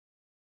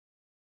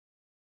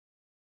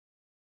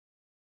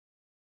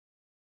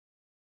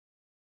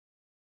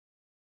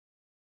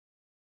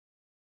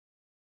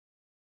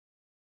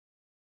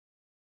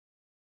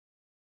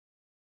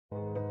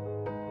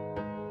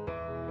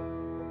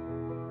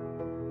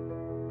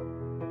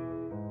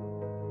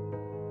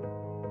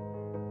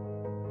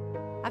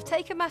I've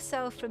taken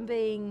myself from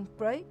being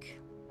broke,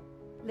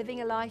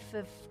 living a life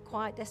of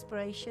quiet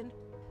desperation,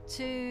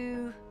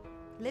 to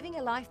living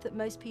a life that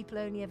most people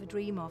only ever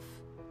dream of.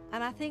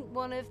 And I think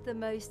one of the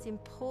most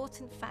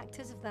important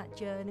factors of that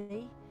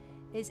journey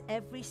is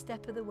every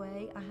step of the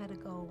way I had a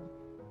goal.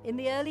 In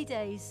the early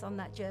days on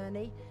that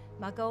journey,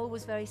 my goal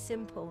was very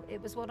simple. It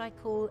was what I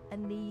call a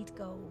need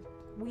goal.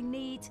 We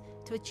need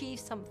to achieve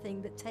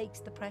something that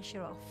takes the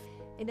pressure off,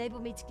 enable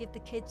me to give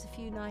the kids a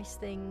few nice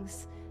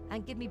things,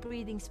 and give me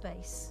breathing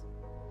space.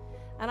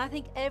 And I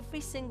think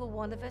every single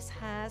one of us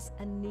has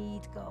a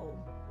need goal.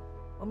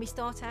 When we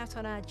start out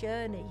on our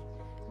journey,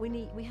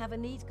 we have a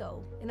need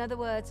goal. In other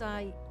words,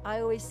 I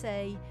always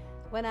say,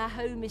 when our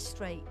home is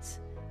straight,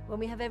 when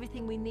we have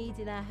everything we need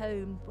in our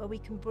home, where we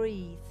can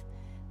breathe,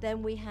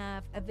 then we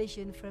have a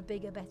vision for a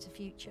bigger, better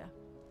future.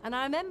 And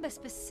I remember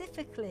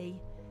specifically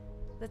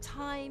the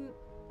time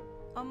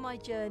on my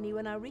journey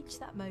when I reached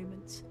that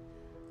moment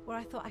where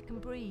I thought I can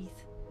breathe.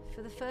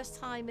 For the first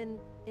time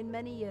in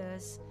many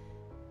years,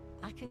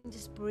 I can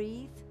just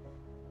breathe,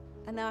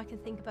 and now I can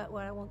think about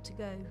where I want to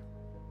go.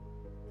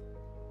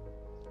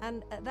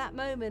 And at that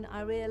moment,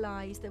 I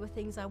realized there were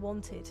things I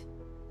wanted.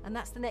 And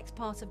that's the next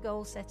part of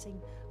goal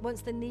setting.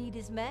 Once the need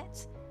is met,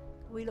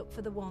 we look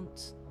for the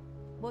want.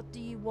 What do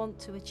you want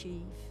to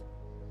achieve?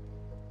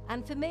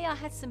 And for me, I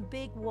had some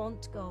big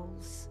want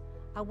goals.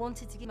 I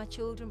wanted to give my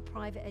children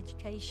private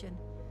education,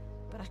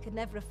 but I could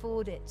never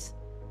afford it.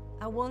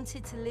 I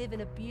wanted to live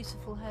in a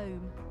beautiful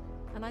home,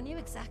 and I knew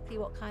exactly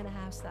what kind of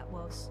house that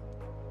was.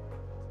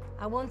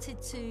 I wanted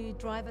to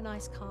drive a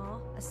nice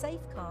car, a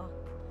safe car.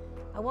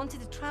 I wanted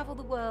to travel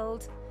the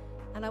world,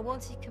 and I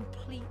wanted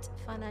complete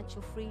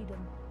financial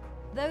freedom.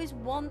 Those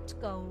want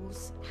goals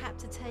had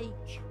to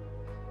take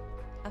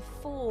a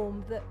form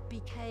that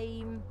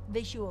became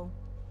visual.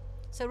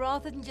 So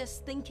rather than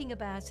just thinking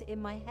about it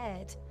in my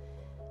head,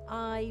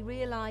 I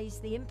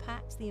realized the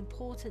impact, the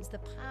importance,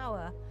 the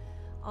power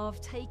of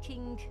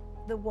taking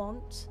the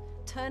want,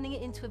 turning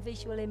it into a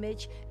visual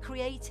image,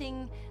 creating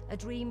a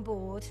dream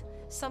board,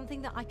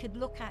 something that I could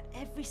look at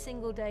every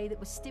single day that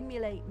would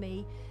stimulate me,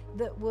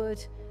 that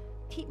would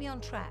keep me on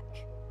track,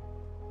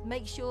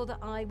 make sure that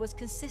I was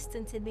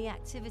consistent in the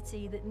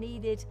activity that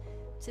needed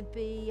to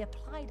be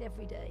applied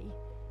every day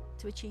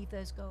to achieve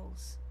those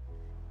goals.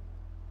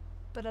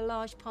 But a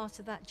large part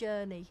of that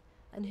journey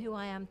and who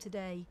I am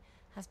today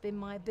has been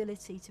my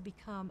ability to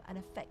become an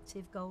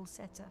effective goal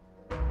setter.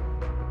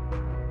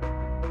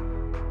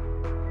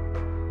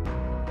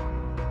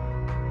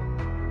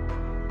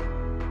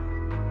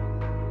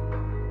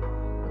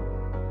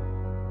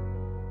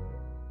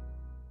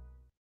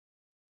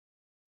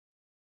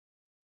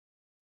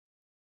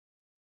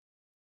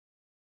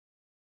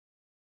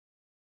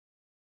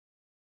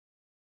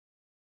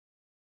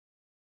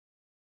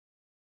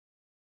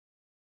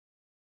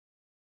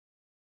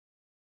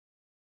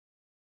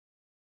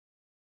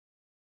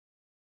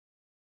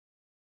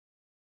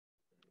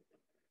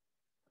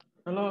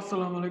 Hello,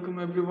 আসসালামু আলাইকুম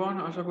everyone.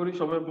 আশা করি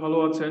সবাই ভালো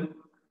আছেন।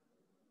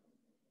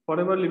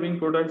 Forever living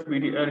products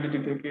বিডিআরডিটি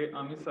থেকে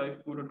আমি সাইফ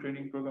পুরো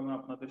training প্রোগ্রামে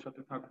আপনাদের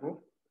সাথে থাকবো।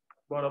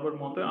 বরাবর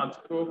মতে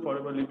আজকেও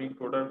ফরএভার লিভিং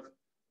প্রোডাক্টস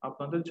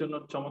আপনাদের জন্য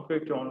চমৎকার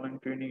একটি অনলাইন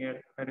ট্রেনিং এর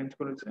অ্যারেঞ্জ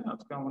করেছে।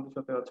 আজকে আমাদের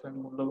সাথে আছেন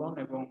মূল্যবান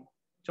এবং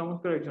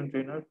চমৎকার একজন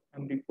ট্রেনার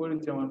এমডি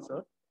ফরিদ জামান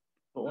স্যার।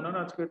 তো ওনার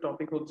আজকের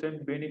টপিক হচ্ছেন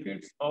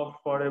benefits of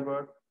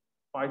forever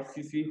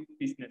 5cc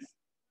business.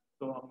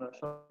 তো আমরা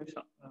সবাই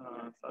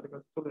স্যারের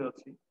কাছে চলে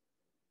যাচ্ছি।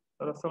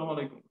 স্যার, আসসালামু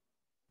আলাইকুম।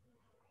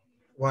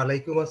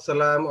 ওয়ালাইকুম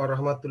আসসালাম ওয়া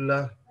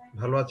রাহমাতুল্লাহ।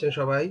 ভালো আছেন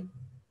সবাই?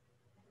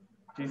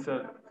 জি স্যার।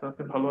 স্যার,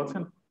 আপনি ভালো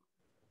আছেন?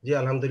 জি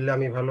আলহামদুলিল্লাহ,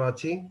 আমি ভালো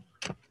আছি।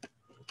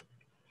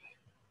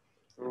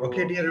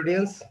 Okay dear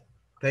audience,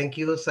 thank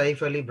you Saif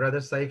Ali,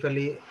 brother Saif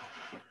Ali,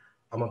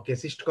 আমাকে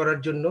অ্যাসিস্ট করার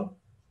জন্য।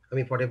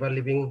 আমি ফরএভার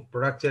লিভিং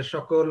প্রোডাক্টসের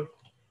সকল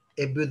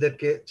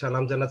এফবিদেরকে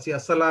সালাম জানাচ্ছি,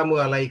 আসসালামু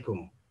আলাইকুম।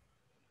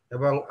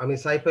 এবং আমি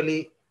সাইফ আলী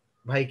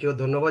ভাইকেও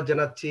ধন্যবাদ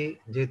জানাচ্ছি,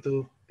 যেহেতু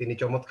তিনি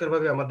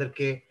চমৎকারভাবে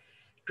আমাদেরকে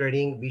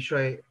ট্রেনিং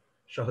বিষয়ে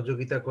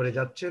সহযোগিতা করে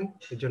যাচ্ছেন।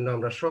 এজন্য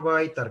আমরা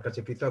সবাই তার কাছে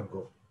কৃতজ্ঞ।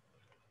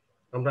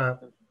 আমরা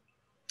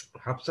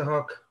হাফসা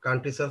হক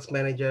কান্ট্রি সেলস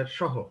ম্যানেজার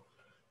সহ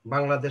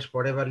বাংলাদেশ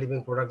ফরএভার লিভিং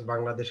প্রোডাক্টস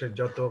বাংলাদেশের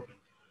যত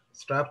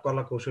স্টাফ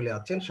কলা কৌশলী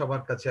আছেন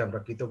সবার কাছে আমরা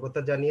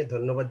কৃতজ্ঞতা জানিয়ে,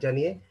 ধন্যবাদ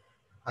জানিয়ে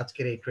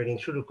আজকের এই ট্রেনিং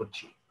শুরু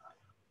করছি।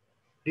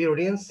 ডিয়ার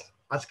অডিয়েন্স,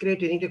 আজকের এই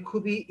ট্রেনিংটা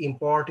খুবই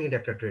ইম্পর্টেন্ট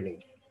একটা ট্রেনিং।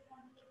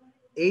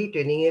 এই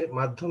ট্রেনিং এর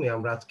মাধ্যমে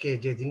আমরা আজকে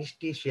যে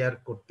জিনিসটি শেয়ার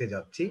করতে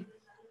যাচ্ছি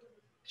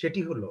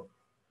সেটি হলো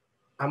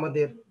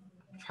আমাদের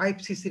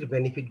 5cc-র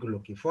বেনিফিট গুলো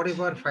কি।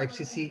 ফরএভার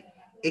 5cc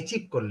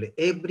অ্যাচিভ করলে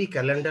এভরি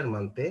ক্যালেন্ডার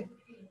মান্থে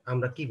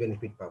আমরা কি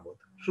বেনিফিট পাবো।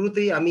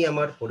 শুরুতেই আমি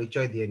আমার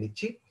পরিচয় দিয়ে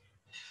নিচ্ছি।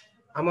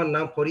 আমার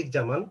নাম ফরিদ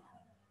জামান।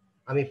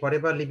 আমি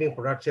ফরএভার লিভিং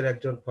প্রোডাক্টসের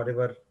একজন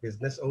ফরএভার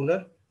বিজনেস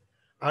ওনার।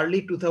 আর্লি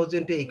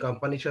 2000-এ এই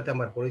কোম্পানির সাথে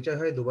আমার পরিচয়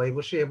হয় দুবাই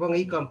বসে, এবং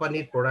এই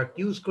কোম্পানির প্রোডাক্ট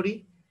ইউজ করি।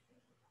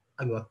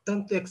 আমি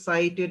অত্যন্ত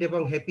এক্সাইটেড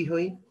এবং হ্যাপি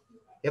হই,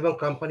 এবং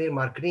কোম্পানির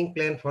মার্কেটিং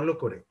প্ল্যান ফলো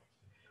করে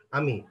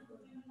আমি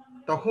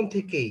তখন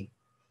থেকেই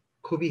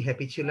খুবই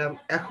হ্যাপি ছিলাম।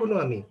 এখনো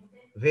আমি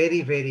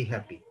ভেরি ভেরি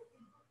হ্যাপি,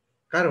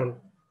 কারণ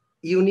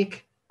unique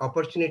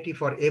opportunity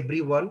for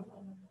everyone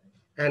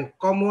and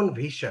common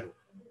vision.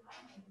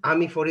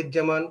 আমি ফরিদ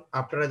জামান,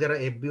 আপনারা যারা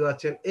এফবিও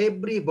আছেন,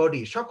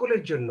 এভরিবডি,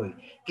 সকলের জন্যই,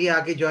 কে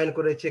আগে জয়েন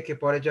করেছে, কে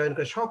পরে জয়েন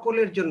করে,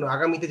 সকলের জন্য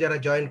আগামীতে যারা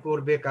জয়েন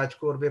করবে, কাজ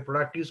করবে,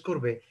 প্রোডাক্ট ইউজ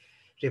করবে,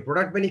 সেই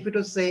প্রোডাক্ট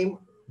বেনিফিটও সেম,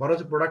 বরং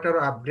প্রোডাক্ট আরো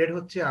আপডেট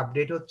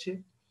হচ্ছে,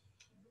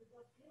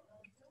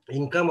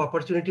 ইনকাম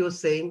অপরচুনিটিও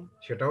সেম,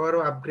 সেটাও আরো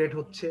আপগ্রেড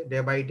হচ্ছে ডে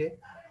বাই ডে।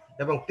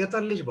 এবং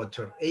 43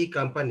 বছর এই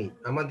কোম্পানি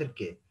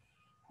আমাদেরকে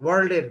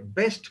ওয়ার্ল্ডের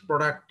best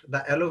product, the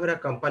aloe vera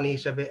company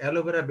হিসেবে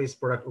অ্যালোভেরা বেস্ট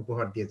প্রোডাক্ট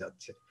উপহার দিয়ে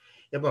যাচ্ছে,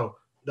 এবং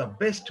the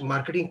best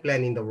marketing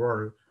plan in the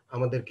world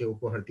আমাদেরকে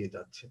উপহার দিয়ে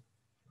যাচ্ছে।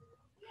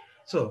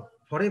 সো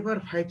ফরএভার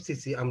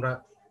 5cc আমরা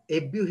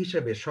এফবিও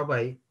হিসেবে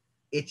সবাই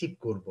অ্যাচিভ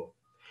করব,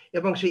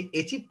 এবং সেই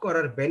অ্যাচিভ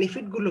করার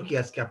বেনিফিট গুলো কি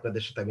আজকে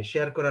আপনাদের সাথে আমি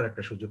শেয়ার করার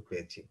একটা সুযোগ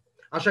পেয়েছি।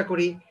 আশা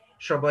করি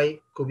সবাই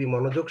খুবই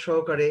মনোযোগ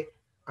সহকারে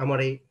আমার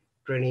এই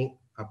ট্রেনিং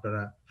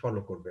আপনারা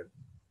ফলো করবেন।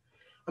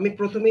 আমি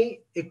প্রথমেই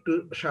একটু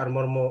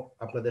সারমর্ম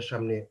আপনাদের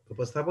সামনে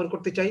উপস্থাপন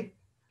করতে চাই।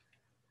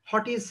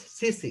 What is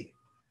CC?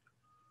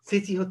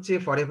 সিসি হচ্ছে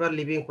ফরএভার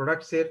লিভিং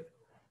প্রোডাক্টস এর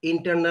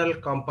ইন্টারনাল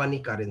কোম্পানি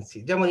কারেন্সি।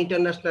 যেমন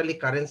ইন্টারন্যাশনালি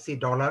কারেন্সি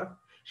ডলার,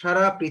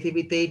 সারা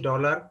পৃথিবীতেই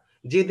ডলার,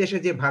 যে দেশে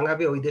যে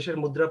ভাঙাবে ওই দেশের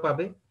মুদ্রা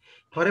পাবে।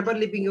 ফরএভার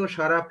লিভিং এও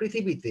সারা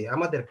পৃথিবীতে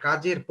আমাদের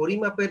কাজের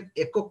পরিমাপের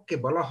একককে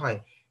বলা হয়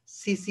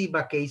সিসি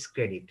বা কেস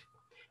ক্রেডিট।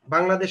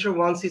 বাংলাদেশে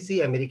 1cc,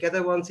 আমেরিকাতে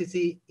 1cc,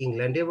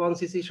 ইংল্যান্ডে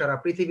 1cc, সারা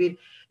পৃথিবীর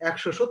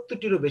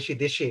 170টিরও বেশি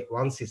দেশে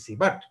 1cc।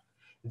 বাট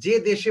যে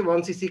দেশে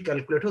 1cc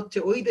ক্যালকুলেট হচ্ছে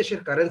ওই দেশের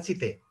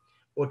কারেন্সিতে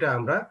ওটা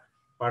আমরা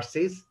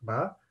পারচেজ বা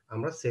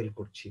আমরা সেল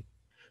করছি।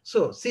 সো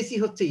সিসি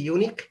হচ্ছে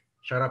ইউনিক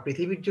সারা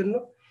পৃথিবীর জন্য।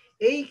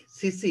 এই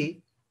সিসি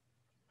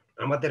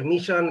আমাদের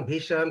mission,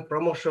 vision,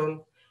 promotion,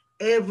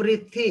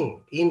 everything,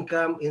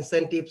 income,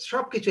 incentive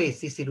সবকিছু এই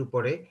সিসির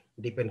উপরে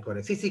ডিপেন্ড করে,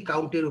 সিসি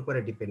কাউন্টের উপরে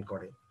ডিপেন্ড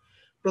করে।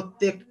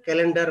 প্রত্যেক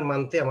ক্যালেন্ডার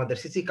মান্থে আমাদের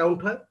সিসি কাউন্ট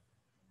হয়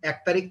 1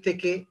 তারিখ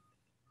থেকে,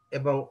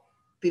 এবং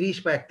 30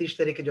 বা 31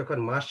 তারিখে যখন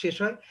মাস শেষ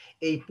হয়,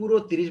 এই পুরো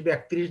 30 বা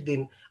 31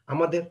 দিন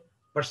আমাদের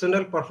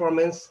পার্সোনাল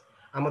পারফরমেন্স,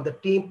 আমাদের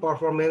টিম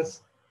পারফরমেন্স,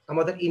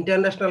 আমাদের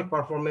ইন্টারন্যাশনাল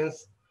পারফরমেন্স,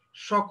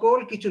 সকল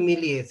কিছু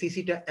মিলিয়ে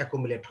সিসিটা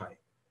অ্যাকুমুলেট হয়।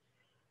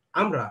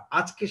 আমরা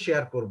আজকে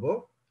শেয়ার করব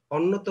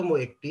অন্যতম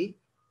একটি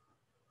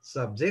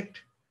subject,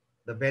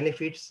 the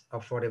benefits of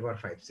forever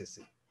 5cc।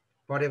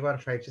 Forever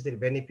 5cc এর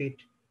বেনিফিট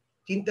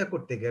চিন্তা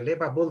করতে গেলে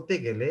বা বলতে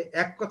গেলে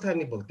এক কথা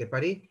আমি বলতে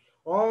পারি,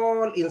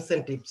 all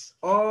incentives,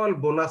 all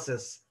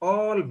bonuses,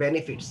 all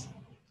benefits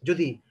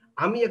যদি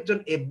আমি একজন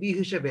এফবি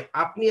হিসেবে,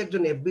 আপনি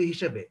একজন এফবি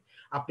হিসেবে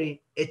আপনি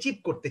অ্যাচিভ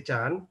করতে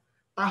চান,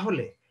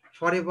 তাহলে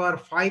forever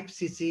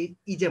 5cc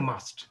is a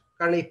must.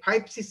 কারণ এই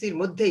 5cc-র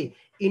মধ্যেই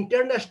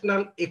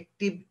ইন্টারন্যাশনাল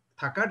অ্যাক্টিভ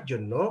থাকার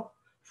জন্য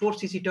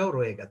 4cc-টাও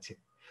রয়ে গেছে।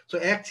 সো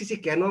 1cc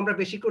কেন আমরা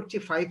বেশি করছি?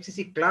 5cc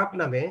ক্লাব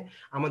নামে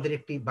আমাদের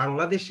একটি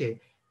বাংলাদেশে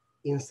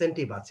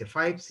ইনসেন্টিভ আছে।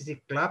 5cc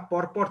ক্লাব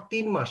পরপর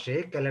 3 মাসে,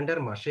 ক্যালেন্ডার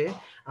মাসে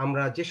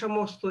আমরা যে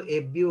সমস্ত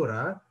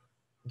এফবিওরা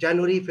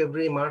জানুয়ারি,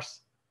 ফেব্রুয়ারি, মার্চ,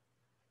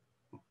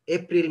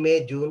 এপ্রিল, মে,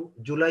 June,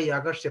 July,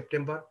 August,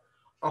 September,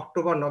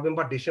 October,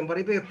 November, December,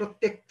 এভাবে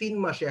প্রত্যেক 3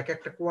 মাসে এক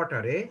একটা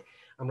কোয়ার্টারে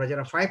আমরা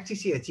যারা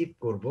 5cc অ্যাচিভ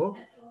করব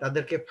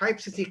তাদেরকে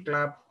 5cc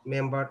ক্লাব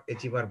মেম্বার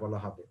অ্যাচিভার বলা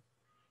হবে।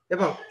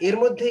 এবং এর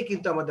মধ্যেই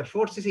কিন্তু আমাদের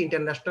 4cc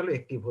ইন্টারন্যাশনাল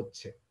অ্যাক্টিভ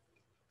হচ্ছে।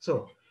 সো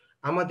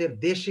আমাদের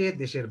দেশে,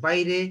 দেশের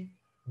বাইরে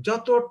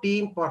যত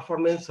টিম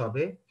পারফরমেন্স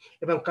হবে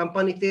এবং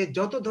কোম্পানিতে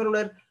যত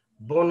ধরনের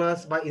বোনাস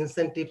বা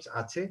ইনসেন্টিভস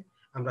আছে,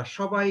 আমরা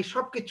সবাই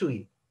সবকিছুই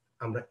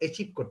আমরা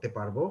অ্যাচিভ করতে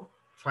পারবো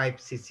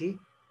 5cc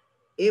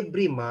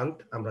এভরি মান্থ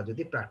আমরা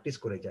যদি প্র্যাকটিস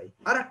করে যাই।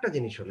 আর একটা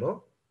জিনিস হলো,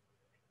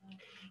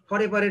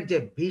 ফরএভারের যে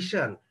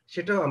ভিশন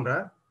সেটাও আমরা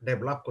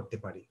ডেভেলপ করতে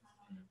পারি।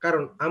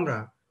 কারণ আমরা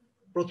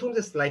প্রথম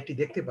যে স্লাইডটি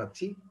দেখতে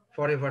পাচ্ছি,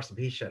 ফরএভারস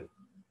ভিশন,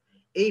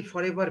 এই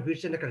ফরএভার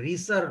ভিশন একটা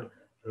রিসার্চ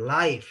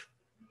লাইফ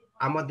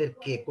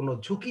আমাদেরকে কোনো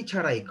ঝুঁকি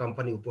ছাড়াই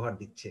কোম্পানি উপহার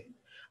দিচ্ছে।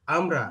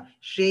 আমরা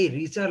সেই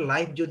রিসার্চ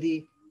লাইফ যদি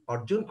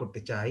অর্জন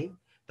করতে চাই,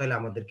 তাহলে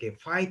আমাদেরকে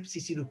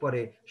 5cc-র উপরে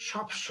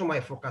সব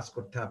সময় ফোকাস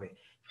করতে হবে।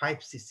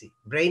 5cc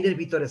ব্রেইনের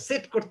ভিতরে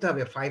সেট করতে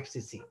হবে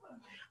 5cc।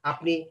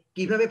 আপনি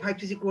কিভাবে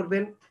 5cc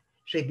করবেন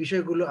সেই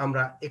বিষয়গুলো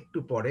আমরা একটু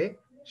পরে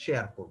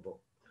শেয়ার করব।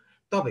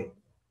 তবে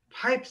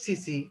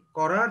 5cc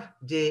করার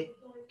যে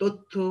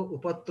তথ্য,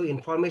 উপাত্ত,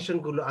 ইনফরমেশন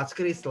গুলো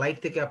আজকের এই স্লাইড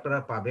থেকে আপনারা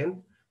পাবেন,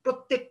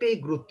 প্রত্যেকটাই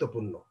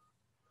গুরুত্বপূর্ণ।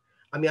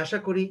 আমি আশা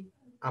করি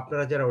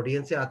আপনারা যারা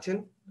অডিয়েন্সে আছেন,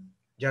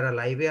 যারা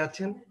লাইভে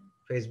আছেন,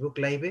 ফেসবুক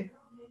লাইভে,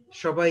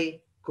 সবাই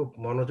খুব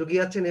মনোযোগী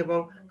আছেন এবং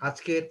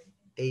আজকের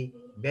এই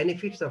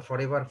বেনিফিটস অফ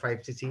ফরএভার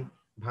 5cc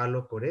ভালো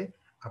করে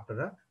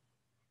আপনারা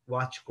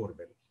ওয়াচ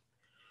করবেন।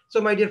 সো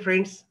মাই ডিয়ার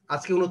ফ্রেন্ডস,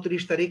 আজকে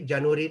 29 তারিখ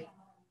জানুয়ারির,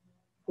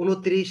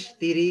 29,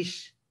 30,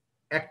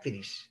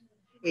 31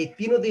 এই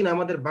 3 দিন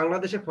আমাদের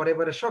বাংলাদেশে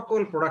ফরএভারের সকল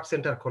প্রোডাক্ট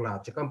সেন্টার খোলা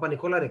আছে, কোম্পানি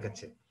খোলা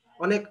রেখেছে।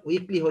 অনেক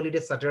উইকলি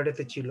হলিডে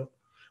স্যাটারডেতে ছিল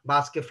বা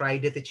আজকে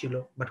ফ্রাইডেতে ছিল,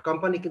 বাট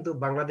কোম্পানি কিন্তু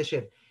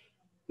বাংলাদেশের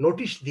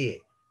নোটিশ দিয়ে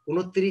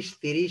 29,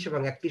 30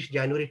 এবং 31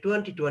 জানুয়ারি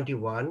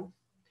 2021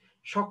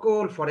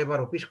 সকল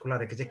ফরএভার অফিস খোলা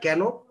রেখেছে।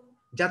 কেন?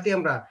 যাতে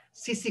আমরা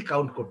সিসি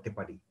কাউন্ট করতে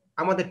পারি,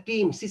 আমাদের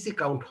টিম সিসি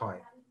কাউন্ট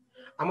হয়,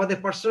 আমাদের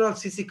পার্সোনাল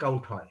সিসি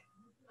কাউন্ট হয়।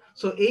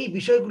 সো এই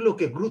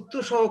বিষয়গুলোকে গুরুত্ব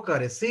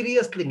সহকারে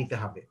সিরিয়াসলি নিতে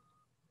হবে।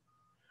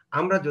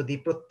 আমরা যদি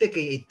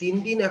প্রত্যেকেই এই 3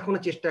 দিন এখনো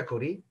চেষ্টা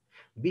করি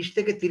 20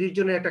 থেকে 30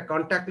 জনের একটা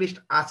কন্ট্যাক্ট লিস্ট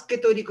আজকে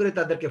তৈরি করে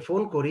তাদেরকে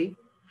ফোন করি,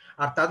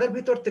 আর তাদের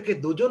ভিতর থেকে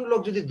 2 জন লোক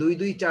যদি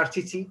 2-4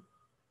 সিসি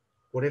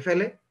করে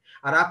ফেলে,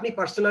 আর আপনি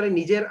পার্সোনালি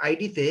নিজের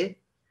আইডিতে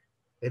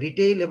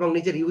রিটেইল এবং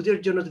নিজের ইউজের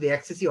জন্য যদি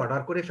 1 সিসি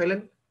অর্ডার করে ফেলেন,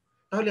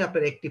 তাহলে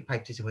আপনার অ্যাক্টিভ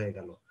 5 সিসি হয়ে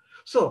গেল।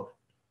 সো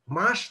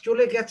মাস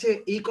চলে গেছে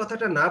এই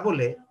কথাটা না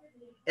বলে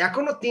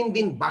এখনো 3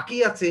 দিন বাকি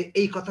আছে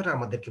এই কথাটা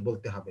আমাদেরকে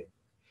বলতে হবে।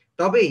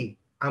 তবেই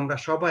আমরা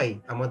সবাই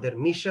আমাদের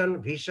মিশন,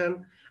 ভিশন,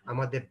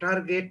 আমাদের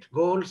টার্গেট,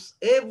 গোলস,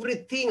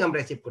 এভরিথিং আমরা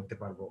অ্যাচিভ করতে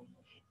পারবো।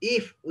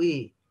 If we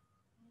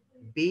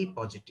be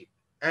positive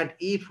and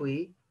if we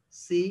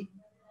see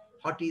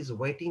what is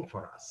waiting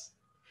for us.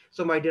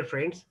 So my dear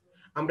friends,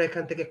 আমরা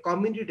এখান থেকে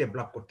কমিউনিটি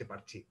ডেভেলপ করতে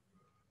পারছি।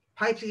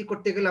 5সিসি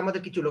করতে গেলে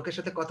আমাদের কিছু লোকের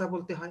সাথে কথা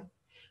বলতে হয়,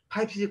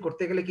 5সিসি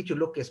করতে গেলে কিছু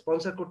লোককে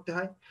স্পন্সর করতে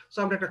হয়। সো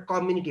আমরা একটা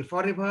কমিউনিটি,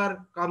 ফরএভার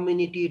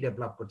কমিউনিটি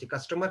ডেভেলপ করছি,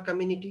 customer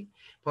community,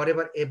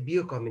 forever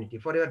এফবিও community,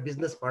 forever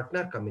business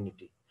partner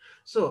community.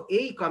 So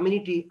এই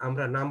কমিউনিটি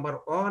আমরা নাম্বার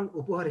 1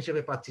 উপহার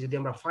হিসেবে পাচ্ছি যদি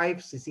আমরা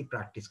 5সিসি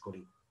প্র্যাকটিস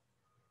করি।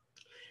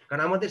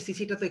 কারণ আমাদের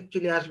সিসিটা তো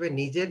অ্যাকচুয়ালি আসবে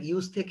নিজের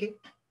ইউজ থেকে,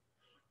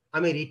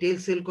 আমি রিটেল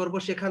সেল করব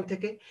সেখান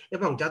থেকে,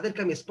 এবং যাদেরকে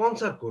আমি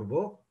স্পন্সর করব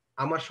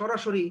আমার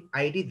সরাসরি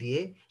আইডি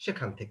দিয়ে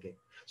সেখান থেকে।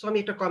 সো আমি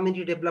একটা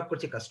কমিউনিটি ডেভেলপ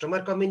করছি,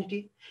 কাস্টমার কমিউনিটি,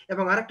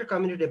 এবং আরেকটা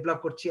কমিউনিটি ডেভেলপ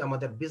করছি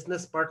আমাদের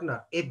business partner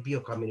এফবিও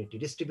community,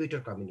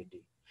 distributor community.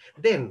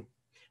 দেন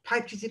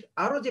 5সিসির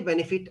আরো যে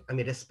বেনিফিট,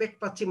 আমি রেসপেক্ট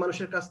পাচ্ছি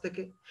মানুষের কাছ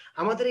থেকে।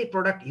 আমাদের এই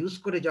প্রোডাক্ট ইউজ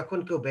করে যখন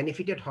কেউ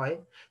বেনিফিটেড হয়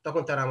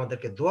তখন তারা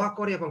আমাদেরকে দোয়া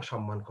করে এবং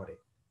সম্মান করে,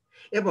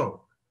 এবং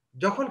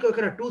যখন কেউ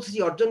এখানে 2সিসি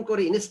অর্জন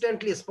করে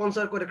ইনস্ট্যান্টলি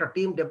স্পন্সর করে একটা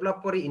টিম ডেভেলপ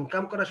করে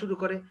ইনকাম করা শুরু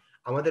করে,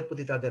 আমাদের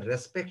প্রতি তাদের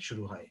রেসপেক্ট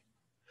শুরু হয়।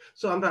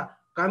 সো আমরা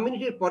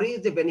কমিউনিটির পরেই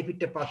যে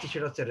বেনিফিটটা পাচ্ছি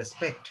সেটা হচ্ছে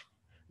রেসপেক্ট।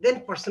 দেন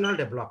পার্সোনাল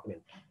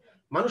ডেভেলপমেন্ট,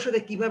 মানুষের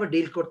সাথে কিভাবে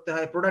ডিল করতে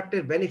হয়,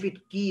 প্রোডাক্টের বেনিফিট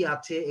কি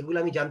আছে এগুলো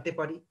আমি জানতে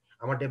পারি,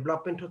 আমার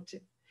ডেভেলপমেন্ট হচ্ছে।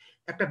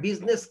 একটা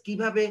বিজনেস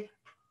কিভাবে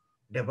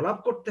ডেভেলপ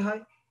করতে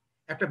হয়,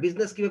 একটা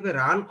বিজনেস কিভাবে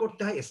রান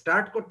করতে হয়,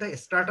 স্টার্ট করতে হয়,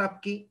 স্টার্ট আপ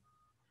কি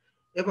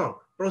এবং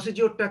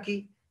প্রসিডিওরটা কি,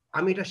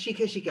 আমি এটা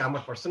শিখে শিখে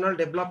আমার পার্সোনাল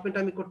ডেভেলপমেন্ট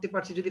আমি করতে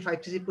পারছি যদি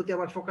 5সিসির প্রতি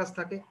আমার ফোকাস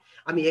থাকে।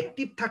 আমি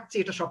অ্যাক্টিভ থাকছি,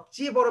 এটা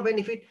সবচেয়ে বড়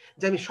বেনিফিট,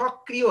 যে আমি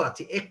সক্রিয়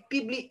আছি।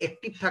 অ্যাক্টিভলি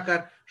অ্যাক্টিভ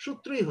থাকার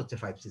সূত্রই হচ্ছে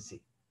 5সিসি।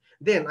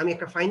 দেন আমি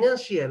একটা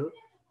ফাইন্যান্সিয়াল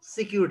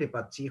সিকিউরিটি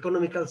পাচ্ছি,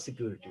 ইকোনমিক্যাল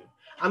সিকিউরিটি।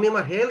 আমি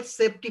আমার হেলথ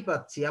সেফটি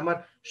পাচ্ছি, আমার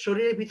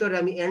শরীরের ভিতরে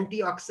আমি অ্যান্টি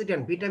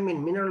অক্সিডেন্ট, ভিটামিন,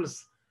 মিনারেলস,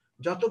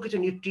 যত কিছু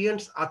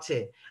নিউট্রিয়েন্টস আছে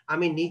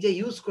আমি নিজে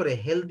ইউজ করে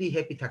হেলদি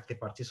হ্যাপি থাকতে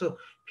পারছি। সো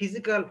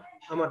ফিজিক্যাল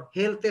আমার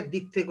হেলথের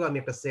দিক থেকেও আমি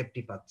একটা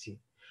সেফটি পাচ্ছি।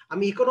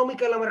 আমি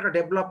ইকোনমিক্যাল আমার একটা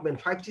ডেভেলপমেন্ট,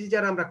 5সিসি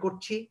যারা আমরা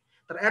করছি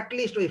তার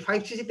অ্যাটলিস্ট ওই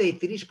 5সিসিতে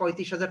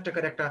 30-35 হাজার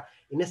টাকার একটা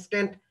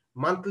ইনস্ট্যান্ট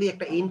মান্থলি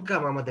একটা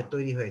ইনকাম আমাদের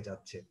তৈরি হয়ে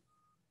যাচ্ছে।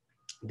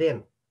 দেন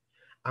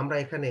আমরা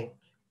এখানে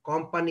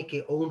কোম্পানিকে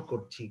ওন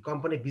করছি,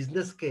 কোম্পানি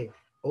বিজনেসকে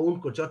ওন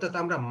করছি, অর্থাৎ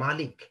আমরা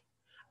মালিক,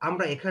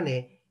 আমরা এখানে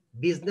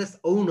বিজনেস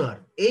ওনার।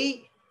 এই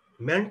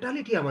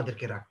মেন্টালিটি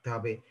আমাদেরকে রাখতে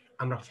হবে।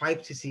 আমরা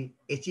 5সিসি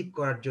অ্যাচিভ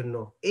করার জন্য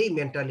এই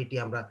মেন্টালিটি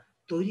আমরা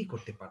তৈরি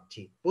করতে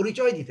পারছি,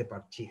 পরিচয় দিতে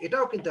পারছি,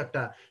 এটাও কিন্তু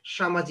একটা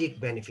সামাজিক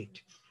বেনিফিট।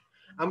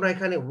 আমরা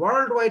এখানে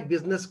ওয়ার্ল্ড ওয়াইড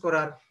বিজনেস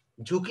করার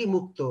ঝুঁকি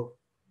মুক্ত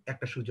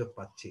একটা সুযোগ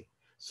পাচ্ছি।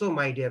 সো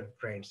মাই ডিয়ার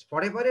ফ্রেন্ডস,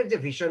 ফরএভারের যে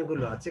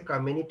ভিশনগুলো আছে,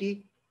 community,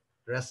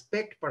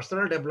 respect,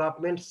 personal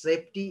development,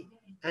 safety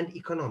and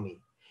economy,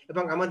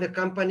 এবং আমাদের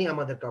কোম্পানি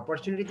আমাদেরকে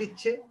অপরচুনিটি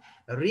দিচ্ছে,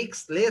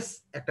 রিস্কলেস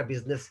একটা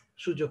বিজনেস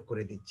সুযোগ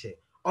করে দিচ্ছে।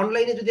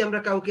 অনলাইনে যদি আমরা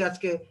কাউকে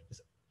আজকে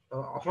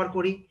অফার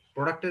করি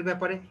প্রোডাক্টের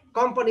ব্যাপারে,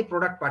 কোম্পানি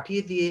প্রোডাক্ট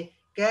পাঠিয়ে দিয়ে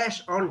ক্যাশ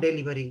অন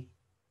ডেলিভারি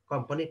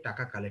কোম্পানি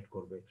টাকা কালেক্ট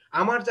করবে,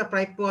 আমার যা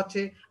প্রাপ্য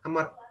আছে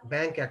আমার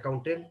ব্যাংক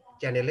অ্যাকাউন্টের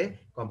চ্যানেলে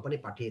কোম্পানি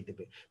পাঠিয়ে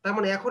দেবে। তার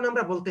মানে এখন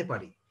আমরা বলতে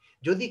পারি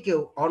যদি কেউ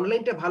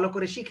অনলাইনটা ভালো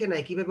করে শিখে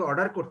নেয় কিভাবে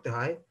অর্ডার করতে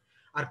হয়,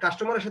 আর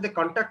কাস্টমারের সাথে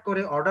কন্ট্যাক্ট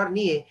করে অর্ডার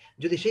নিয়ে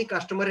যদি সেই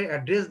কাস্টমারের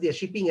অ্যাড্রেস দিয়ে,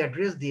 শিপিং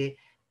অ্যাড্রেস দিয়ে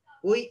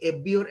ওই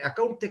এফবিওর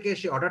অ্যাকাউন্ট থেকে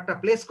সে অর্ডারটা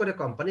প্লেস করে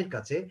কোম্পানির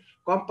কাছে,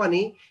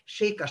 কোম্পানি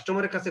সেই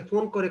কাস্টমারের কাছে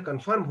ফোন করে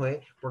কনফার্ম হয়ে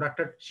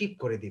প্রোডাক্টটা শিপ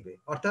করে দিবে,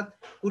 অর্থাৎ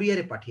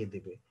কুরিয়ারে পাঠিয়ে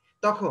দেবে।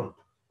 তখন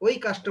ওই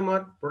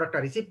কাস্টমার প্রোডাক্টটা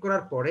রিসিভ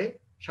করার পরে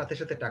সাথে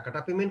সাথে টাকাটা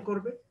পেমেন্ট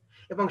করবে,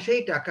 এবং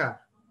সেই টাকা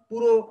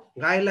পুরো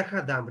গায়ে লেখা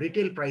দাম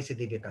রিটেল প্রাইসে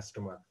দিবে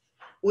কাস্টমার।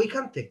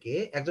 ওইখান থেকে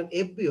একজন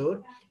এফবিওর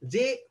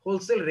যে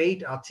হোলসেল রেট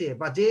আছে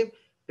বা যে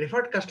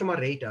প্রেফার্ড কাস্টমার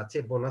রেট আছে,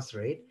 বোনাস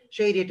রেট,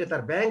 সেই রেটে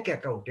তার ব্যাংক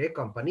অ্যাকাউন্টে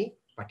কোম্পানি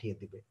পাঠিয়ে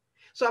দিবে।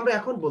 সো আমরা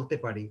এখন বলতে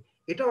পারি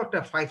এটাও একটা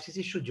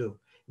 5সিসির সুযোগ,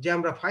 যে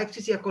আমরা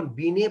 5সিসি এখন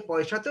বিনে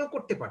পয়সাতেও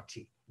করতে পারছি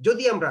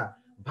যদি আমরা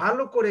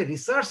ভালো করে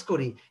রিসার্চ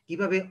করি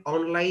কিভাবে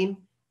অনলাইন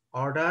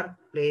অর্ডার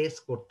প্লেস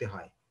করতে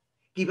হয়,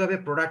 কিভাবে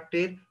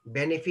প্রোডাক্টের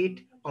বেনিফিট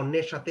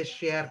অন্যের সাথে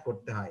শেয়ার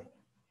করতে হয়,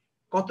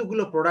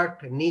 কতগুলো প্রোডাক্ট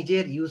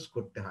নিজের ইউজ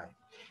করতে হয়।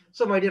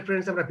 সো মাই ডিয়ার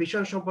ফ্রেন্ডস, আমরা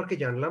ভিশন সম্পর্কে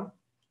জানলাম।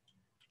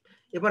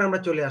 এবার আমরা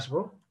চলে আসব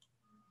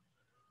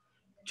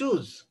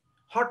choose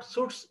what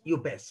suits you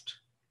best.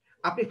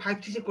 আপনি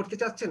 5সিসি করতে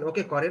চাচ্ছেন,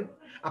 ওকে করেন।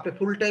 আপনি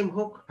ফুল টাইম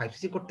হোক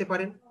 5সিসি করতে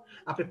পারেন,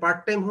 আপনি পার্ট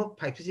টাইম হোক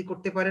 5সিসি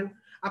করতে পারেন,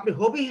 আপনি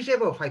হবি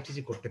হিসেবেও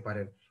 5সিসি করতে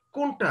পারেন।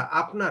 কোনটা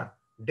আপনার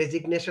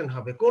ডেজিগনেশন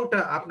হবে, কোনটা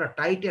আপনার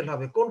টাইটেল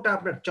হবে, কোনটা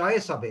আপনার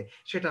চয়েস হবে,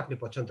 সেটা আপনি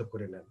পছন্দ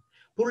করে নেন।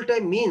 ফুল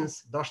টাইম মিন্স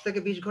 10 থেকে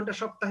 20 ঘন্টা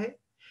সপ্তাহে,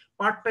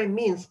 পার্ট টাইম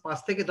মিন্স 5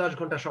 থেকে 10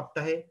 ঘন্টা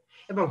সপ্তাহে,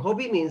 এবং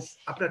হবি মিন্স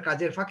আপনার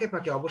কাজের ফাঁকে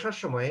ফাঁকে অবসর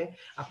সময়ে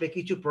আপনি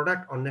কিছু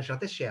প্রোডাক্ট অন্যের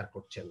সাথে শেয়ার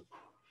করছেন।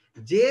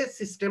 যে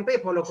সিস্টেমটাই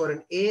ফলো করেন,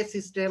 a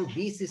system,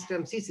 B system,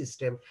 C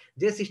system,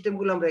 যে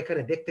সিস্টেমগুলো আমরা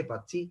এখানে দেখতে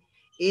পাচ্ছি,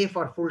 A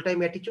for full time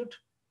attitude,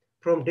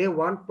 from day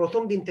one,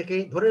 প্রথম দিন থেকে,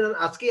 ধরে নেন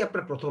আজকেই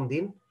আপনার প্রথম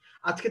দিন,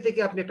 আজকে থেকে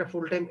আপনি একটা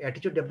ফুল টাইম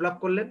অ্যাটিটিউড ডেভেলপ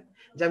করলেন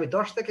যে আমি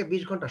 10 থেকে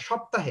 20 ঘন্টা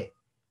সপ্তাহে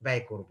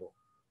ব্যয় করব।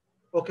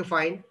 ওকে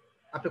ফাইন,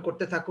 আপনি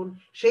করতে থাকুন।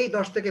 সেই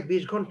 10 থেকে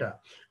 20 ঘন্টা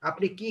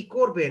আপনি কি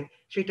করবেন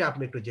সেটা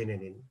আপনি একটু জেনে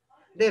নিন।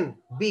 দেন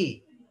বি,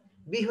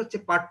 বি হচ্ছে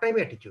পার্ট টাইম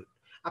অ্যাটিটিউড।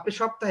 আপনি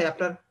সপ্তাহে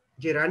আপনার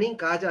যে রানিং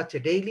কাজ আছে,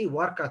 ডেইলি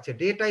ওয়ার্ক আছে,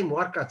 ডে টাইম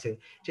ওয়ার্ক আছে,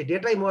 সেই ডে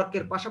টাইম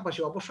ওয়ার্কের পাশাপাশি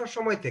অবসর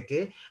সময় থেকে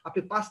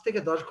আপনি 5 থেকে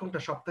 10 ঘন্টা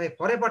সপ্তাহে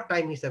ফরএভার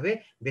টাইম হিসেবে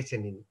বেছে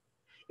নিন।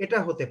 এটা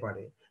হতে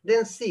পারে।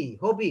 দেন C,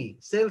 hobby,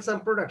 sell some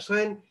products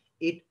when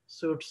it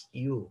suits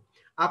you.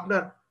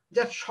 আপনার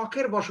যা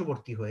শখের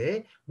বশবর্তী হয়ে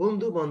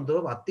বন্ধু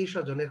বান্ধব আত্মীয়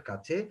স্বজনের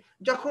কাছে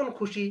যখন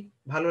খুশি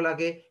ভালো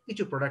লাগে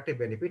কিছু প্রোডাক্টের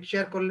বেনিফিট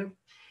শেয়ার করলেন।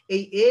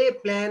 এই এ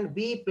plan,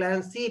 B plan,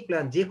 C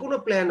plan, যে কোনো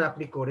প্ল্যান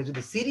আপনি করে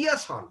যদি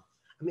সিরিয়াস হন,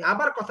 আমি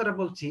আবার কথাটা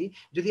বলছি,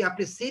 যদি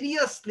আপনি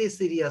সিরিয়াসলি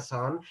সিরিয়াস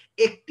হন,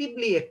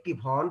 অ্যাক্টিভলি অ্যাক্টিভ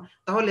হন,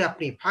 তাহলে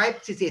আপনি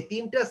 5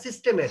 তিনটা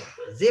সিস্টেমের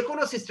যে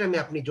কোনো সিস্টেমে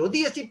আপনি যদি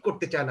অ্যাচিভ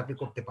করতে চান আপনি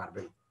করতে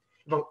পারবেন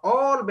এবং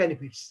অল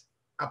বেনিফিটস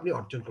আপনি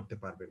অর্জন করতে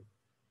পারবেন।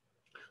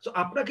 সো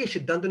আপনাকে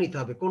সিদ্ধান্ত নিতে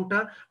হবে কোনটা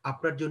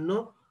আপনার জন্য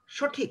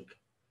সঠিক।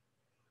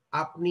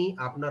 আপনি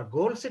আপনার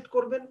গোল সেট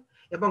করবেন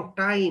এবং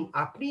টাইম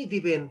আপনি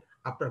দিবেন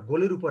আপনার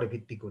গোলের উপরে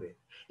ভিত্তি করে,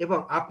 এবং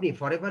আপনি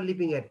ফরএভার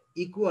লিভিং এর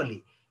ইকুয়ালি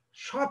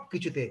সব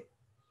কিছুতে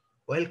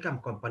ওয়েলকাম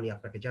কোম্পানি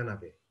আপনাকে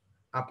জানাবে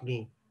আপনি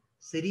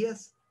সিরিয়াস,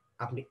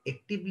 আপনি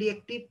অ্যাক্টিভলি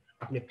অ্যাক্টিভ,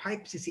 আপনি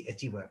 5cc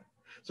অ্যাচিভার।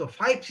 সো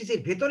 5cc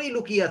এর ভেতরেই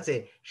লুকিয়ে আছে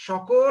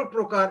সকল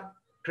প্রকার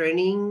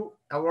ট্রেনিং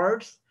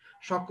অ্যাওয়ার্ডস,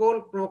 সকল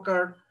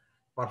প্রকার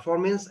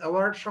পারফরমেন্স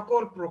অ্যাওয়ার্ড,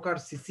 সকল প্রকার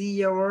সিসি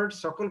অ্যাওয়ার্ড,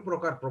 সকল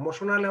প্রকার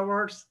promotional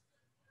awards,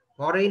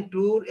 foreign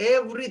tour,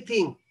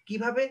 everything.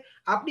 কিভাবে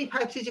আপনি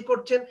 5cc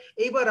করছেন,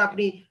 এইবার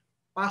আপনি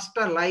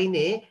 5টা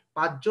লাইনে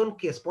 5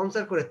 জনকে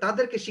স্পন্সর করে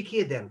তাদেরকে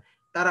শিখিয়ে দেন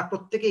তারা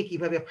প্রত্যেকেই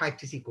কিভাবে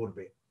 5cc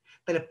করবে।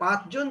 তাহলে 5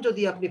 জন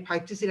যদি আপনি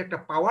 5cc এর একটা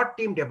পাওয়ার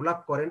টিম ডেভেলপ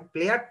করেন,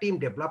 প্লেয়ার টিম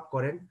ডেভেলপ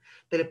করেন,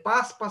 তাহলে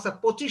 5 5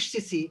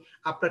 25cc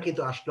আপনার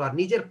কিন্তু আসলো, আর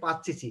নিজের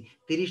 5cc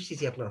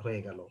 30cc আপনার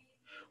হয়ে গেল।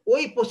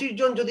 ওই 25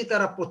 জন যদি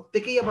তারা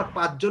প্রত্যেকেই আবার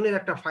 5 জনের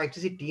একটা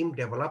 5cc টিম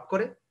ডেভেলপ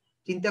করে,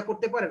 চিন্তা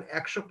করতে পারেন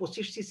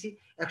 125cc,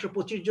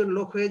 125 জন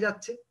লোক হয়ে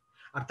যাচ্ছে।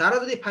 আর তারা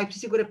যদি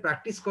 5cc করে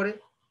প্র্যাকটিস করে,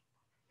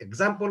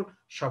 এক্সাম্পল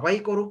সবাই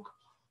করুক,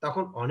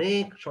 তখন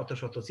অনেক শত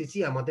শত সিসি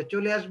আমাদের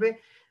চলে আসবে।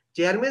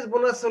 চেয়ারম্যান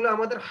বোনাস হলো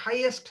আমাদের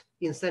হাইয়েস্ট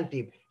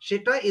ইনসেন্টিভ,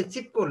 সেটা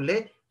অ্যাচিভ করলে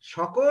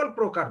সকল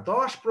প্রকার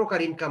 10 প্রকার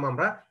ইনকাম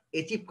আমরা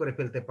অ্যাচিভ করে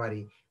ফেলতে পারি।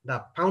 The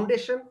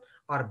foundation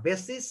R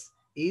basis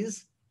is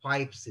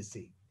 5cc।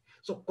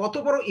 So কত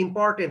বড়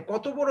ইম্পর্টেন্ট,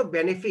 কত বড়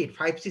বেনিফিট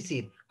 5cc,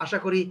 আশা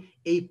করি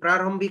এই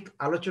প্রারম্ভিক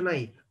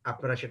আলোচনায়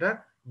আপনারা সেটা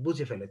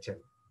বুঝে ফেলেছেন।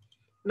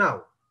 নাও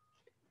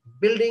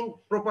বিল্ডিং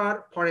প্রপার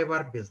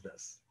ফরএভার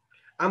বিজনেস।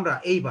 আমরা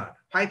এইবার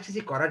 5cc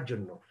করার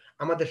জন্য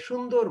আমাদের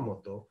সুন্দর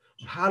মতো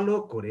ভালো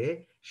করে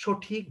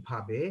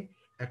সঠিকভাবে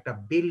একটা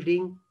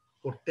বিল্ডিং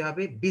করতে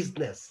হবে,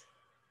 বিজনেস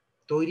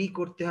তৈরি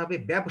করতে হবে,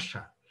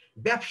 ব্যবসা,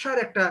 ব্যবসার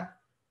একটা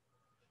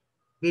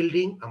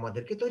বিল্ডিং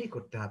আমাদেরকে তৈরি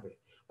করতে হবে।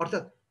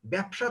 অর্থাৎ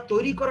ব্যবসা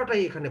তৈরি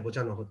করাটাই এখানে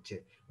বোঝানো হচ্ছে।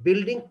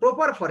 Building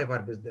proper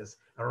forever business,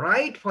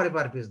 right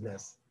forever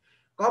business,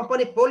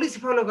 company policy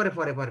follow করে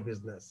forever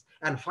business,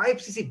 and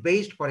 5cc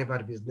based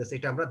forever business,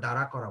 এটা আমরা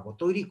দাঁড়া করাবো,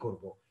 তৈরি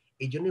করব।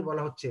 এই জন্যই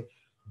বলা হচ্ছে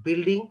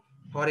building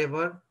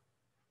forever,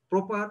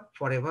 proper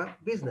forever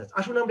business.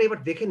 আসুন আমরা এবার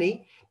দেখে নেই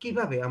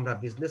কিভাবে আমরা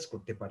বিজনেস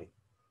করতে পারি।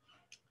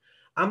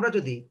 আমরা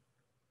যদি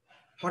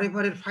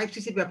ফরএভারের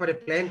 5cc ব্যাপারে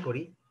প্ল্যান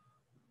করি,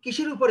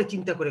 কিসের উপরে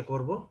চিন্তা করে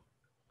করব?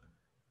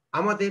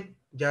 আমাদের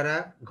যারা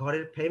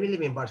ঘরের ফ্যামিলি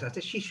মেম্বার্স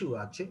আছে, শিশু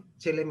আছে,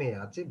 ছেলে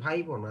মেয়ে আছে, ভাই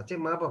বোন আছে,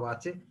 মা বাবা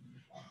আছে,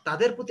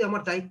 তাদের প্রতি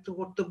আমার দায়িত্ব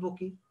কর্তব্য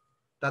কি?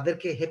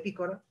 তাদেরকে হ্যাপি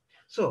করা।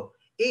 সো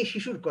এই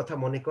শিশুর কথা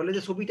মনে করলে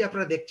যে ছবিটা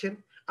আপনারা দেখছেন,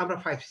 আমরা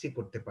 5cc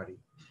করতে পারি।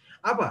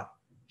 আবার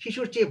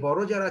শিশুর চেয়ে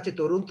বড় যারা আছে,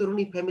 তরুণ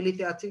তরুণী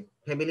ফ্যামিলিতে আছে,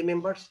 ফ্যামিলি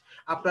মেম্বার্স,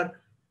 আপনার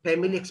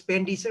ফ্যামিলি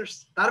এক্সপেন্ডিচার্স,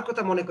 তার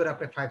কথা মনে করে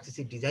আপনি 5cc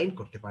ডিজাইন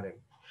করতে পারেন।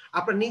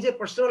 আপনার নিজের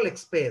পার্সোনাল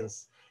এক্সপেন্স,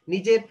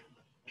 নিজের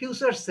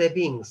ফিউচার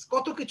সেভিংস,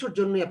 কত কিছুর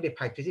জন্য আপনি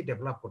 5cc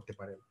ডেভেলপ করতে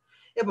পারেন।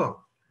 এবং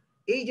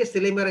এই যে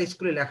ছেলেমেয়েরা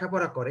স্কুলে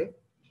লেখাপড়া করে,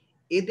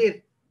 এদের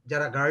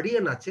যারা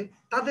গার্ডিয়ান আছে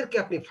তাদেরকে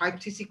আপনি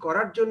 5cc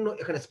করার জন্য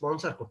এখানে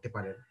স্পন্সর করতে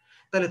পারেন।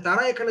 তাহলে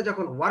তারা এখানে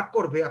যখন ওয়ার্ক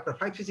করবে, আপনার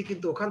 5cc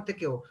কিন্তু ওখান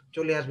থেকেও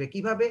চলে আসবে।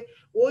 কিভাবে?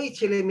 ওই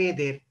ছেলে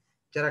মেয়েদের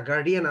যারা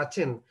গার্ডিয়ান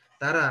আছেন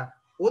তারা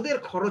ওদের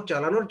খরচ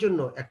চালানোর জন্য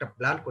একটা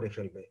প্ল্যান করে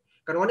ফেলবে।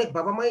 কারণ অনেক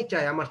বাবা মাই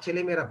চায় আমার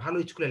ছেলে মেয়েরা ভালো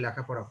স্কুলে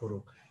লেখাপড়া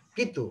করুক,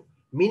 কিন্তু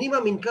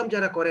মিনিমাম ইনকাম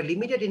যারা করে,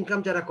 লিমিটেড ইনকাম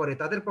যারা করে,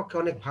 তাদের পক্ষে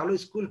অনেক ভালো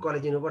স্কুল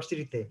কলেজ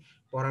ইউনিভার্সিটিতে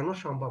পড়ানো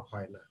সম্ভব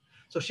হয় না।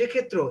 তো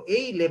সেক্ষেত্রে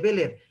এই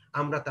লেভেলের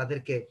আমরা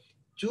তাদেরকে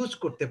চুজ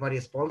করতে পারি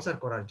স্পন্সর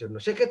করার জন্য,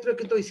 সেক্ষেত্রে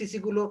কিন্তু ওই সিসি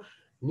গুলো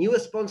নিউ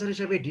স্পন্সর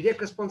হিসেবে,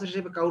 ডিরেক্ট স্পন্সর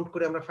হিসেবে কাউন্ট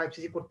করে আমরা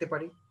 5cc করতে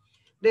পারি।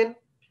 দেন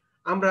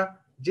আমরা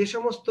যে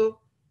সমস্ত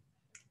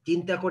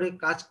চিন্তা করে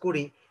কাজ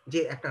করি যে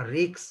একটা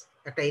রিস্ক,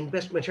 একটা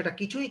ইনভেস্টমেন্ট, সেটা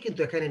কিছুই কিন্তু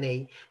এখানে নেই।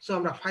 সো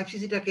আমরা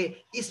 5cc-টাকে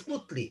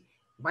স্মুথলি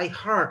বাই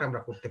হার্ট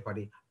আমরা করতে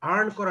পারি,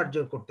 আর্ন করার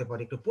জন্য করতে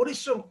পারি, একটু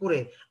পরিশ্রম করে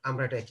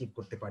আমরা এটা অ্যাচিভ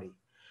করতে পারি।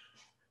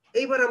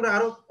 এইবার আমরা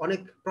আরো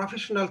অনেক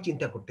প্রফেশনাল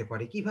চিন্তা করতে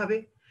পারি কিভাবে,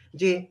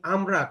 যে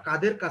আমরা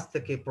কাদের কাছ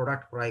থেকে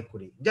প্রোডাক্ট ক্রয়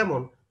করি।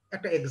 যেমন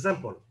একটা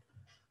এক্সাম্পল,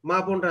 মা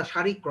বোনরা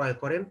শাড়ি ক্রয়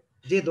করেন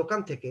যে দোকান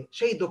থেকে,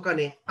 সেই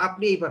দোকানে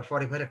আপনি এইবার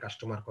ফরএভারের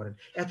কাস্টমার করেন।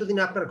 এতদিন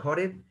আপনার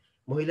ঘরের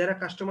মহিলারা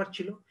কাস্টমার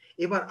ছিল,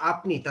 এবার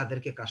আপনি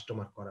তাদেরকে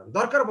কাস্টমার করান।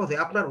 দরকার বোধে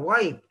আপনার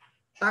ওয়াইফ,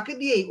 তাকে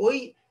দিয়েই ওই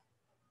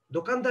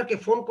দোকানদারকে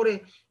ফোন করে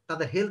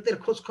তাদের হেলথের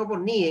খোঁজ খবর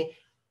নিয়ে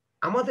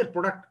আমাদের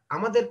প্রোডাক্ট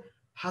আমাদের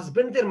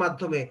হাজবেন্ডদের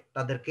মাধ্যমে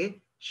তাদেরকে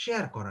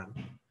শেয়ার করান।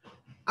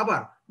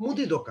 আবার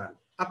মুদি দোকান,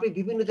 আপনি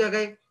বিভিন্ন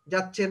জায়গায়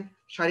যাচ্ছেন,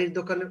 শাড়ির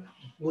দোকানের,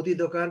 মুদি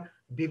দোকান,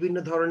 বিভিন্ন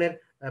ধরনের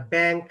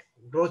ব্যাংক,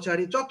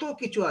 গ্রোসারি, যত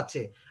কিছু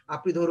আছে।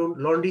 আপনি ধরুন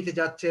লন্ড্রিতে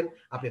যাচ্ছেন,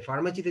 আপনি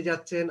ফার্মেসিতে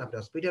যাচ্ছেন, আপনি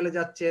হসপিটালে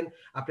যাচ্ছেন,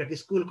 আপনি একটা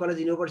স্কুল, কলেজ,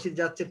 ইউনিভার্সিটি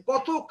যাচ্ছেন,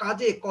 কত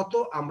কাজে কত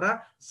আমরা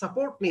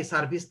সাপোর্ট নেই,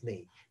 সার্ভিস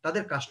নেই,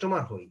 তাদের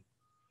কাস্টমার হই।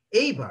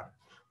 এইবার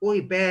ওই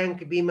ব্যাংক,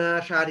 বিমা,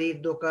 শাড়ির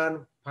দোকান,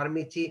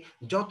 ফার্মেসি,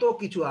 যত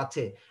কিছু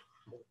আছে,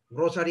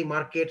 গ্রোসারি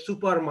মার্কেট,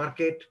 সুপার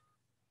মার্কেট,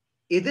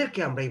 এদেরকে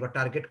আমরা এবার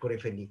টার্গেট করে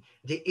ফেলি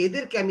যে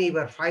এদেরকে আমি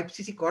এবার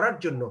 5cc করার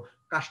জন্য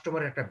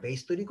কাস্টমারের একটা বেস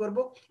তৈরি করব,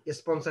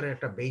 স্পন্সরের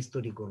একটা বেস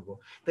তৈরি করব।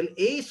 তাহলে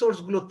এই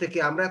সোর্সগুলো থেকে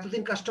আমরা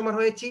এতদিন কাস্টমার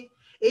হয়েছি,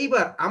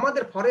 এইবার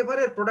আমাদের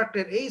ফরএভারের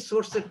প্রোডাক্টের এই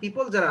সোর্সের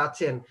পিপল যারা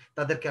আছেন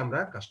তাদেরকে আমরা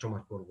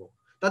কাস্টমার করব,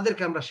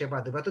 তাদেরকে আমরা সেবা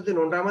দেবো। এতদিন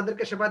ওনারা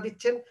আমাদেরকে সেবা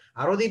দিচ্ছেন,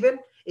 আরো দিবেন।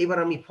 এইবার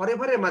আমি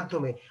ফরএভারের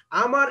মাধ্যমে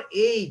আমার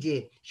এই যে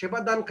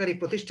সেবাদানকারী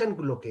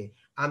প্রতিষ্ঠানগুলোকে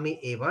আমি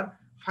এবার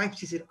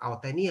 5cc-র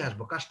আওতায় নিয়ে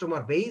আসবো,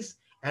 customer base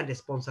and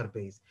sponsor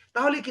base.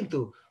 তাহলে কিন্তু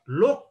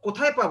লোক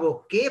কোথায় পাবো,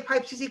 কে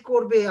 5cc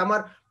করবে,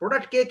 আমার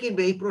প্রোডাক্ট কে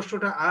কিনবে, এই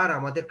প্রশ্নটা আর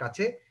আমাদের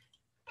কাছে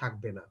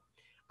থাকবে না।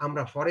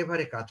 আমরা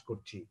ফরএভারে কাজ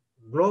করছি,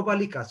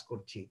 গ্লোবালি কাজ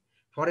করছি,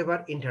 forever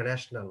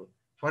international,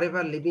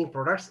 forever living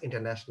products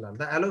international,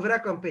 the aloe vera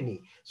company.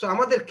 So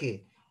আমাদেরকে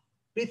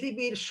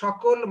পৃথিবীর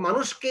সকল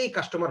মানুষকেই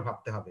কাস্টমার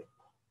ভাবতে হবে।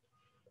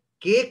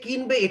 কে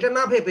কিনবে এটা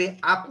না ভেবে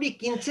আপনি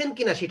কিনছেন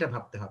কিনা সেটা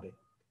ভাবতে হবে।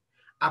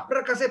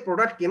 আপনার কাছে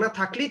প্রোডাক্ট কেনা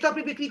থাকলেই তো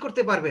আপনি বিক্রি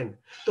করতে পারবেন।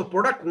 তো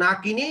প্রোডাক্ট না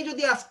কিনেই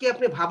যদি আজকে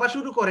আপনি ভাবা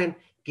শুরু করেন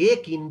কে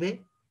কিনবে,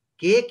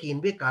 কে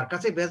কিনবে, কার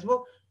কাছে বেচবো,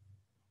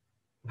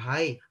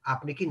 ভাই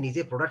আপনি কি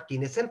নিজে প্রোডাক্ট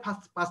কিনেছেন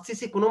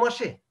 5cc কোনো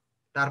মাসে?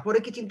 তারপরে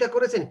কি চিন্তা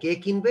করেছেন কে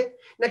কিনবে?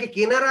 নাকি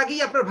কেনার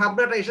আগেই আপনার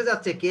ভাবনাটা এসে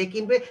যাচ্ছে কে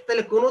কিনবে?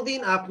 তাহলে কোনোদিন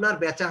আপনার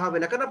বেচা হবে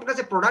না, কারণ আপনার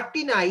কাছে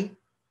প্রোডাক্টই নাই।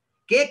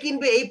 কে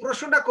কিনবে এই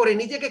প্রশ্নটা করে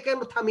নিজেকে কেন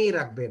থামিয়ে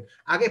রাখবেন?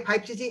 আগে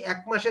 5cc এক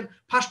মাসের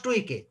ফার্স্ট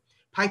উইকে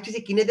 5cc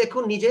কিনে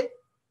দেখুন নিজে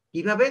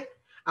কিভাবে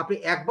আপনি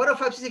একবারও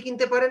 5cc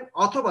কিনতে পারেন,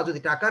 অথবা যদি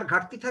টাকার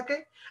ঘাটতি থাকে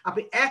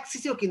আপনি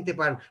 1cc-ও কিনতে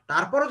পারেন।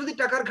 তারপরও যদি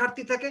টাকার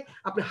ঘাটতি থাকে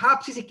আপনি হাফ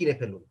সিসি কিনে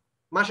ফেলুন।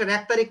 মাসের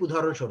 1 তারিখ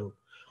উদাহরণস্বরূপ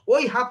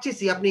ওই হাফ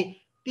সিসি আপনি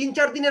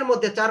 3-4 দিনের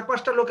মধ্যে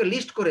 4-5টা লোকে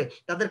লিস্ট করে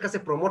তাদের কাছে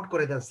প্রমোট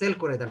করে দেন, সেল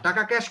করে দেন,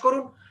 টাকা ক্যাশ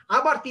করুন,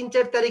 আবার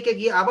 3-4 তারিখে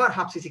গিয়ে আবার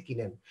হাফ সিসি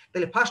কিনেন।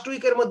 তাহলে ফার্স্ট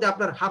উইকের মধ্যে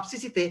আপনার হাফ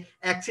সিসিতে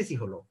 1cc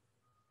হলো।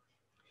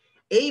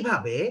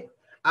 এইভাবে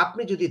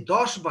আপনি যদি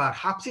 10 বার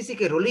হাফ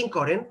সিসিকে রোলিং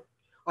করেন,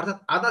 অর্থাৎ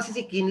আধা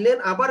সিসি কিনলেন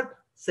আবার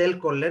সেল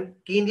করলেন,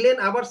 কিনলেন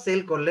আবার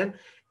সেল করলেন,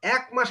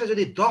 এক মাসে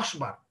যদি 10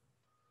 বার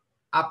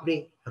আপনি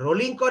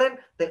রোলিং করেন,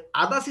 তাহলে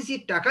আধা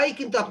সিসির টাকাই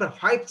কিন্তু আপনার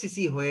 5cc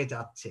হয়ে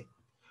যাচ্ছে।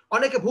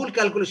 অনেকে ভুল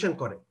ক্যালকুলেশন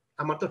করে,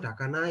 আমার তো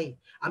টাকা নাই,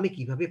 আমি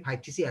কিভাবে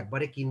 5cc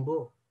একবারে কিনবো।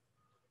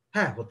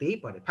 হ্যাঁ, হতেই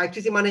পারে।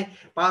 5cc মানে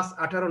 5,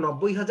 18,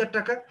 90,000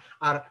 টাকা,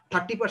 আর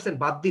 30%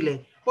 বাদ দিলে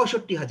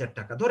 65,000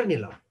 টাকা ধরে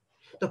নিলাম।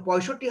 তো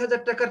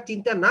 65,000 টাকার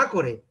চিন্তা না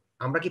করে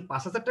আমরা কি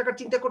 5,000 টাকার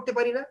চিন্তা করতে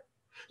পারি না?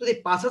 যদি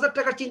 5,000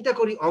 টাকার চিন্তা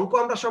করি, অঙ্ক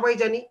আমরা সবাই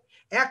জানি,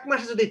 এক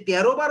মাসে যদি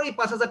 13 বার ওই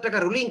 5,000 টাকা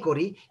রোলিং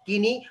করি,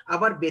 কিনি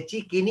আবার বেচি,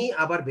 কিনি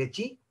আবার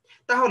বেচি,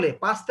 তাহলে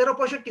 5, 13,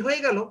 65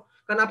 হয়ে গেল।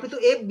 কারণ আপনি তো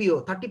এফবিও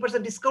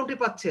 30% ডিসকাউন্টে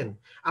পাচ্ছেন,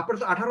 আপনার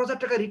তো 18,000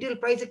 টাকা রিটেল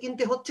প্রাইসে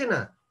কিনতে হচ্ছে না।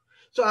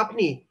 সো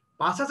আপনি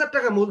 5,000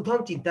 টাকা মূলধন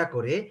চিন্তা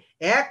করে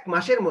এক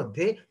মাসের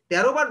মধ্যে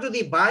 13 বার যদি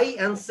বাই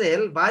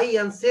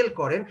অ্যান্ড সেল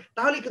করেন,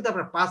 তাহলে কিন্তু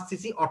আপনার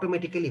 5cc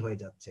অটোমেটিক্যালি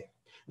হয়ে যাচ্ছে।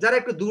 যারা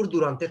একটু দূর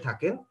দূরান্তে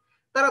থাকেন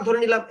তারা ধরে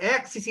নিলাম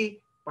 1cc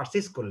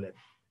পারচেজ করলেন,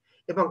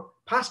 এবং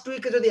ফার্স্ট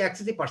উইকে যদি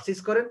 1cc পারচেজ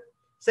করেন,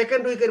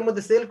 সেকেন্ড উইকের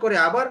মধ্যে সেল করে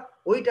আবার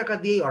ওই টাকা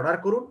দিয়েই অর্ডার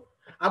করুন,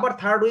 আবার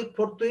থার্ড উইক,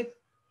 ফোর্থ উইক,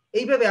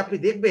 এইভাবে আপনি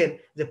দেখবেন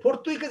যে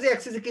ফোর্থ উইকে যে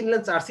 1cc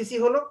কিনলেন 4cc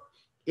হলো,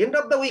 এন্ড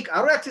অফ দ্য উইক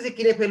আরো 1cc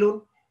কিনে ফেলুন,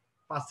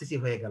 5cc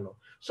হয়ে গেল।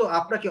 সো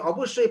আপনাকে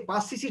অবশ্যই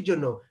 5cc-র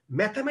জন্য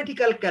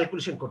ম্যাথমেটিক্যাল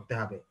ক্যালকুলেশন করতে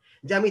হবে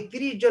যে আমি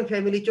 30 জন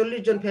ফ্যামিলি,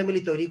 40 জন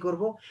ফ্যামিলি তৈরি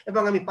করব,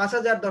 এবং আমি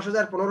 5,000,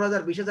 10,000,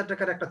 15,000, 20,000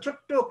 টাকার একটা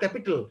ছোট্ট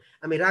ক্যাপিটাল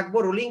আমি রাখবো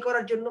রোলিং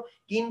করার জন্য,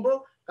 কিনবো,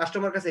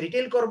 কাস্টমার কাছে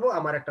রিটেল করব,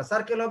 আমার একটা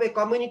সার্কেল হবে,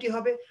 কমিউনিটি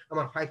হবে,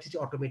 আমার 5cc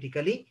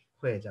অটোমেটিক্যালি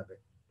হয়ে যাবে।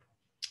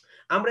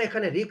 আমরা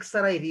এখানে রিস্ক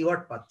ছাড়াই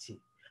রিওয়ার্ড পাচ্ছি।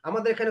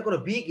 আমাদের এখানে কোনো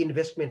বিগ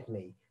ইনভেস্টমেন্ট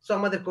নেই, সো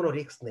আমাদের কোনো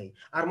রিস্ক নেই।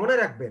 আর মনে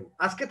রাখবেন,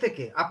 আজকে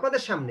থেকে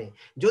আপনাদের সামনে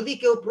যদি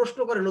কেউ প্রশ্ন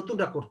করে,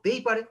 নতুনটা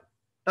করতেই পারে,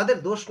 তাদের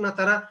দোষ না।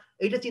 তারা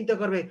এইটা চিন্তা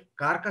করবে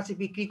কার কাছে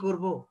বিক্রি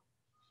করব,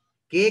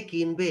 কে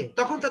কিনবে।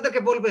 তখন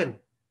তাদেরকে বলবেন,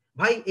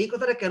 ভাই এই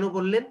কথাটা কেন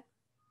বললেন,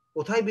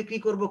 কোথায় বিক্রি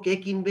করব, কে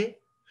কিনবে,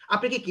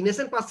 আপনি কি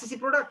কিনেছেন 5cc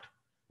প্রোডাক্ট?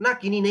 না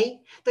কিনি নেই।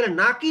 তাহলে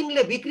না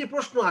কিনলে বিক্রি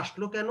প্রশ্ন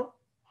আসলো কেন?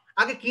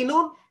 আগে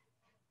কিনুন,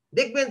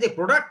 দেখবেন যে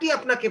প্রোডাক্টই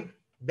আপনাকে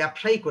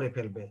ব্যবসায়ী করে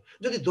ফেলবে।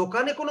 যদি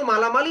দোকানে কোনো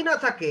মালামালই না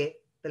থাকে,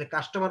 তাহলে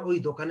কাস্টমার ওই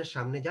দোকানের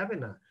সামনে যাবে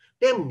না।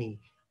 তেমনি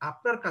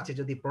আপনার কাছে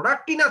যদি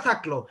প্রোডাক্টই না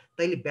থাকলো,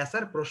 তাইলে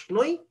বেচার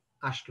প্রশ্নই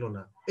আসলো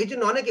না। এই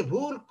জন্য অনেকে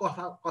ভুল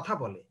কথা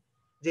বলে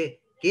যে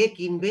কে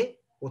কিনবে,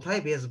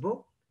 কোথায় বেচবো।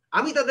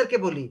 আমি তাদেরকে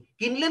বলি,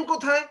 কিনলেন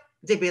কোথায়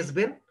যে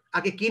বেচবেন?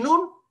 আগে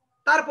কিনুন,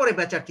 তারপরে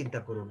বেচার চিন্তা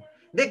করুন।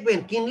 দেখবেন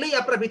কিনলেই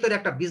আপনার ভিতরে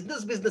একটা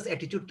বিজনেস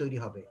অ্যাটিটিউড তৈরি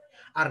হবে।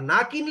 আর না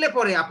কিনলে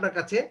পরে আপনার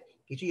কাছে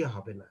কিছুই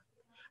হবে না।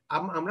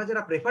 আমরা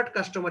যারা প্রেফার্ড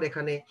কাস্টমার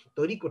এখানে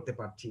তৈরি করতে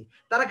পারছি,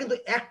 তারা কিন্তু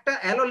একটা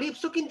অ্যালো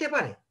লিপসও কিনতে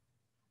পারে।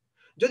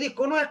 যদি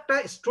কোনো একটা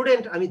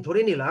স্টুডেন্ট, আমি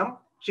ধরে নিলাম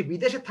সে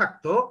বিদেশে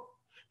থাকতো,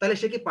 তাহলে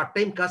সে কি পার্ট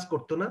টাইম কাজ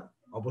করতো না?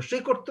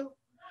 অবশ্যই করতো।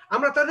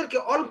 আমরা তাদেরকে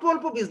অল্প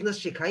অল্প বিজনেস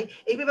শেখাই।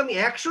 এইভাবে আমি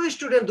 100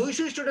 স্টুডেন্ট,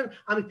 200 স্টুডেন্ট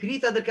আমি ফ্রি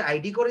তাদেরকে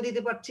আইডি করে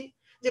দিতে পারছি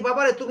যে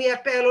বাবারে তুমি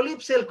একটা অ্যালো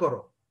লিপ সেল করো,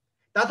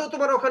 তাতেও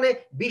তোমার ওখানে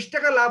 20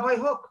 টাকা লাভ হয়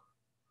হোক।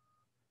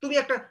 তুমি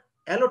একটা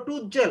aloe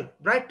tooth jail,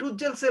 bright tooth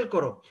jail sell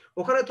করো,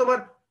 ওখানে তোমার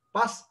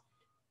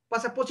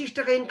 25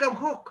 টাকা ইনকাম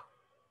হোক,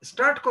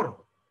 স্টার্ট করো।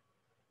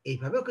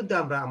 এইভাবেও কিন্তু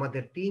আমরা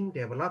আমাদের টিম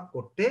ডেভেলপ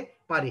করতে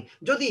পারি।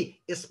 যদি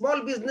স্মল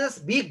বিজনেস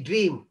বিগ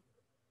ড্রিম,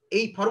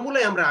 এই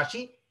ফর্মুলায় আমরা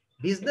আসি।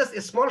 বিজনেস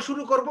স্মল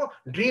শুরু করব,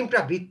 ড্রিমটা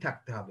বিগ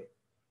থাকতে হবে।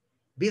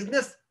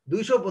 বিজনেস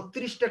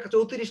 232 টাকা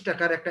 34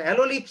 টাকার একটা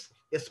অ্যালোলিপস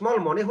স্মল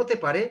মনে হতে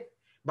পারে,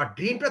 বাট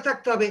ড্রিমটা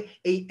থাকতে হবে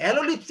এই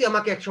অ্যালোলিপসই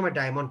আমাকে একসময়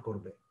ডায়মন্ড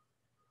করবে,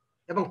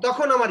 এবং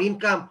তখন আমার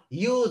ইনকাম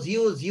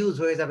ইউজ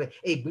হয়ে যাবে।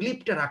 এই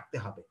বিলিফটা রাখতে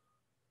হবে।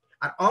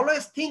 আর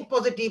অলওয়েজ থিঙ্ক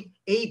পজিটিভ,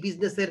 এই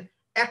বিজনেসের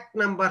 1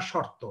 নাম্বার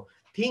শর্ত।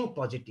 Think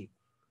positive,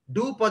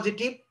 do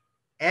positive,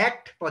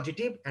 act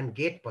positive and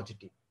get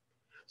positive.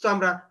 So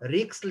আমরা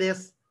রিস্কলেস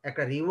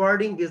একটা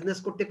রিওয়ার্ডিং বিজনেস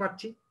করতে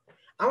পারছি।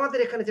 আমাদের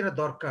এখানে যেটা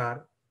দরকার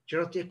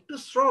সেটা হচ্ছে একটু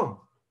শ্রম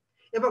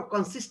এবং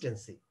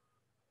কনসিস্টেন্সি।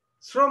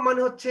 শ্রম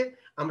মানে হচ্ছে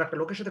আমরা একটা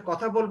লোকের সাথে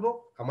কথা বলবো,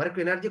 আমার একটু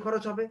এনার্জি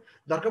খরচ হবে,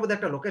 দরকার বোধ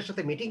একটা লোকের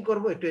সাথে মিটিং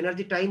করব, একটু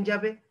এনার্জি টাইম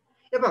যাবে,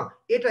 এবং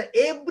এটা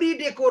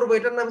এভরিডে করবো।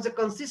 এটার নাম হচ্ছে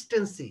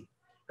কনসিস্টেন্সি।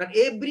 কারণ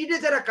এভরিডে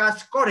যারা কাজ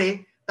করে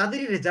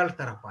তাদেরই রেজাল্ট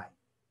তারা পায়।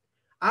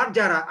 আর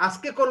যারা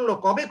আজকে করলো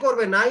কবে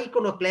করবে, নাই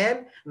কোনো প্ল্যান,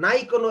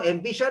 নাই কোনো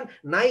অ্যাম্বিশন,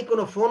 নাই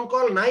কোনো ফোন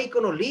কল, নাই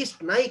কোনো লিস্ট,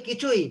 নাই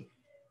কিছুই,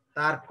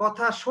 তার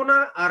কথা শোনা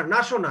আর না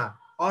শোনা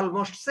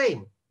অলমোস্ট সেম।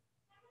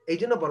 এই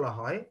জন্য বলা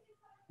হয়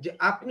যে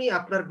আপনি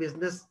আপনার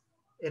বিজনেস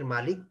এর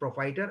মালিক,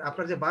 প্রোপাইটার।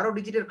 আপনার যে 12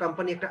 ডিজিটের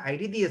কোম্পানি একটা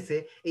আইডি দিয়েছে,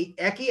 এই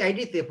একই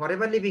আইডিতে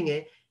ফরএভার লিভিং এ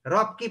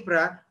রব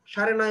কিপরা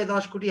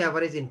 9.5-10 কোটি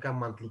অ্যাভারেজ ইনকাম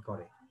মান্থলি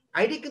করে।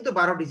 আইডি কিন্তু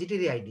 12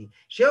 ডিজিটেরই আইডি।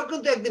 সেও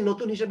কিন্তু একদিন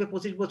নতুন হিসেবে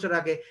 25 বছর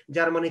আগে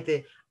জার্মানিতে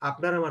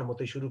আপনার আমার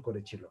মতোই শুরু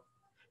করেছিল।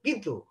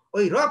 কিন্তু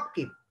ওই রব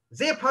কিপ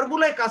যে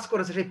ফর্মুলায় কাজ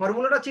করেছে, সেই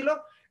ফর্মুলাটা ছিল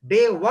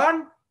day 1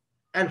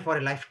 and for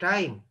a life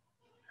time.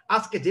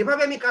 আজকে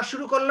যেভাবে আমি কাজ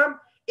শুরু করলাম,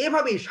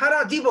 এভাবেই সারা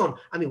জীবন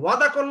আমি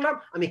ওয়াদা করলাম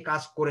আমি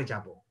কাজ করে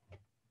যাব।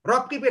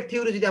 রব কিপের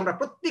থিওরি যদি আমরা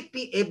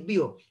প্রত্যেকটি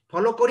এফবিও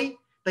ফলো করি,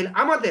 তাহলে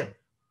আমাদের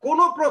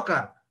কোনো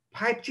প্রকার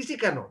 5cc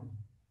কেন,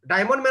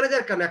 ডায়মন্ড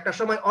ম্যানেজার কেন, একটা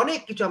সময় অনেক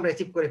কিছু আমরা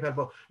অ্যাচিভ করে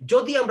ফেলবো,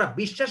 যদি আমরা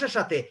বিশ্বাসের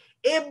সাথে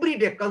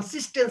এভরিডে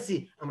কনসিস্টেন্সি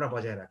আমরা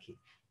বজায় রাখি।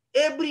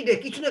 এভরিডে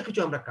কিছু না কিছু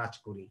আমরা কাজ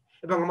করি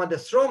এবং আমাদের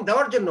শ্রম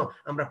দেওয়ার জন্য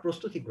আমরা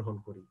প্রস্তুতি গ্রহণ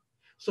করি।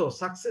 So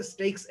success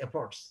tax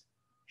efforts.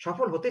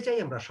 সফল হতে চাই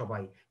আমরা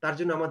সবাই, তার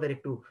জন্য আমাদের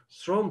একটু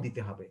শ্রম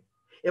দিতে হবে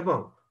এবং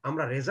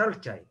আমরা রেজাল্ট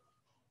চাই।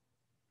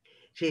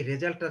 সেই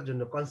রেজাল্টটার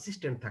জন্য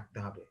কনসিস্টেন্ট থাকতে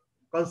হবে,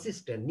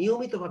 কনসিস্টেন্ট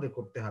নিয়মিতভাবে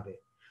করতে হবে।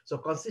 সো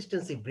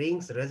কনসিস্টেন্সি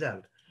ব্রিংস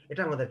রেজাল্ট,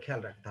 এটা আমাদের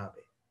খেয়াল রাখতে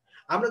হবে।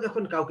 আমরা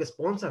যখন কাউকে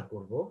স্পন্সর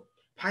করব,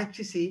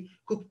 5cc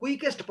খুব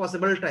কুইকেস্ট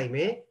পসিবল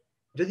টাইমে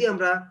যদি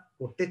আমরা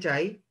করতে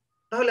চাই,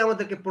 তাহলে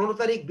আমাদেরকে 15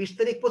 তারিখ, 20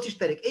 তারিখ, 25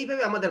 তারিখ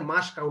এইভাবে আমাদের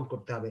মাস কাউন্ট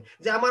করতে হবে।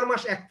 যে আমার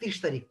মাস 31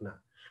 তারিখ না,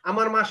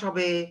 আমার মাস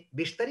হবে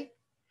 20 তারিখ,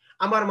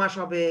 আমার মাস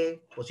হবে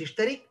 25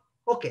 তারিখ।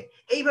 ওকে,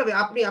 এইভাবে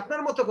আপনি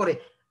আপনার মতো করে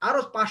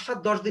আরো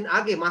 5-7-10 দিন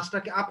আগে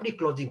মাসটাকে আপনি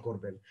ক্লোজিং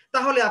করবেন।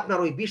 তাহলে আপনার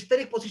ওই 20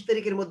 তারিখ 25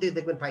 তারিখের মধ্যে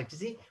দেখবেন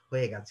 5cc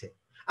হয়ে গেছে।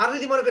 আর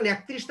যদি মনে করেন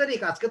 31 তারিখ,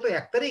 আজকে তো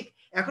 1 তারিখ,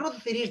 এখনো তো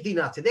 30 দিন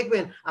আছে,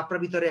 দেখবেন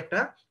আপনার ভিতরে একটা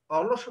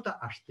অলসতা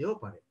আসতেও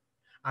পারে।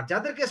 আর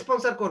যাদেরকে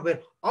স্পন্সর করবেন,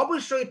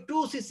 অবশ্যই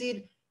 2cc-র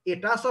এ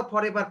touch of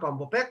forever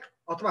combo pack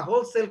অথবা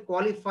wholesale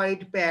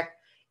qualified pack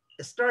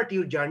start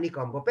your journey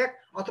combo pack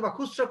অথবা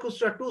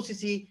খুচরা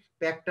 2cc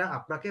প্যাকটা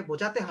আপনাকে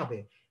বোঝাতে হবে।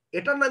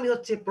 এটার নামই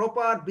হচ্ছে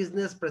প্রপার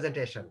বিজনেস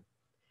প্রেজেন্টেশন।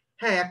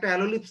 হ্যাঁ, একটা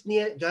অ্যালোলিপস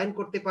নিয়ে জয়েন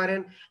করতে পারেন,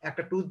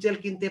 একটা টুথ জেল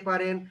কিনতে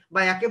পারেন,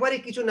 বা একেবারে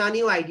কিছু না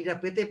নিয়েও আইডিটা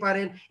পেতে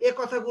পারেন। এ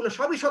কথাগুলো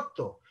সবই সত্য,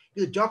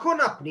 কিন্তু যখন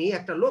আপনি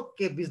একটা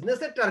লোককে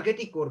বিজনেসের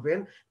টার্গেটই করবেন,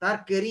 তার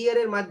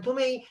ক্যারিয়ারের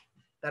মাধ্যমেই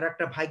তার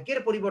একটা ভাগ্যের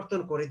পরিবর্তন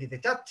করে দিতে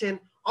চাচ্ছেন,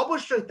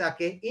 অবশ্যই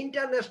তাকে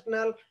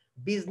international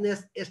business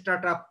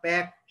startup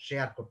pack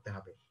share করতে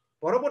হবে।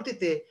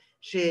 পরবর্তীতে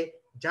সে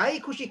যাই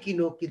খুশি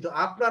কিনুক, কিন্তু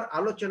আপনার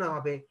আলোচনা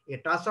হবে এ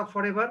touch of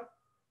forever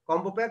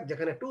combo pack,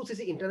 যেখানে 2cc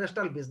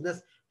ইন্টারন্যাশনাল বিজনেস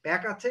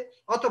প্যাক আছে,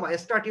 অথবা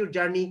start your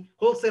journey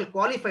wholesale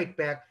qualified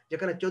pack,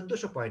 যেখানে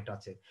 1400 পয়েন্ট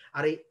আছে।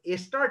 আর এই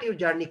স্টার্ট ইউর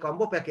জার্নি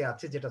কম্বো প্যাকে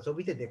আছে, যেটা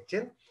ছবিতে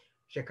দেখছেন,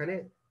 সেখানে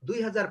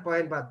 2000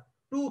 পয়েন্ট বা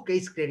 2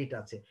 কেস ক্রেডিট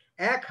আছে।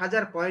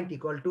 1000 point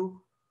equal to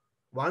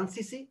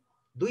 1cc,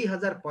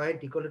 2000 point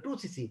equal to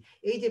 2cc।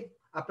 এই যে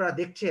আপনারা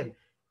দেখছেন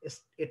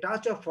এ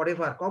touch of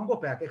forever combo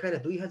pack, এখানে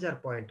 2000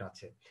 পয়েন্ট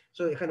আছে।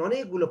 সো এখানে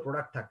অনেকগুলো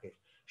প্রোডাক্ট থাকে,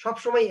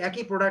 সবসময়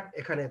একই প্রোডাক্ট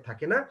এখানে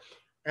থাকে না।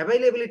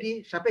 অ্যাভেলেবিলিটি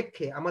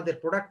সাপেক্ষে আমাদের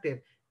প্রোডাক্টের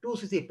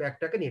 2cc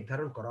প্যাকটাকে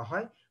নির্ধারণ করা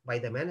হয় by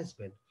the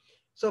management.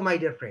 So my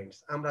dear friends,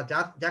 আমরা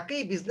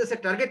যাকেই বিজনেসে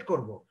টার্গেট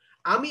করব,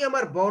 আমি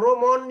আমার বড়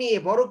মন নিয়ে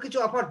বড় কিছু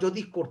অফার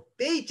যদি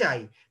করতেই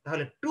চাই,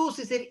 তাহলে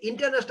 2cc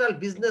ইন্টারন্যাশনাল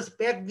বিজনেস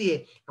প্যাক দিয়ে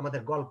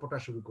আমাদের গল্পটা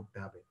শুরু করতে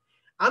হবে।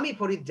 আমি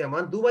ফরিদ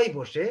জামান দুবাই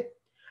বসে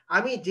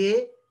আমি যে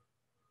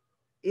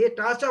এ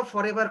touch of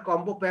forever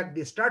combo pack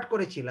দিয়ে স্টার্ট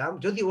করেছিলাম,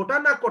 যদি ওটা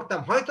না করতাম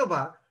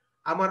হয়তোবা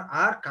আমার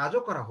আর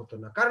কাজও করা হতো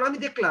না। কারণ আমি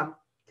দেখলাম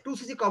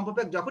 2cc কম্বো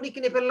প্যাক যখনই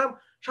কিনে ফেললাম,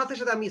 সাথে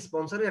সাথে আমি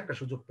স্পন্সরের একটা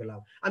সুযোগ পেলাম,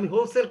 আমি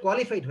হোলসেল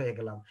কোয়ালিফাইড হয়ে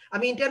গেলাম,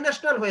 আমি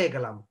ইন্টারন্যাশনাল হয়ে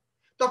গেলাম।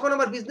 তখন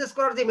আমার বিজনেস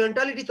করার যে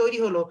মেন্টালিটি তৈরি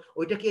হলো,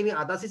 ওইটা কি আমি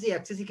আধা সিসি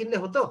 1cc কিনলে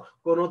হতো?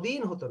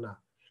 কোনোদিন হতো না।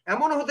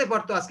 এমনও হতে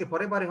পারতো আজকে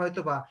ফরএভারে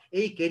হয়তোবা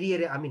এই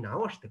ক্যারিয়ারে আমি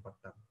নাও আসতে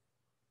পারতাম।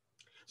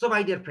 সো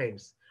মাই ডিয়ার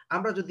ফ্রেন্ডস,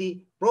 আমরা যদি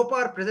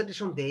প্রপার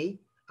প্রেজেন্টেশন দেই,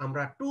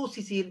 আমরা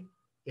 2cc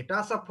A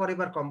touch of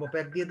forever combo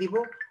pack দিয়ে দিব,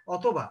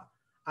 অথবা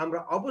আমরা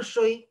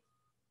অবশ্যই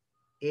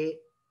এ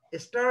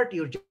start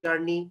your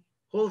journey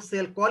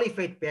wholesale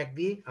qualified pack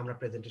দিয়ে আমরা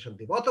প্রেজেন্টেশন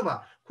দিব, অথবা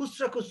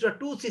খুচরা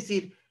 2cc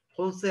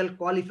wholesale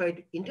qualified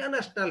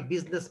international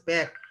business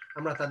pack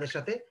আমরা তাদের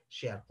সাথে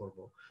শেয়ার করব।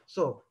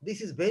 So this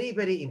is very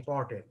very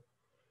important.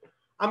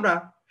 আমরা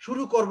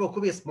শুরু করব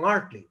খুবই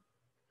স্মার্টলি।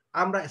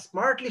 আমরা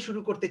স্মার্টলি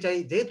শুরু করতে চাই,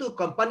 যেহেতু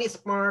company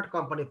smart,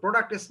 company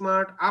product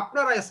smart,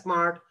 আপনারা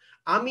স্মার্ট,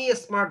 আমি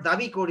স্মার্ট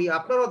দাবি করি,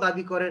 আপনারাও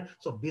দাবি করেন।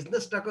 সো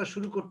বিজনেসটাকে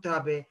শুরু করতে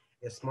হবে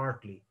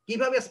স্মার্টলি।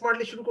 কিভাবে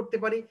স্মার্টলি শুরু করতে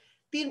পারি?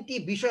 3টি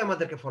বিষয়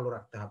আমাদেরকে ফলো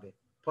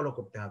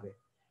করতে হবে,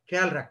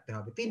 খেয়াল রাখতে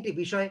হবে। 3টি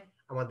বিষয়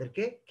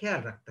আমাদেরকে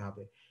খেয়াল রাখতে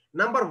হবে।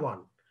 নাম্বার 1,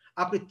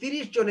 আপনি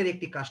 30 জনের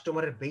একটি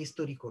কাস্টমারের বেস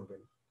তৈরি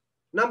করবেন।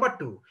 নাম্বার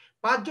 2,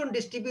 5 জন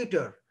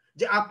ডিস্ট্রিবিউটর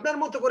যে আপনার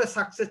মতো করে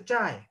সাকসেস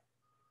চায়,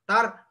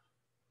 তার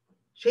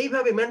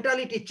সেইভাবে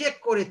মেন্টালিটি চেক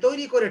করে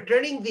তৈরি করে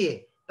ট্রেনিং দিয়ে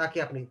তাকে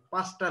আপনি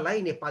 5টা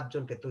লাইনে 5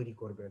 জনকে তৈরি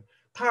করবেন।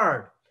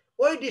 থার্ড,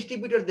 ওই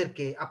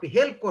ডিস্ট্রিবিউটরদেরকে আপনি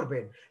হেল্প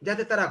করবেন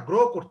যাতে তারা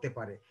গ্রো করতে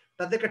পারে,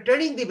 তাদেরকে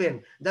ট্রেনিং দিবেন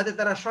যাতে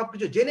তারা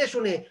সবকিছু জেনে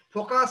শুনে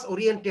ফোকাস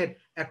ওরিয়েন্টেড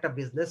একটা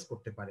বিজনেস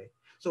করতে পারে।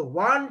 সো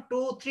 1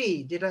 2 3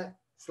 যেটা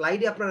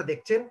স্লাইডে আপনারা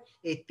দেখছেন,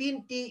 এই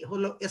 3টি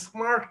হলো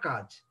স্মার্ট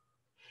কাজ।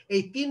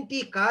 এই 3টি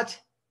কাজ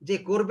যে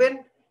করবেন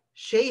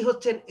সেই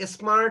হচ্ছেন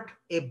স্মার্ট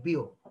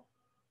এফবিও।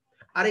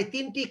 আর এই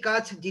 3টি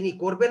কাজ যিনি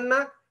করবেন না,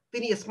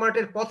 তিনি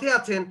স্মার্টের পথে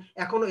আছেন,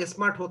 এখনো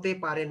স্মার্ট হতে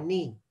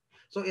পারেননি।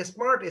 So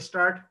smart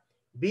start,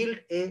 build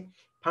a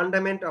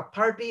ফান্ডামেন্ট of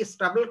 30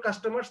 stable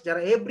customers,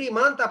 যারা এভরি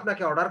মান্থ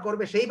আপনাকে অর্ডার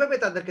করবে, সেইভাবে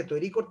তাদেরকে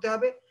তৈরি করতে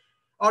হবে।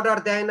 অর্ডার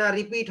দেয় না,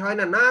 রিপিট হয়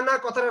না, না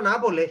কথাটা না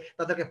বলে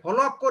তাদেরকে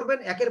ফলো আপ করবেন,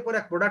 একের পর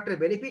এক প্রোডাক্টের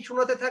বেনিফিট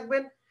শোনাতে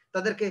থাকবেন,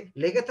 তাদেরকে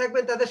লেগে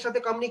থাকবেন তাদের সাথে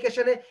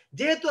কমিউনিকেশনে।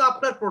 যেহেতু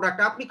আপনার প্রোডাক্ট,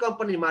 আপনি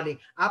কোম্পানির মালিক,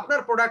 আপনার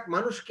প্রোডাক্ট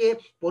মানুষকে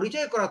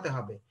পরিচয় করাতে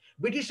হবে।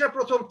 ব্রিটিশরা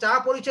প্রথম চা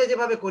পরিচয়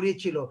যেভাবে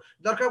করিয়েছিল,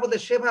 দরকার বোধে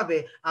সেভাবে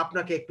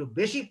আপনাকে একটু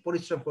বেশি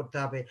পরিশ্রম করতে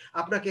হবে।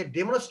 আপনাকে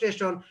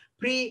ডেমনস্ট্রেশন,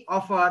 ফ্রি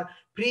অফার,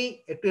 ফ্রি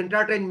একটু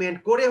এন্টারটেইনমেন্ট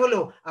করে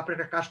হলেও আপনার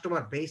একটা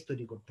কাস্টমার বেস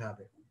তৈরি করতে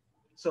হবে।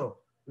 সো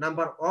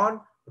নাম্বার 1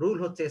 রুল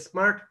হচ্ছে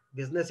স্মার্ট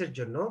বিজনেসের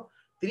জন্য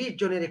 30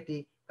 জনের একটি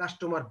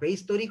কাস্টমার বেস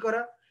তৈরি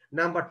করা।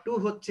 নাম্বার 2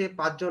 হচ্ছে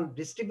 5 জন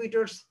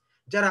ডিস্ট্রিবিউটরস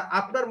যারা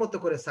আপনার মতো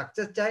করে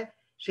সাকসেস চায়,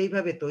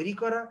 সেইভাবে তৈরি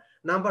করা।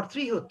 নাম্বার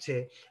 3 হচ্ছে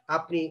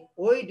আপনি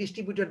ওই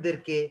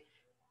ডিস্ট্রিবিউটরদেরকে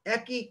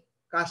একই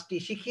কাজটি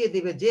শিখিয়ে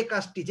দেবে, যে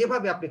কাজটি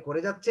যেভাবে আপনি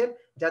করে যাচ্ছেন,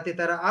 যাতে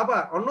তারা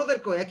আবার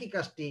অন্যদেরকেও একই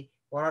কাজটি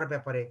করার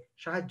ব্যাপারে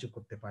সাহায্য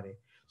করতে পারে।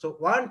 সো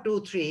 1 2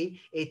 3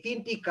 এই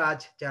 3টি কাজ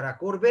যারা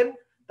করবেন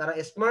তারা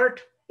স্মার্ট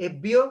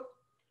এফবিও,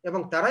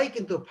 এবং তারাই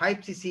কিন্তু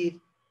 5cc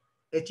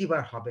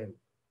অ্যাচিভার হবেন।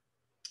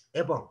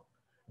 এবং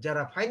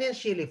যারা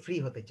ফাইন্যান্সিয়ালি ফ্রি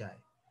হতে চায়,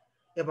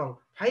 এবং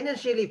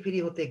ফাইন্যান্সিয়ালি ফ্রি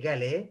হতে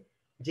গেলে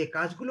যে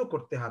কাজগুলো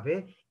করতে হবে,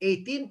 এই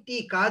 3টি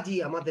কাজই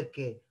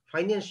আমাদেরকে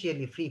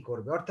ফাইন্যান্সিয়ালি ফ্রি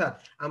করবে। অর্থাৎ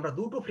আমরা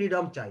দুটো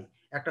ফ্রিডম চাই,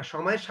 একটা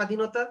সময়ের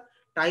স্বাধীনতা,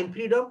 টাইম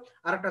ফ্রিডম,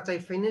 আর একটা চাই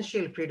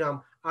ফাইন্যান্সিয়াল ফ্রিডম,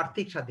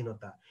 আর্থিক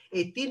স্বাধীনতা।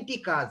 এই 3টি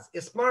কাজ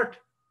স্মার্ট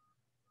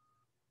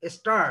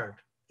স্টার্ট,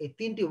 এই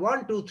 3টি 1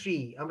 2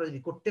 3 আমরা যদি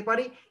করতে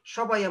পারি,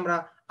 সবাই আমরা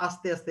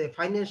আস্তে আস্তে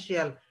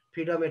ফাইন্যান্সিয়াল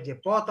ফ্রিডমের যে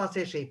পথ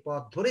আছে সেই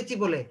পথ ধরেছি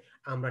বলে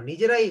আমরা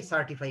নিজেরাই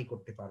সার্টিফাই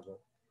করতে পারবো।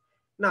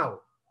 নাও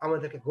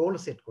আমাদেরকে গোল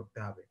সেট করতে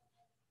হবে।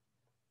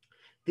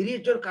 30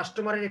 জন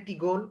কাস্টমারের একটি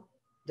গোল,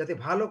 যাতে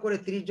ভালো করে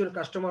 30 জন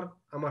কাস্টমার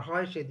আমার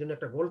হয় সেই জন্য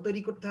একটা গোল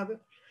তৈরি করতে হবে।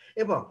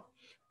 এবং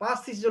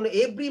 5-6 জন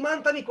এভরি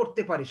মান্থ আমি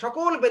করতে পারি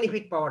সকল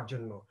বেনিফিট পাওয়ার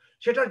জন্য,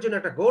 সেটার জন্য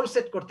একটা গোল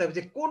সেট করতে হবে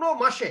যে কোনো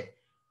মাসে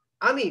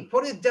আমি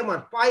ফরিদ জামান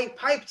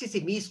 5cc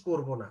মিস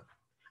করব না।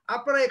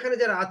 আপনারা এখানে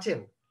যারা আছেন,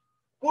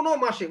 কোন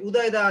মাসে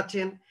উদয়দা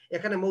আছেন,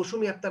 এখানে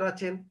মৌসুমী আক্তার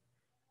আছেন,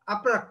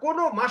 আপনারা কোন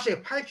মাসে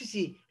 5cc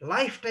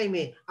লাইফ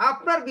টাইমে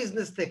আপনার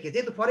বিজনেস থেকে,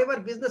 যেহেতু ফরএভার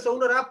বিজনেস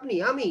ওনার আপনি,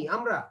 আমি,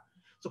 আমরা,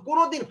 তো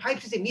কোনোদিন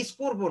 5cc মিস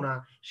করব না,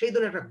 সেই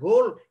ধরনের একটা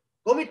গোল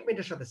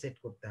কমিটমেন্টের সাথে সেট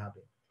করতে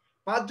হবে।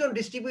 5 জন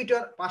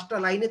ডিস্ট্রিবিউটর 5টা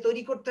লাইনে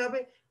তৈরি করতে হবে,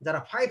 যারা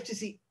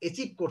 5cc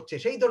অ্যাচিভ করছে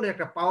সেই ধরনের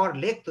একটা পাওয়ার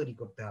লেগ তৈরি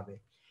করতে হবে।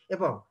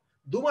 এবং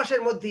 2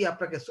 মাসের মধ্যেই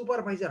আপনাকে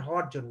সুপারভাইজার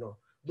হওয়ার জন্য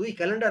 2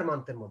 ক্যালেন্ডার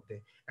মান্থের মধ্যে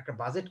একটা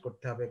বাজেট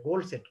করতে হবে, গোল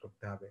সেট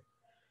করতে হবে।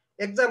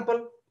 এক্সাম্পল,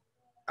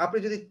 আপনি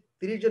যদি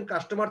 30 জন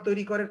কাস্টমার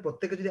তৈরি করেন,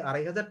 প্রত্যেকে যদি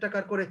 2,500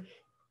 টাকার করে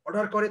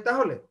অর্ডার করে,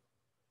 তাহলে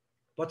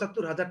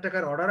 75,000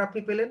 টাকার অর্ডার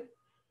আপনি পেলেন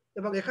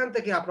এবং এখান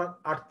থেকে আপনার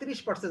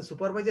 38%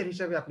 সুপারভাইজার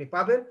হিসাবে আপনি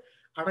পাবেন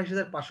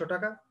 28,500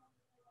 টাকা।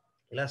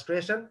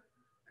 ইলাস্ট্রেশন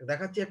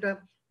দেখাচ্ছি একটা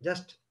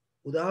জাস্ট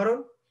উদাহরণ।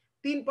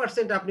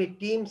 3% আপনি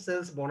টিম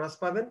সেলস বোনাস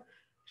পাবেন,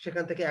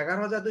 সেখান থেকে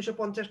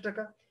 11,250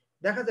 টাকা।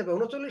 দেখা যাবে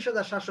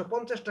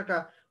 39,750 টাকা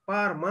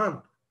পার মান্থ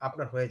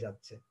আপনার হয়ে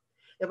যাচ্ছে।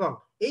 এবং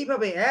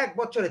এইভাবে এক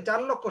বছরে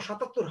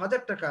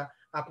 4,77,000 টাকা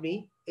আপনি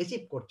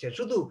অ্যাচিভ করছেন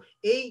শুধু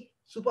এই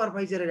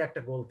সুপারভাইজারের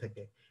একটা গোল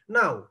থেকে।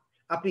 নাও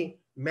আপনি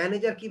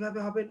ম্যানেজার কিভাবে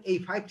হবেন? এই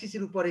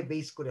 5cc-র উপরে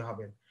বেস করে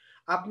হবেন।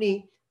 আপনি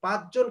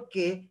 5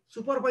 জনকে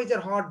সুপারভাইজার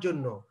হওয়ার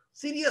জন্য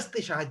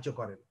সিরিয়াসলি সাহায্য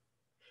করেন।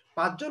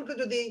 5 জনকে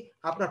যদি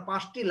আপনার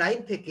 5টি লাইন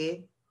থেকে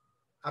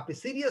আপনি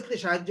সিরিয়াসলি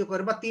সাহায্য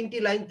করেন, বা 3টি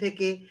লাইন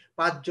থেকে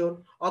 5 জন,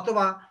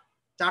 অথবা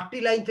 4টি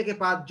লাইন থেকে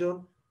 5 জন,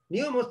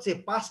 নিয়ম হচ্ছে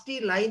 5টি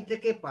লাইন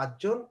থেকে 5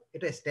 জন,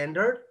 এটা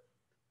স্ট্যান্ডার্ড,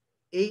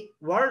 এই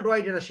ওয়ার্ল্ড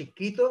ওয়াইড এটা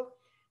স্বীকৃত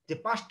যে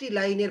 5টি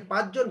লাইনের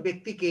 5 জন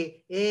ব্যক্তিকে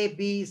A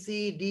B C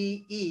D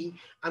E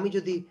আমি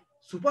যদি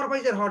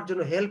সুপারভাইজার হওয়ার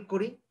জন্য হেল্প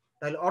করি,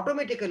 তাহলে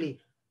অটোমেটিক্যালি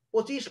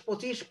 25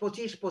 25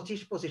 25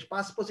 25 25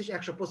 5 25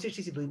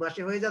 125cc 2